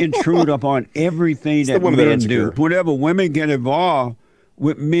got to intrude upon everything that men do. Whenever women get involved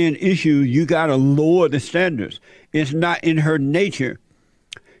with men issues, you got to lower the standards. It's not in her nature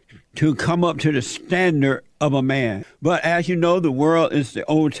to come up to the standard of a man. But as you know, the world is the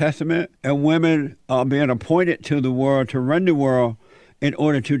Old Testament, and women are being appointed to the world to run the world in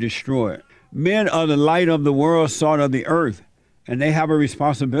order to destroy it. Men are the light of the world, salt of the earth, and they have a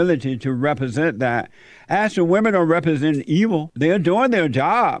responsibility to represent that. As the women are representing evil, they're doing their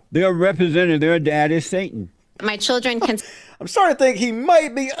job. They're representing their daddy, Satan. My children can... I'm starting to think he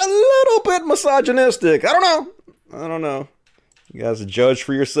might be a little bit misogynistic. I don't know. You guys are judge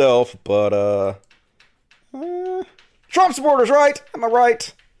for yourself, but Trump supporters, right? Am I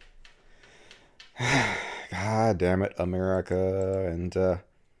right? God damn it, America. And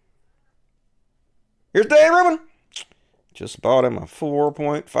here's Dave Rubin. Just bought him a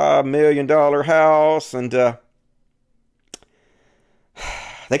 $4.5 million house, and they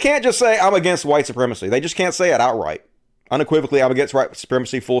can't just say, I'm against white supremacy. They just can't say it outright. Unequivocally, I'm against white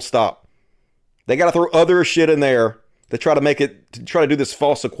supremacy, full stop. They got to throw other shit in there to try to do this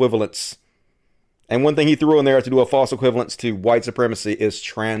false equivalence. And one thing he threw in there to do a false equivalence to white supremacy is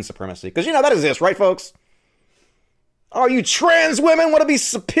trans supremacy. Because you know that exists, right, folks? Oh, you trans women want to be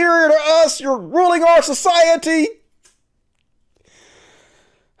superior to us? You're ruling our society?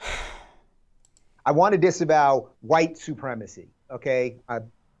 I want to disavow white supremacy, okay?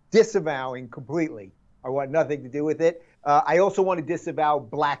 I'm disavowing completely. I want nothing to do with it. I also want to disavow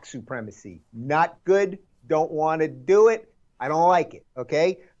black supremacy. Not good. Don't want to do it. I don't like it,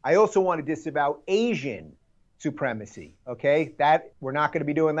 okay? I also want to disavow Asian supremacy, okay? That we're not going to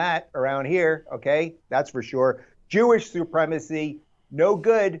be doing that around here, okay? That's for sure. Jewish supremacy, no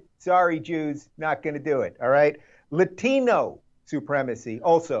good. Sorry, Jews, not going to do it, all right? Latino supremacy,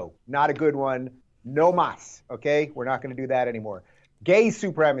 also not a good one. No mas, okay? We're not going to do that anymore. Gay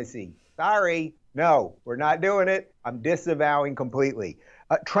supremacy, sorry, no, we're not doing it. I'm disavowing completely.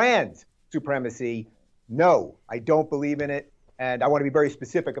 Trans supremacy, no, I don't believe in it. And I want to be very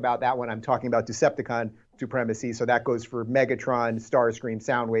specific about that when I'm talking about Decepticon supremacy. So that goes for Megatron, Starscream,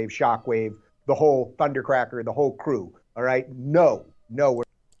 Soundwave, Shockwave, the whole Thundercracker, the whole crew. All right? No.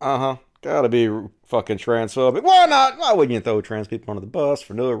 Gotta be fucking transphobic. Why not? Why wouldn't you throw trans people under the bus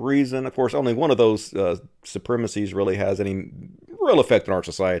for no reason? Of course, only one of those supremacies really has any real effect on our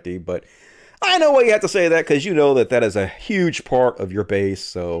society. But I know why you have to say that, because you know that is a huge part of your base.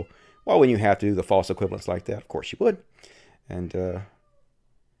 So why wouldn't you have to do the false equivalence like that? Of course you would. And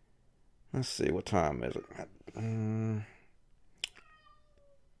let's see, what time is it?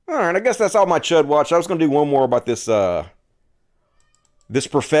 All right, I guess that's all my Chud Watch. I was going to do one more about this this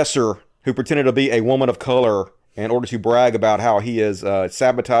professor who pretended to be a woman of color in order to brag about how he is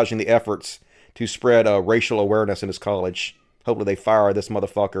sabotaging the efforts to spread racial awareness in his college. Hopefully they fire this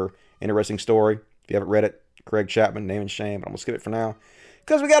motherfucker. Interesting story. If you haven't read it, Craig Chapman, Name and Shame. But I'm going to skip it for now,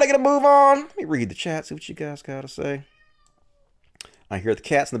 because we got to get a move on. Let me read the chat, see what you guys got to say. I hear the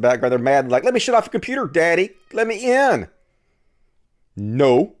cats in the background. They're mad. Like, let me shut off your computer, Daddy. Let me in.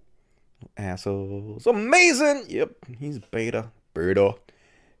 No. Assholes. Amazing. Yep. He's beta.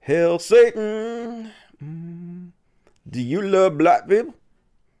 Hell, Satan. Do you love black people?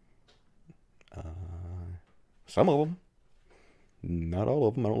 Some of them. Not all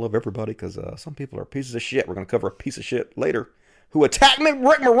of them. I don't love everybody, because some people are pieces of shit. We're going to cover a piece of shit later who attacked me,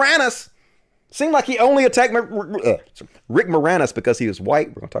 Rick Moranis. Seemed like he only attacked Rick Moranis because he was white.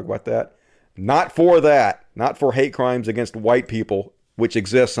 We're going to talk about that. Not for that. Not for hate crimes against white people, which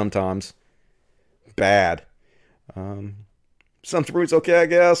exist sometimes. Bad. Some supremacy's okay,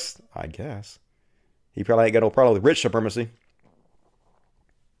 I guess. He probably ain't got no problem with rich supremacy.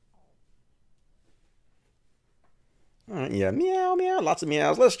 All right, yeah, meow, meow, lots of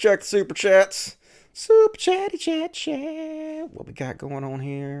meows. Let's check the super chats. Super chatty chat chat. What we got going on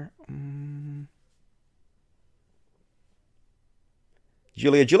here?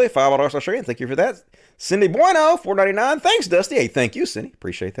 Julia, $5 Australian. Thank you for that. Cindy Bueno, $4.99. Thanks, Dusty. Hey, thank you, Cindy.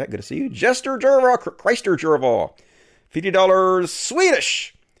 Appreciate that. Good to see you. Jester Jerval, Chrysler Jerval, $50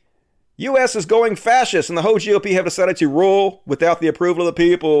 Swedish. U.S. is going fascist, and the whole GOP have decided to rule without the approval of the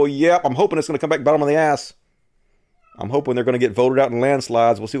people. Yep, I'm hoping it's going to come back bottom of the ass. I'm hoping they're going to get voted out in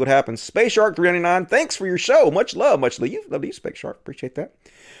landslides. We'll see what happens. Space Shark, $3.99. Thanks for your show. Much love, much love. Love you, Space Shark. Appreciate that.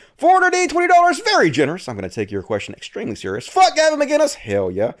 $420, very generous. I'm going to take your question extremely serious. Fuck Gavin McInnes. Hell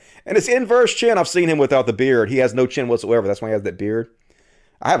yeah. And it's inverse chin. I've seen him without the beard. He has no chin whatsoever. That's why he has that beard.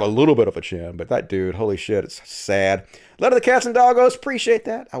 I have a little bit of a chin, but that dude, holy shit, it's sad. Letter of the Cats and Doggos. Appreciate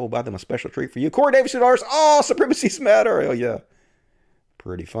that. I will buy them a special treat for you. Corey Davis, $2. Oh, supremacies matter. Hell yeah.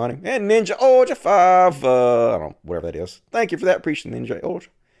 Pretty funny. And Ninja Ultra 5. I don't know, whatever that is. Thank you for that. Appreciate Ninja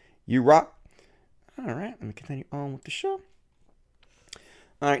Ultra. You rock. All right, let me continue on with the show.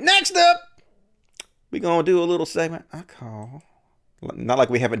 All right, next up, we're going to do a little segment I call, not like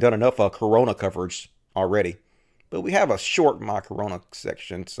we haven't done enough Corona coverage already, but we have a short My Corona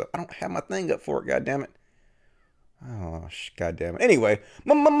section, so I don't have my thing up for it, goddammit. Oh, goddammit. Anyway,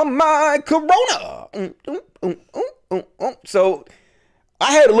 my Corona. So,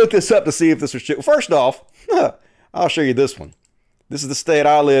 I had to look this up to see if this was true. First off, I'll show you this one. This is the state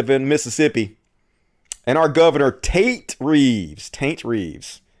I live in, Mississippi. And our governor, Tate Reeves,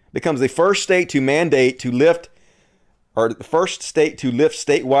 becomes the first state to lift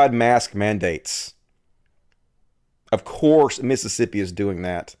statewide mask mandates. Of course, Mississippi is doing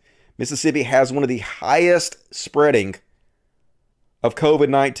that. Mississippi has one of the highest spreading of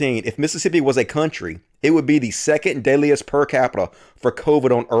COVID-19. If Mississippi was a country, it would be the second deadliest per capita for COVID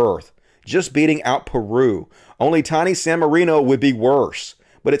on Earth, just beating out Peru. Only tiny San Marino would be worse.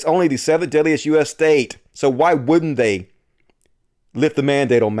 But it's only the 7th deadliest U.S. state, so why wouldn't they lift the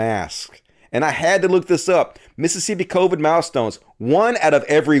mandate on masks? And I had to look this up. Mississippi COVID milestones. 1 out of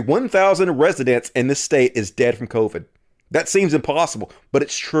every 1,000 residents in this state is dead from COVID. That seems impossible, but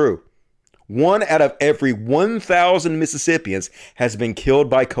it's true. 1 out of every 1,000 Mississippians has been killed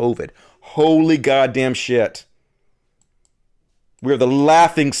by COVID. Holy goddamn shit. We're the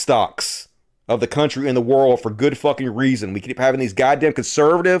laughing stocks of the country and the world for good fucking reason. We keep having these goddamn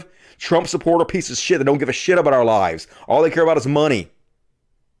conservative, Trump supporter pieces of shit that don't give a shit about our lives. All they care about is money.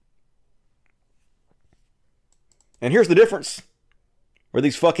 And here's the difference. We're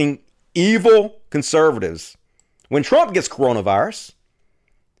these fucking evil conservatives. When Trump gets coronavirus,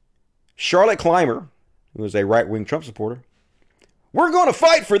 Charlotte Clymer, who is a right-wing Trump supporter, we're going to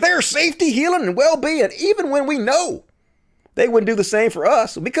fight for their safety, healing, and well-being, even when we know they wouldn't do the same for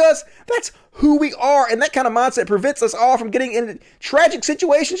us, because that's who we are. And that kind of mindset prevents us all from getting into tragic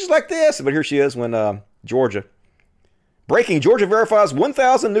situations just like this. But here she is when Georgia. Breaking, Georgia verifies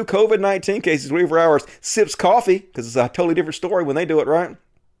 1,000 new COVID-19 cases 24 hours. Sips coffee, because it's a totally different story when they do it, right?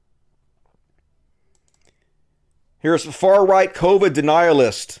 Here's far-right COVID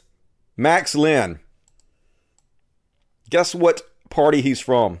denialist, Max Linn. Guess what party he's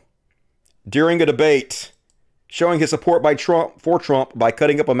from? During a debate, showing his support for Trump by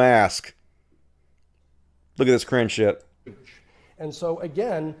cutting up a mask. Look at this cringe shit. And so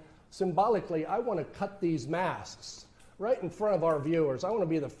again, symbolically, I want to cut these masks right in front of our viewers. I want to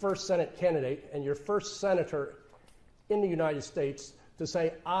be the first Senate candidate and your first senator in the United States to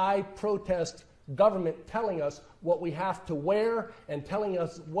say, I protest government telling us what we have to wear and telling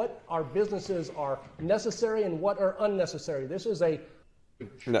us what our businesses are necessary and what are unnecessary. This is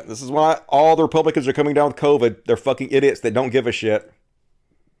why all the Republicans are coming down with COVID. They're fucking idiots that don't give a shit.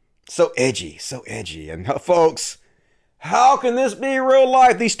 So edgy, so edgy. And folks, how can this be real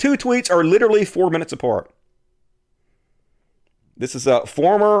life? These two tweets are literally 4 minutes apart. This is a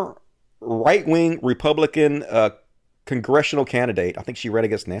former right-wing Republican congressional candidate. I think she ran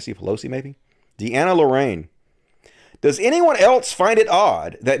against Nancy Pelosi, maybe. Deanna Lorraine. Does anyone else find it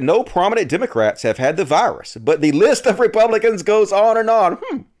odd that no prominent Democrats have had the virus, but the list of Republicans goes on and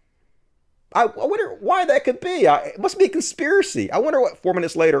on? I wonder why that could be. It must be a conspiracy. I wonder what 4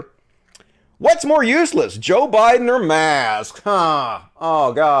 minutes later. What's more useless, Joe Biden or masks?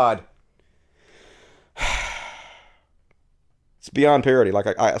 Oh, God. It's beyond parody. Like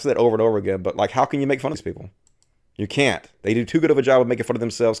I said that over and over again, but like, how can you make fun of these people? You can't. They do too good of a job of making fun of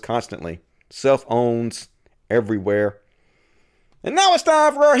themselves constantly. Self-owns everywhere. And now it's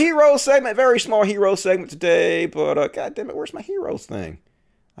time for our hero segment. Very small hero segment today, but God damn it, where's my heroes thing?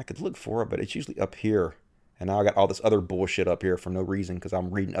 I could look for it, but it's usually up here. And now I got all this other bullshit up here for no reason because I'm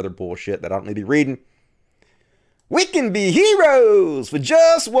reading other bullshit that I don't need to be reading. We can be heroes for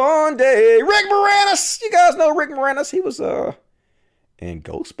just one day. Rick Moranis. You guys know Rick Moranis. He was in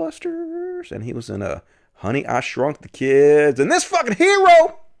Ghostbusters, and he was in Honey, I Shrunk the Kids. And this fucking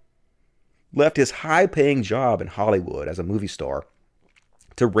hero left his high-paying job in Hollywood as a movie star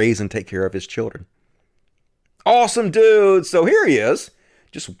to raise and take care of his children. Awesome dude. So here he is,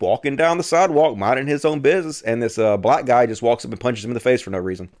 just walking down the sidewalk, minding his own business, and this black guy just walks up and punches him in the face for no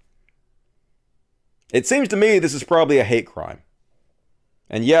reason. It seems to me this is probably a hate crime.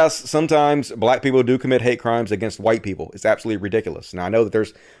 And yes, sometimes black people do commit hate crimes against white people. It's absolutely ridiculous. Now, I know that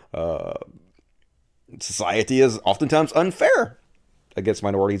there's... society is oftentimes unfair against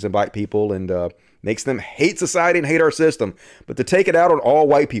minorities and black people and makes them hate society and hate our system. But to take it out on all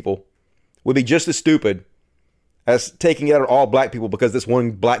white people would be just as stupid as taking it out on all black people because this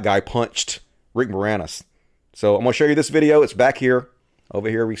one black guy punched Rick Moranis. So I'm going to show you this video. It's back here. Over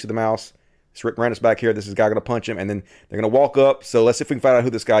here, we see the mouse. It's Rick Moranis back here. This is guy going to punch him, and then they're going to walk up. So let's see if we can find out who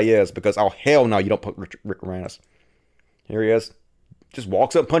this guy is, because, oh, hell no, you don't punch Rick Moranis. Here he is. Just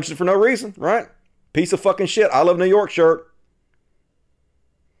walks up and punches him for no reason, right? Piece of fucking shit. I love New York shirt.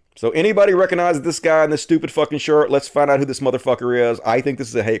 So anybody recognizes this guy in this stupid fucking shirt, let's find out who this motherfucker is. I think this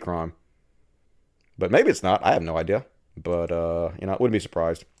is a hate crime. But maybe it's not. I have no idea. But, you know, I wouldn't be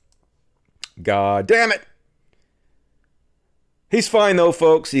surprised. God damn it. He's fine, though,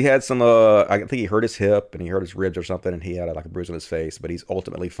 folks. He had some, I think he hurt his hip and he hurt his ribs or something, and he had like a bruise on his face, but he's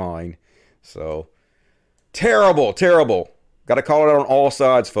ultimately fine. So, terrible, terrible. Got to call it out on all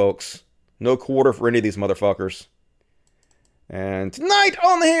sides, folks. No quarter for any of these motherfuckers. And tonight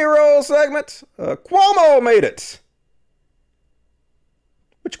on the Hero segment, Cuomo made it.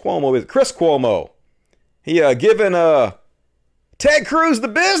 Which Cuomo is it? Chris Cuomo. He given Ted Cruz the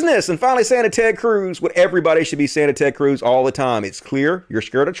business and finally saying to Ted Cruz what everybody should be saying to Ted Cruz all the time. It's clear you're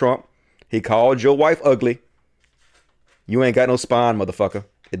scared of Trump. He called your wife ugly. You ain't got no spine, motherfucker.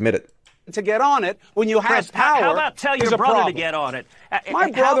 Admit it. To get on it when you have power. How about tell your brother to get on it? My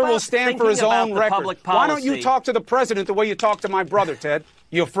brother will stand for his own record. Why don't you talk to the president the way you talk to my brother, Ted?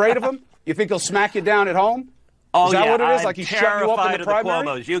 You afraid of him? You think he'll smack you down at home? Oh, is that yeah, what it is? I'm like he shut you up in the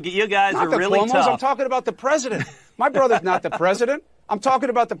primary? You guys not are the really Cuomos. tough. I'm talking about the president. My brother's not the president. I'm talking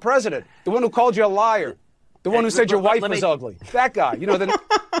about the president, the one who called you a liar, the one who said your wife was ugly. That guy, you know the.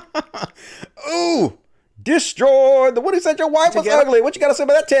 Ooh, destroyed the one who said your wife was ugly. What you got to say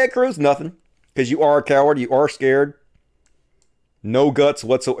about that, Ted Cruz? Nothing, because you are a coward. You are scared. No guts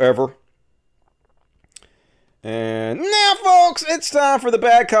whatsoever. And now, folks, it's time for the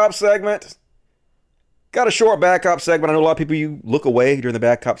Bad Cop segment. Got a short Bad Cop segment. I know a lot of people, you look away during the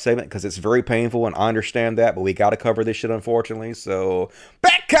Bad Cop segment because it's very painful, and I understand that, but we got to cover this shit, unfortunately. So,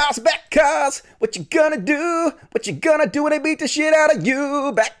 Bad Cops, what you gonna do? What you gonna do when they beat the shit out of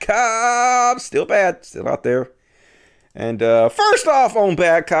you? Bad Cops, still bad, still out there. And first off on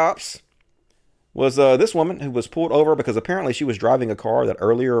Bad Cops was this woman who was pulled over because apparently she was driving a car that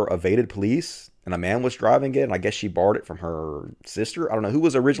earlier evaded police. And a man was driving it, and I guess she borrowed it from her sister. I don't know who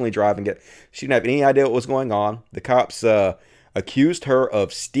was originally driving it. She didn't have any idea what was going on. The cops accused her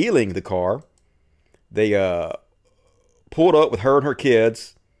of stealing the car. They pulled up with her and her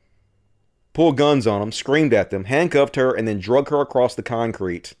kids, pulled guns on them, screamed at them, handcuffed her, and then drug her across the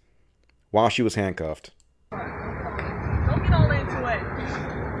concrete while she was handcuffed. Don't get all into it.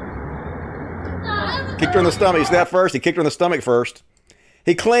 Kicked her in the stomach. He said that first. He kicked her in the stomach first.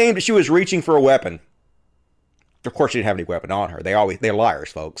 He claimed she was reaching for a weapon. Of course, she didn't have any weapon on her. They're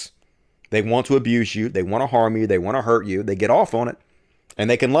liars, folks. They want to abuse you. They want to harm you. They want to hurt you. They get off on it. And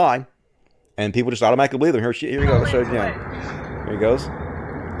they can lie. And people just automatically believe them. Here we go. Let's show it again. Here he goes.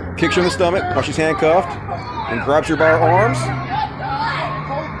 Kicks her in the stomach while she's handcuffed. And grabs her by her arms.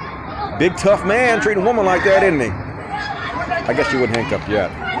 Big tough man treating a woman like that, isn't he? I guess she wasn't handcuffed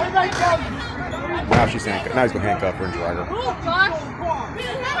yet. Now she's handcuffed. Now he's going to handcuff her and drag her.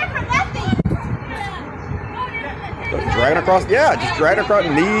 Dragging her across, just dragging her across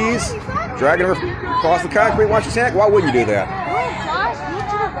the knees, dragging her across the concrete while she's handcuffed. Why wouldn't you do that?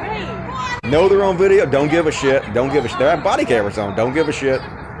 Know they're on video. Don't give a shit. Don't give a shit. They have body cameras on. Don't give a shit.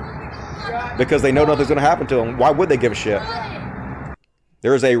 Because they know nothing's going to happen to them. Why would they give a shit?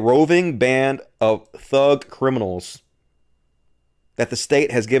 There is a roving band of thug criminals that the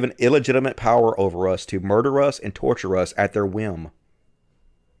state has given illegitimate power over us to murder us and torture us at their whim.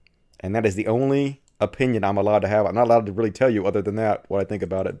 And that is the only opinion I'm allowed to have. I'm not allowed to really tell you other than that what I think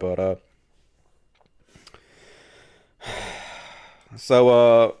about it. But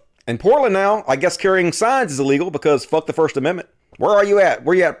so in Portland now, I guess carrying signs is illegal because fuck the First Amendment. Where are you at?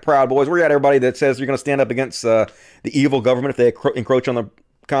 Where you at, Proud Boys? Where you at, everybody that says you're going to stand up against the evil government if they encroach on the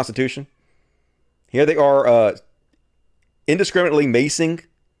Constitution? Here they are indiscriminately macing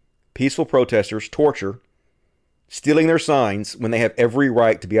peaceful protesters, torture, stealing their signs when they have every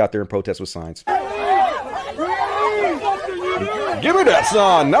right to be out there and protest with signs. Give me that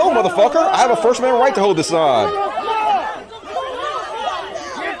sign. No, motherfucker. I have a First Amendment right to hold this sign.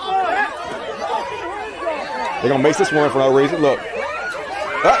 They're going to mace this woman for no reason. Look.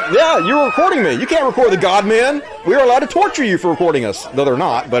 Yeah, you're recording me. You can't record the God men. We are allowed to torture you for recording us. Though they're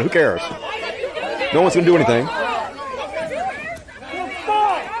not, but who cares? No one's going to do anything.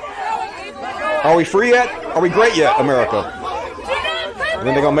 Are we free yet? Are we great yet, America? And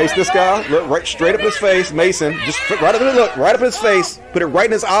then they're going to mace this guy. Look, right straight up his face. Mason. Just put right up in his face. Put it right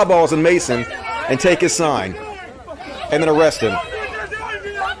in his eyeballs and Mason. And take his sign. And then arrest him.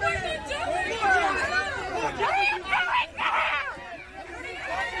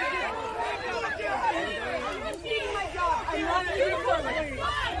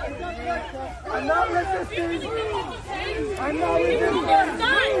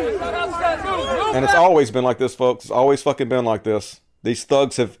 And it's always been like this, folks. It's always fucking been like this. These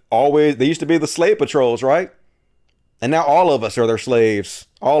thugs have always, they used to be the slave patrols, right? And now all of us are their slaves.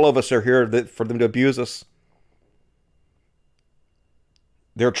 All of us are here for them to abuse us.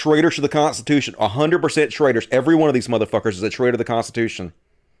 They're traitors to the Constitution. 100% traitors. Every one of these motherfuckers is a traitor to the Constitution.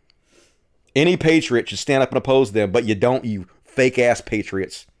 Any patriot should stand up and oppose them, but you don't, you fake-ass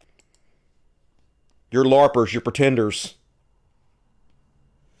patriots. You're LARPers, you're pretenders.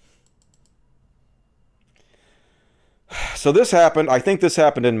 So this happened, I think this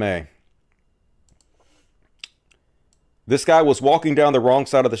happened in May. This guy was walking down the wrong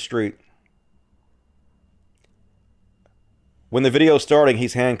side of the street. When the video's starting,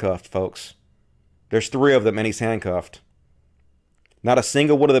 he's handcuffed, folks. There's 3 of them and he's handcuffed. Not a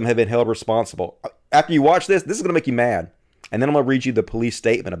single one of them have been held responsible. After you watch this, this is going to make you mad. And then I'm going to read you the police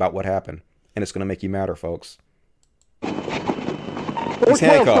statement about what happened. And it's going to make you madder, folks. He's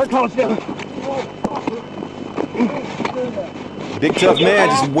handcuffed. Big tough man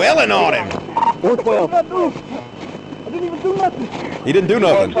just wailing on him. 412. He didn't do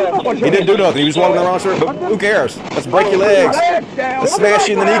nothing. He didn't do nothing. He was walking around, sir. But who cares? Let's break your legs. Let's smash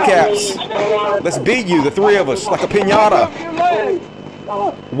you in the kneecaps. Let's beat you, the 3 of us, like a piñata.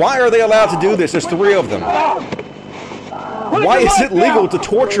 Why are they allowed to do this? There's 3 of them. Why is it legal to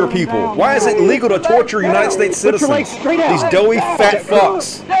torture people? Why is it legal to torture United States citizens? These doughy fat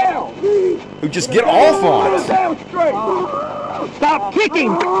fucks who just get off on it. Stop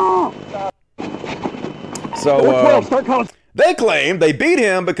kicking! So they claim they beat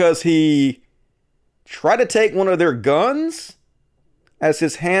him because he tried to take one of their guns as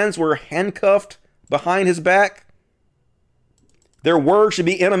his hands were handcuffed behind his back. Their words should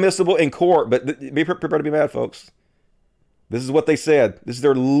be inadmissible in court, but be prepared to be mad, folks. This is what they said. This is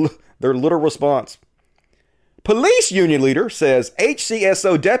their literal response. Police union leader says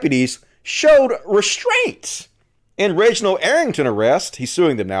HCSO deputies showed restraint in Reginald Arrington arrest. He's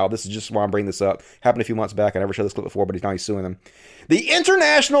suing them now. This is just why I'm bringing this up. Happened a few months back. I never showed this clip before, but now he's suing them. The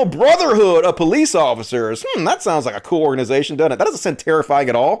International Brotherhood of Police Officers. That sounds like a cool organization, doesn't it? That doesn't sound terrifying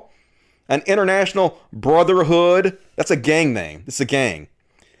at all. An International Brotherhood. That's a gang name. It's a gang.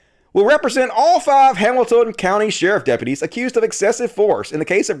 Will represent all 5 Hamilton County Sheriff deputies accused of excessive force. In the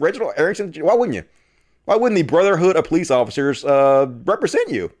case of Reginald Arrington, why wouldn't you? Why wouldn't the Brotherhood of Police Officers represent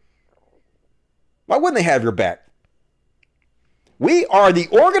you? Why wouldn't they have your back? We are the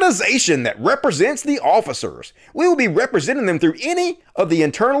organization that represents the officers. We will be representing them through any of the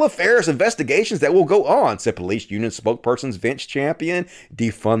internal affairs investigations that will go on, said police union spokesperson Vince Champion.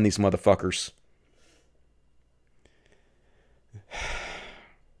 Defund these motherfuckers.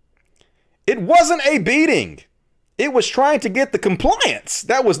 It wasn't a beating. It was trying to get the compliance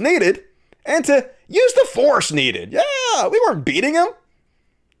that was needed and to use the force needed. Yeah, we weren't beating him.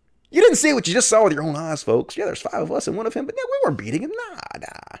 You didn't see what you just saw with your own eyes, folks. Yeah, there's 5 of us and 1 of him, but no, we weren't beating him.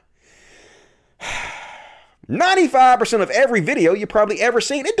 Nah. 95% of every video you probably ever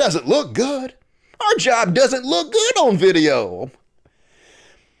seen, it doesn't look good. Our job doesn't look good on video.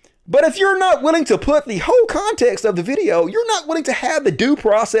 But if you're not willing to put the whole context of the video, you're not willing to have the due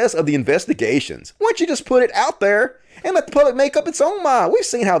process of the investigations. Why don't you just put it out there and let the public make up its own mind? We've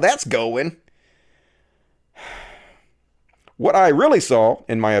seen how that's going. What I really saw,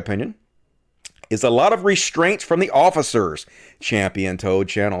 in my opinion, is a lot of restraints from the officers. Champion told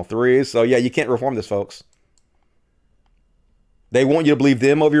Channel 3. So yeah, you can't reform this, folks. They want you to believe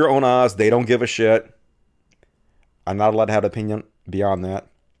them over your own eyes. They don't give a shit. I'm not allowed to have an opinion beyond that.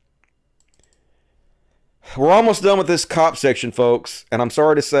 We're almost done with this cop section, folks. And I'm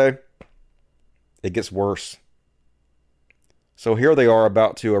sorry to say, it gets worse. So here they are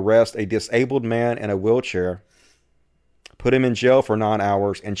about to arrest a disabled man in a wheelchair. put him in jail for 9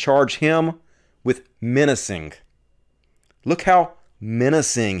 hours, and charge him with menacing. Look how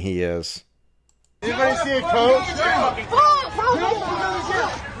menacing he is. Anybody see a coach?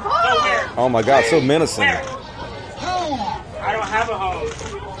 Oh my God, so menacing. I don't have a hose.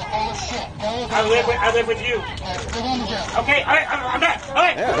 I live with you. Okay, I'm back. All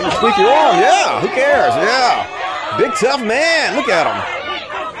right. Yeah, let me tweak your arm. Yeah, who cares? Yeah. Big tough man. Look at him.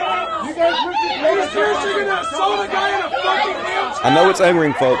 I know it's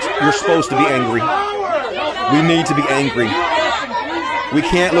angering, folks. You're supposed to be angry. We need to be angry. We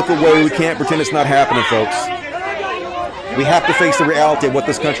can't look away. We can't pretend it's not happening, folks. We have to face the reality of what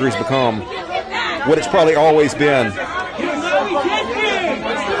this country has become. What it's probably always been.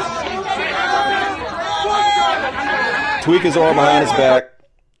 Tweak his arm behind his back.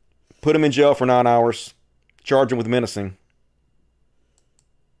 Put him in jail for 9 hours. Charge him with menacing.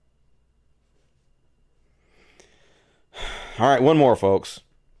 All right, one more, folks.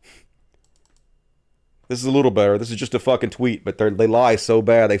 This is a little better. This is just a fucking tweet, but they lie so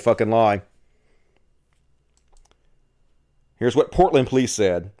bad, they fucking lie. Here's what Portland police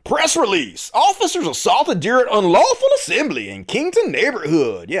said. Press release. Officers assaulted during unlawful assembly in Kington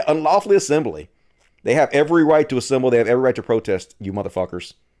neighborhood. Yeah, unlawfully assembly. They have every right to assemble. They have every right to protest, you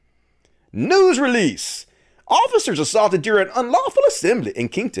motherfuckers. News release. Officers assaulted during unlawful assembly in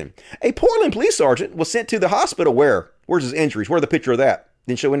Kington. A Portland police sergeant was sent to the hospital where? Where's his injuries? Where's the picture of that?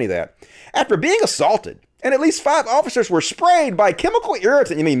 Didn't show any of that. After being assaulted, and at least 5 officers were sprayed by chemical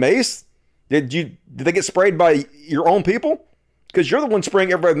irritant. You mean mace? Did they get sprayed by your own people? Because you're the one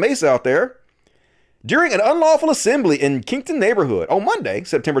spraying everybody with mace out there. During an unlawful assembly in Kington neighborhood on Monday,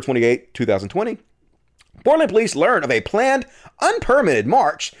 September 28, 2020, Portland police learned of a planned, unpermitted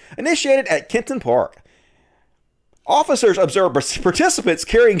march initiated at Kenton Park. Officers observed participants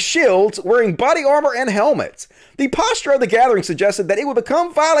carrying shields, wearing body armor and helmets. The posture of the gathering suggested that it would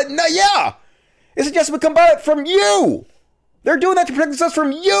become violent. No, yeah! It suggested it would become violent from you! They're doing that to protect us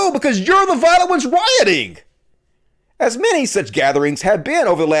from you because you're the violent ones rioting! As many such gatherings have been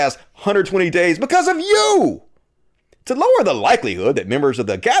over the last 120 days because of you! To lower the likelihood that members of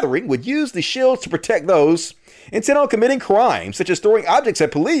the gathering would use the shields to protect those intent on committing crimes, such as throwing objects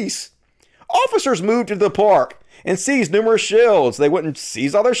at police, officers moved into the park and seized numerous shields. They wouldn't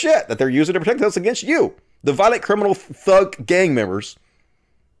seize all their shit that they're using to protect us against you, the violent criminal thug gang members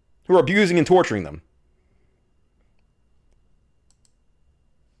who are abusing and torturing them.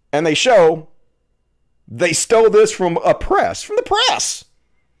 And they show they stole this from the press.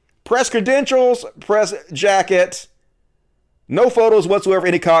 Press credentials, press jacket, no photos whatsoever,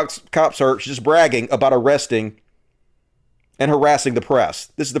 any cop search, just bragging about arresting and harassing the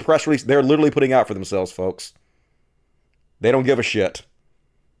press. This is the press release they're literally putting out for themselves, folks. They don't give a shit.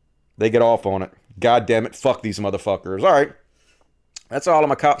 They get off on it. God damn it, fuck these motherfuckers. All right. That's all on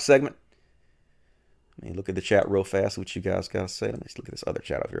my cop segment. Let me look at the chat real fast, what you guys got to say. Let me just look at this other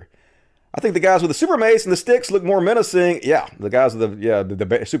chat over here. I think the guys with the super mace and the sticks look more menacing. Yeah, the guys with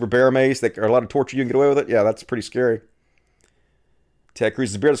the super bear mace that are allowed to torture you and get away with it. Yeah, that's pretty scary. Ted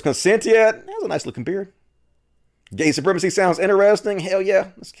Cruz's beard is consent yet. That's a nice looking beard. Gay supremacy sounds interesting. Hell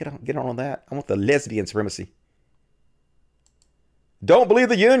yeah. Let's get on that. I want the lesbian supremacy. Don't believe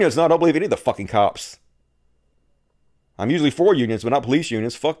the unions. No, I don't believe any of the fucking cops. I'm usually for unions, but not police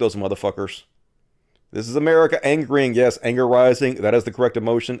unions. Fuck those motherfuckers. This is America angering. Yes, anger rising. That is the correct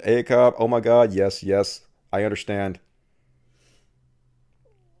emotion. ACOP. Oh my God. Yes, yes. I understand.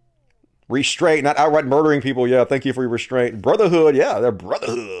 Restraint, not outright murdering people. Yeah, thank you for your restraint. Brotherhood. Yeah, they're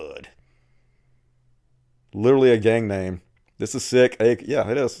Brotherhood. Literally a gang name. This is sick. Yeah,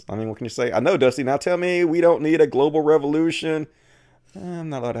 it is. I mean, what can you say? I know, Dusty. Now tell me we don't need a global revolution. I'm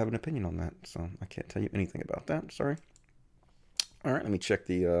not allowed to have an opinion on that, so I can't tell you anything about that. Sorry. All right, let me check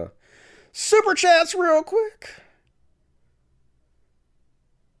the super chats real quick.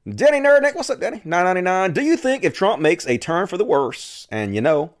 Danny Nerdnick, what's up, Danny? $9.99. Do you think if Trump makes a turn for the worse, and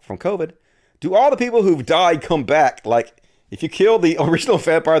from COVID, do all the people who've died come back? Like, if you kill the original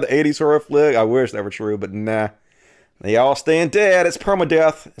vampire of the 80s horror flick, I wish that were true, but nah. They all staying dead. It's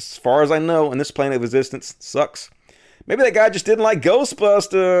permadeath, as far as I know, in this plane of existence. Sucks. Maybe that guy just didn't like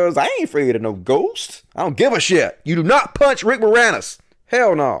Ghostbusters. I ain't afraid of no ghost. I don't give a shit. You do not punch Rick Moranis.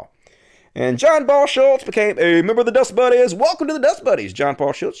 Hell no. And John Paul Schultz became a member of the Dust Buddies. Welcome to the Dust Buddies, John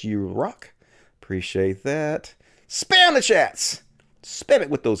Paul Schultz. You rock. Appreciate that. Spam the chats. Spam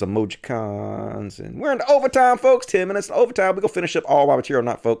it with those emojicons. And we're in the overtime, folks. 10 minutes to overtime. We're going to finish up all my material,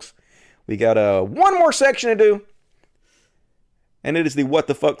 not, folks. We got one more section to do. And it is the what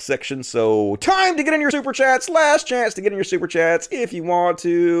the fuck section. So time to get in your super chats. Last chance to get in your super chats if you want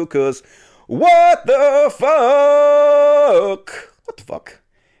to. Because What the fuck? What the fuck?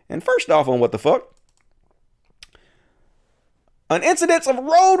 And first off on what the fuck, an incident of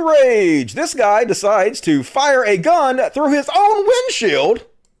road rage. This guy decides to fire a gun through his own windshield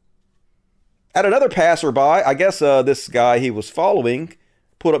at another passerby. I guess this guy he was following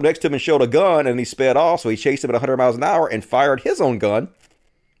pulled up next to him and showed a gun, and he sped off, so he chased him at 100 miles an hour and fired his own gun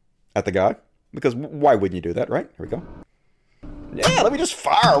at the guy. Because why wouldn't you do that, right? Here we go. Yeah, let me just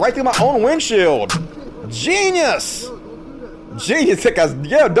fire right through my own windshield. Genius! Genius. That guy's,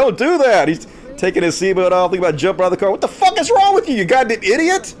 yeah, don't do that. He's taking his seatbelt off, thinking about jumping out of the car. What the fuck is wrong with you, you goddamn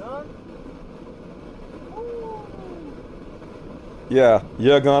idiot? Yeah,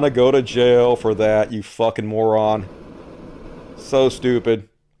 you're gonna go to jail for that, you fucking moron. So stupid.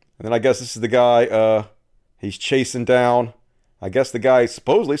 And then I guess this is the guy he's chasing down. I guess the guy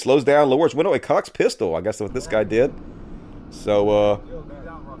supposedly slows down, lowers window, and cocks pistol. I guess that's what this guy did. So,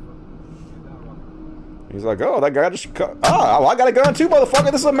 he's like, oh, that guy just I got a gun too,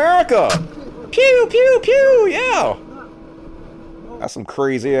 motherfucker. This is America. Pew, pew, pew, yeah. That's some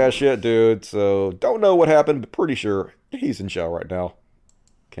crazy ass shit, dude. So, don't know what happened, but pretty sure he's in jail right now.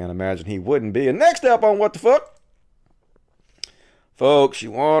 Can't imagine he wouldn't be. And next up on What the Fuck? Folks,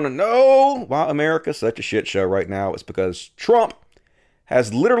 you want to know why America's such a shit show right now? It's because Trump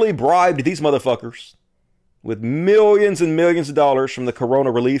has literally bribed these motherfuckers with millions and millions of dollars from the corona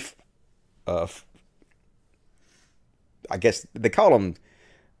relief. I guess they call them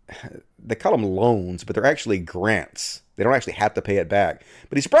loans, but they're actually grants. They don't actually have to pay it back.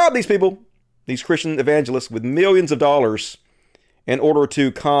 But he's bribed these people, these Christian evangelists, with millions of dollars in order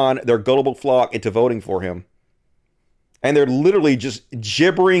to con their gullible flock into voting for him. And they're literally just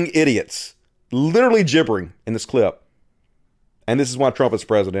gibbering idiots. Literally gibbering in this clip. And this is why Trump is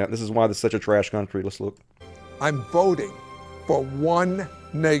president. This is why this is such a trash country. Let's look. I'm voting for one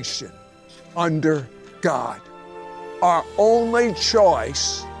nation under God. Our only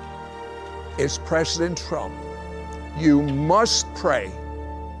choice is President Trump. You must pray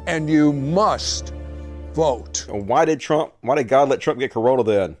and you must vote. Why did God let Trump get corona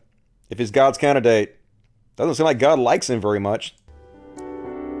then? If he's God's candidate. Doesn't seem like God likes him very much.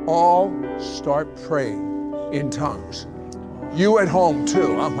 All start praying in tongues. You at home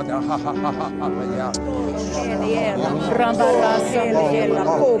too. All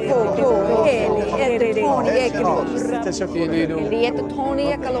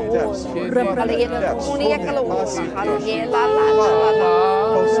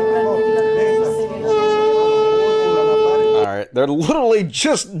right, they're literally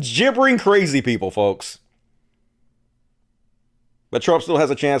just gibbering crazy people, folks. But Trump still has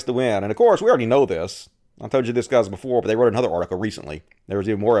a chance to win. And of course, we already know this. I told you this guys before, but they wrote another article recently. There was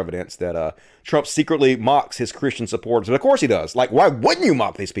even more evidence that Trump secretly mocks his Christian supporters. But of course he does. Like, why wouldn't you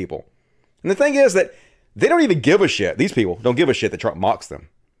mock these people? And the thing is that they don't even give a shit. These people don't give a shit that Trump mocks them.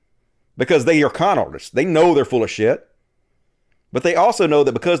 Because they are con artists. They know they're full of shit. But they also know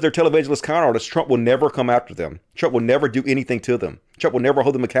that because they're televangelist con artists, Trump will never come after them. Trump will never do anything to them. Trump will never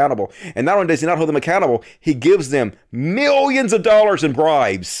hold them accountable. And not only does he not hold them accountable, he gives them millions of dollars in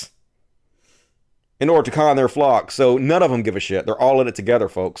bribes in order to con their flock. So none of them give a shit. They're all in it together,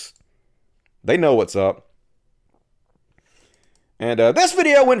 folks. They know what's up. And this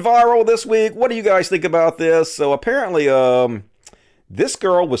video went viral this week. What do you guys think about this? So apparently, this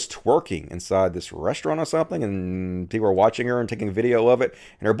girl was twerking inside this restaurant or something, and people were watching her and taking video of it.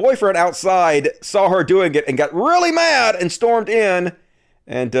 And her boyfriend outside saw her doing it and got really mad and stormed in.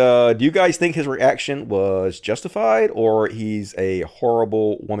 And do you guys think his reaction was justified, or he's a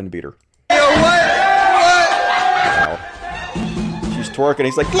horrible woman beater? Yo, what? She's twerking.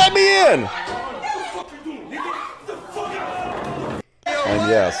 He's like, let me in! And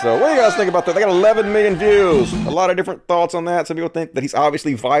yeah, so what do you guys think about that? They got 11 million views. A lot of different thoughts on that. Some people think that he's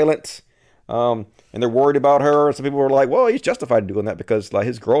obviously violent, and they're worried about her. And some people are like, well, he's justified in doing that because like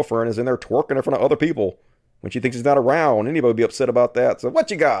his girlfriend is in there twerking in front of other people when she thinks he's not around. Anybody would be upset about that. So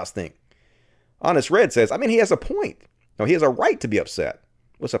what you guys think? Honest Red says, I mean, he has a point. No, he has a right to be upset.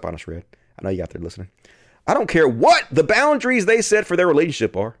 What's up, Honest Red? I know you out there listening. I don't care what the boundaries they set for their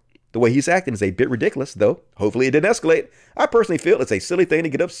relationship are. The way he's acting is a bit ridiculous, though. Hopefully it didn't escalate. I personally feel it's a silly thing to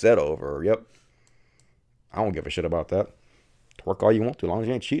get upset over. Yep. I don't give a shit about that. Twerk all you want to, as long as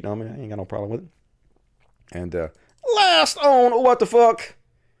you ain't cheating on me. I ain't got no problem with it. And last on What the Fuck.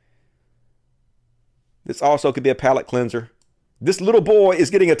 This also could be a palate cleanser. This little boy is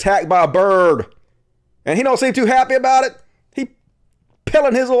getting attacked by a bird. And he don't seem too happy about it. He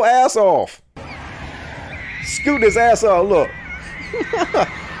peeling his little ass off. Scooting his ass off, look.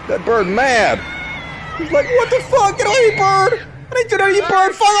 That bird mad. He's like, what the fuck? Get away, bird! I need to know you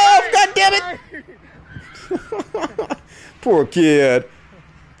bird fall off. God damn it. Poor kid.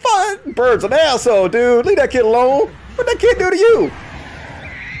 Bird's an asshole, dude. Leave that kid alone. What'd that kid do to you?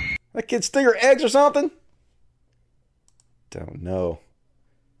 That kid steal your eggs or something? Don't know.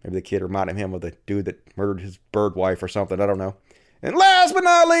 Maybe the kid reminded him of the dude that murdered his bird wife or something. I don't know. And last but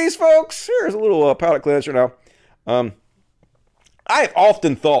not least, folks, here's a little palate cleanser now. I've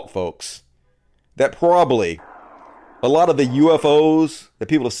often thought, folks, that probably a lot of the UFOs that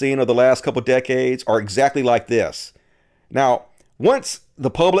people have seen over the last couple decades are exactly like this. Now, once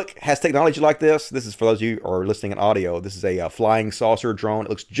the public has technology like this is for those of you who are listening in audio, this is a flying saucer drone. It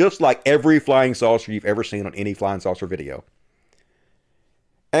looks just like every flying saucer you've ever seen on any flying saucer video.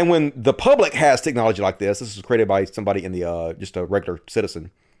 And when the public has technology like this was created by somebody in the, just a regular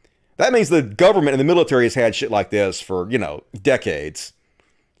citizen. That means the government and the military has had shit like this for, decades.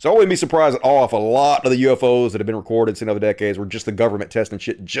 So I wouldn't be surprised at all if a lot of the UFOs that have been recorded in other decades were just the government testing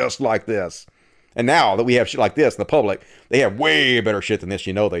shit just like this. And now that we have shit like this in the public, they have way better shit than this,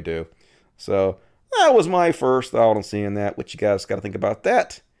 they do. So that was my first thought on seeing that. What you guys got to think about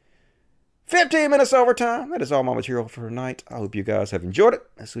that? 15 minutes overtime. That is all my material for tonight. I hope you guys have enjoyed it.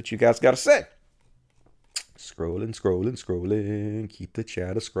 That's what you guys got to say. Scrolling. Keep the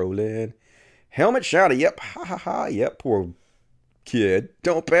chatter scrolling. Helmet shouty. Yep. Ha ha ha. Yep. Poor kid.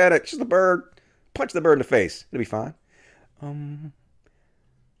 Don't panic. Just a bird. Punch the bird in the face. It'll be fine.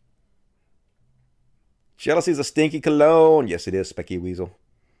 Jealousy is a stinky cologne. Yes, it is, Specky Weasel.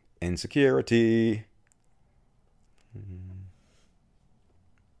 Insecurity.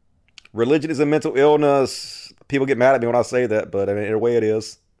 Religion is a mental illness. People get mad at me when I say that, but I mean, in a way it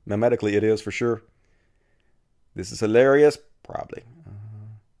is. Medically it is for sure. This is hilarious. Probably.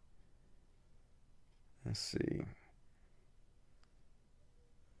 Let's see.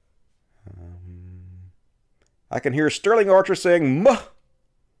 I can hear Sterling Archer saying, "Muh."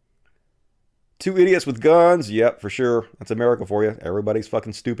 2 idiots with guns. Yep, for sure. That's America for you. Everybody's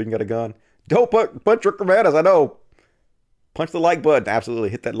fucking stupid and got a gun. Don't punch Rick Romanas, I know. Punch the like button. Absolutely.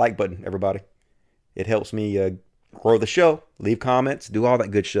 Hit that like button, everybody. It helps me grow the show. Leave comments. Do all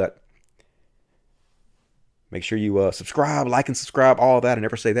that good shit. Make sure you subscribe, like and subscribe, all that. I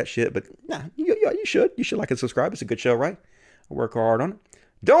never say that shit, but nah, you should. You should like and subscribe. It's a good show, right? I work hard on it.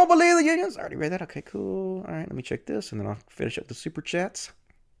 Don't believe the unions. I already read that. Okay, cool. All right, let me check this, and then I'll finish up the super chats.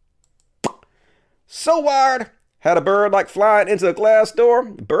 So wired. Had a bird like flying into a glass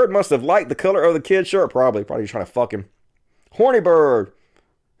door. The bird must have liked the color of the kid's shirt. Probably trying to fuck him. Horny bird.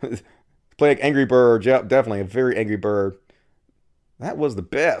 Playing Angry Bird. Yep, definitely a very angry bird. That was the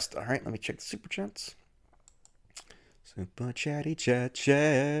best. All right, let me check the super chats. Super chatty chat.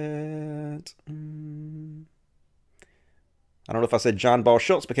 I don't know if I said John Ball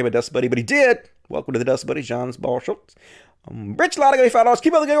Schultz became a Dust Buddy, but he did. Welcome to the Dust Buddy, John Ball Schultz. Rich Lotta, $5.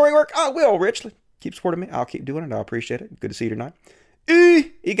 Keep up the great work. I will, Rich. Keep supporting me. I'll keep doing it. I appreciate it. Good to see you tonight.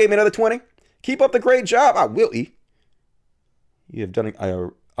 He gave me another 20. Keep up the great job. I will, E. You have done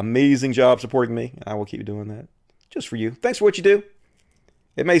an amazing job supporting me. I will keep doing that. Just for you. Thanks for what you do.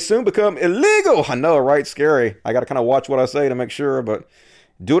 It may soon become illegal. I know, right? Scary. I got to kind of watch what I say to make sure, but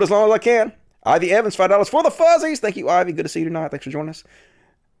do it as long as I can. Ivy Evans, $5 for the fuzzies. Thank you, Ivy. Good to see you tonight. Thanks for joining us.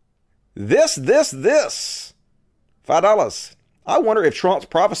 This. $5. I wonder if Trump's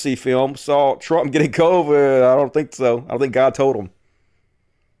prophecy film saw Trump getting COVID. I don't think so. I don't think God told him.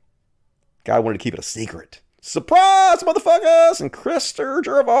 God wanted to keep it a secret. Surprise, motherfuckers! And Krister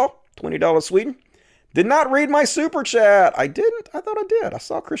Jerval, $20 Sweden. Did not read my super chat. I didn't. I thought I did. I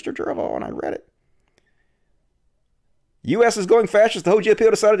saw Krister Jerval and I read it. U.S. is going fascist. The Hoji appeal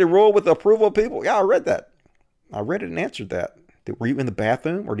decided to roll with the approval of people. Yeah, I read that. I read it and answered that. Were you in the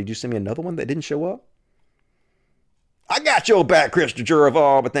bathroom or did you send me another one that didn't show up? I got your back, Krister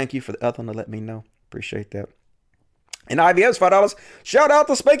Jerval, but thank you for the other one to let me know. Appreciate that. And IBS, $5. Shout out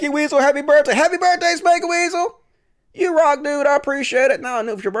to Spanky Weasel. Happy birthday. Happy birthday, Spanky Weasel. You rock, dude. I appreciate it. Now I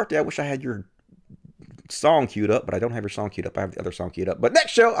knew it was your birthday. I wish I had your song queued up, but I don't have your song queued up. I have the other song queued up. But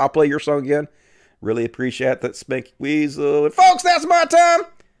next show, I'll play your song again. Really appreciate that, Spanky Weasel. And folks, that's my time.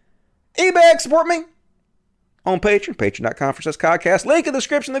 eBay, support me on Patreon. Patreon.com/Codcast. Link in the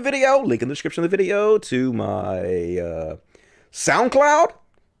description of the video. Link in the description of the video to my SoundCloud.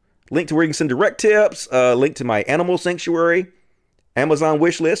 Link to where you can send direct tips. Link to my animal sanctuary. Amazon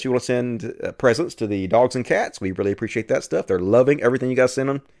wish list. If you want to send presents to the dogs and cats, we really appreciate that stuff. They're loving everything you guys send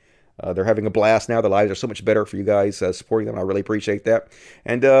them. They're having a blast now. Their lives are so much better for you guys supporting them. I really appreciate that.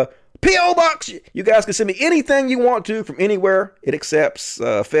 And P.O. Box. You guys can send me anything you want to from anywhere. It accepts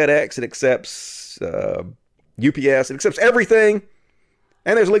FedEx. It accepts UPS. It accepts everything.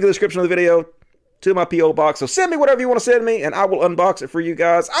 And there's a link in the description of the video. to my P.O. box. So send me whatever you want to send me, and I will unbox it for you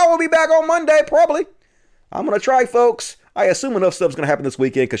guys. I will be back on Monday, probably. I'm going to try, folks. I assume enough stuff's going to happen this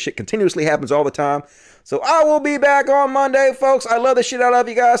weekend because shit continuously happens all the time. So I will be back on Monday, folks. I love the shit out of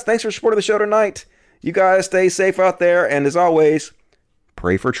you guys. Thanks for supporting the show tonight. You guys stay safe out there. And as always,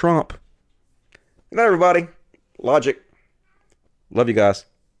 pray for Trump. Good night, everybody. Logic. Love you guys.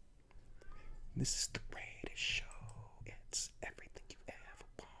 This is the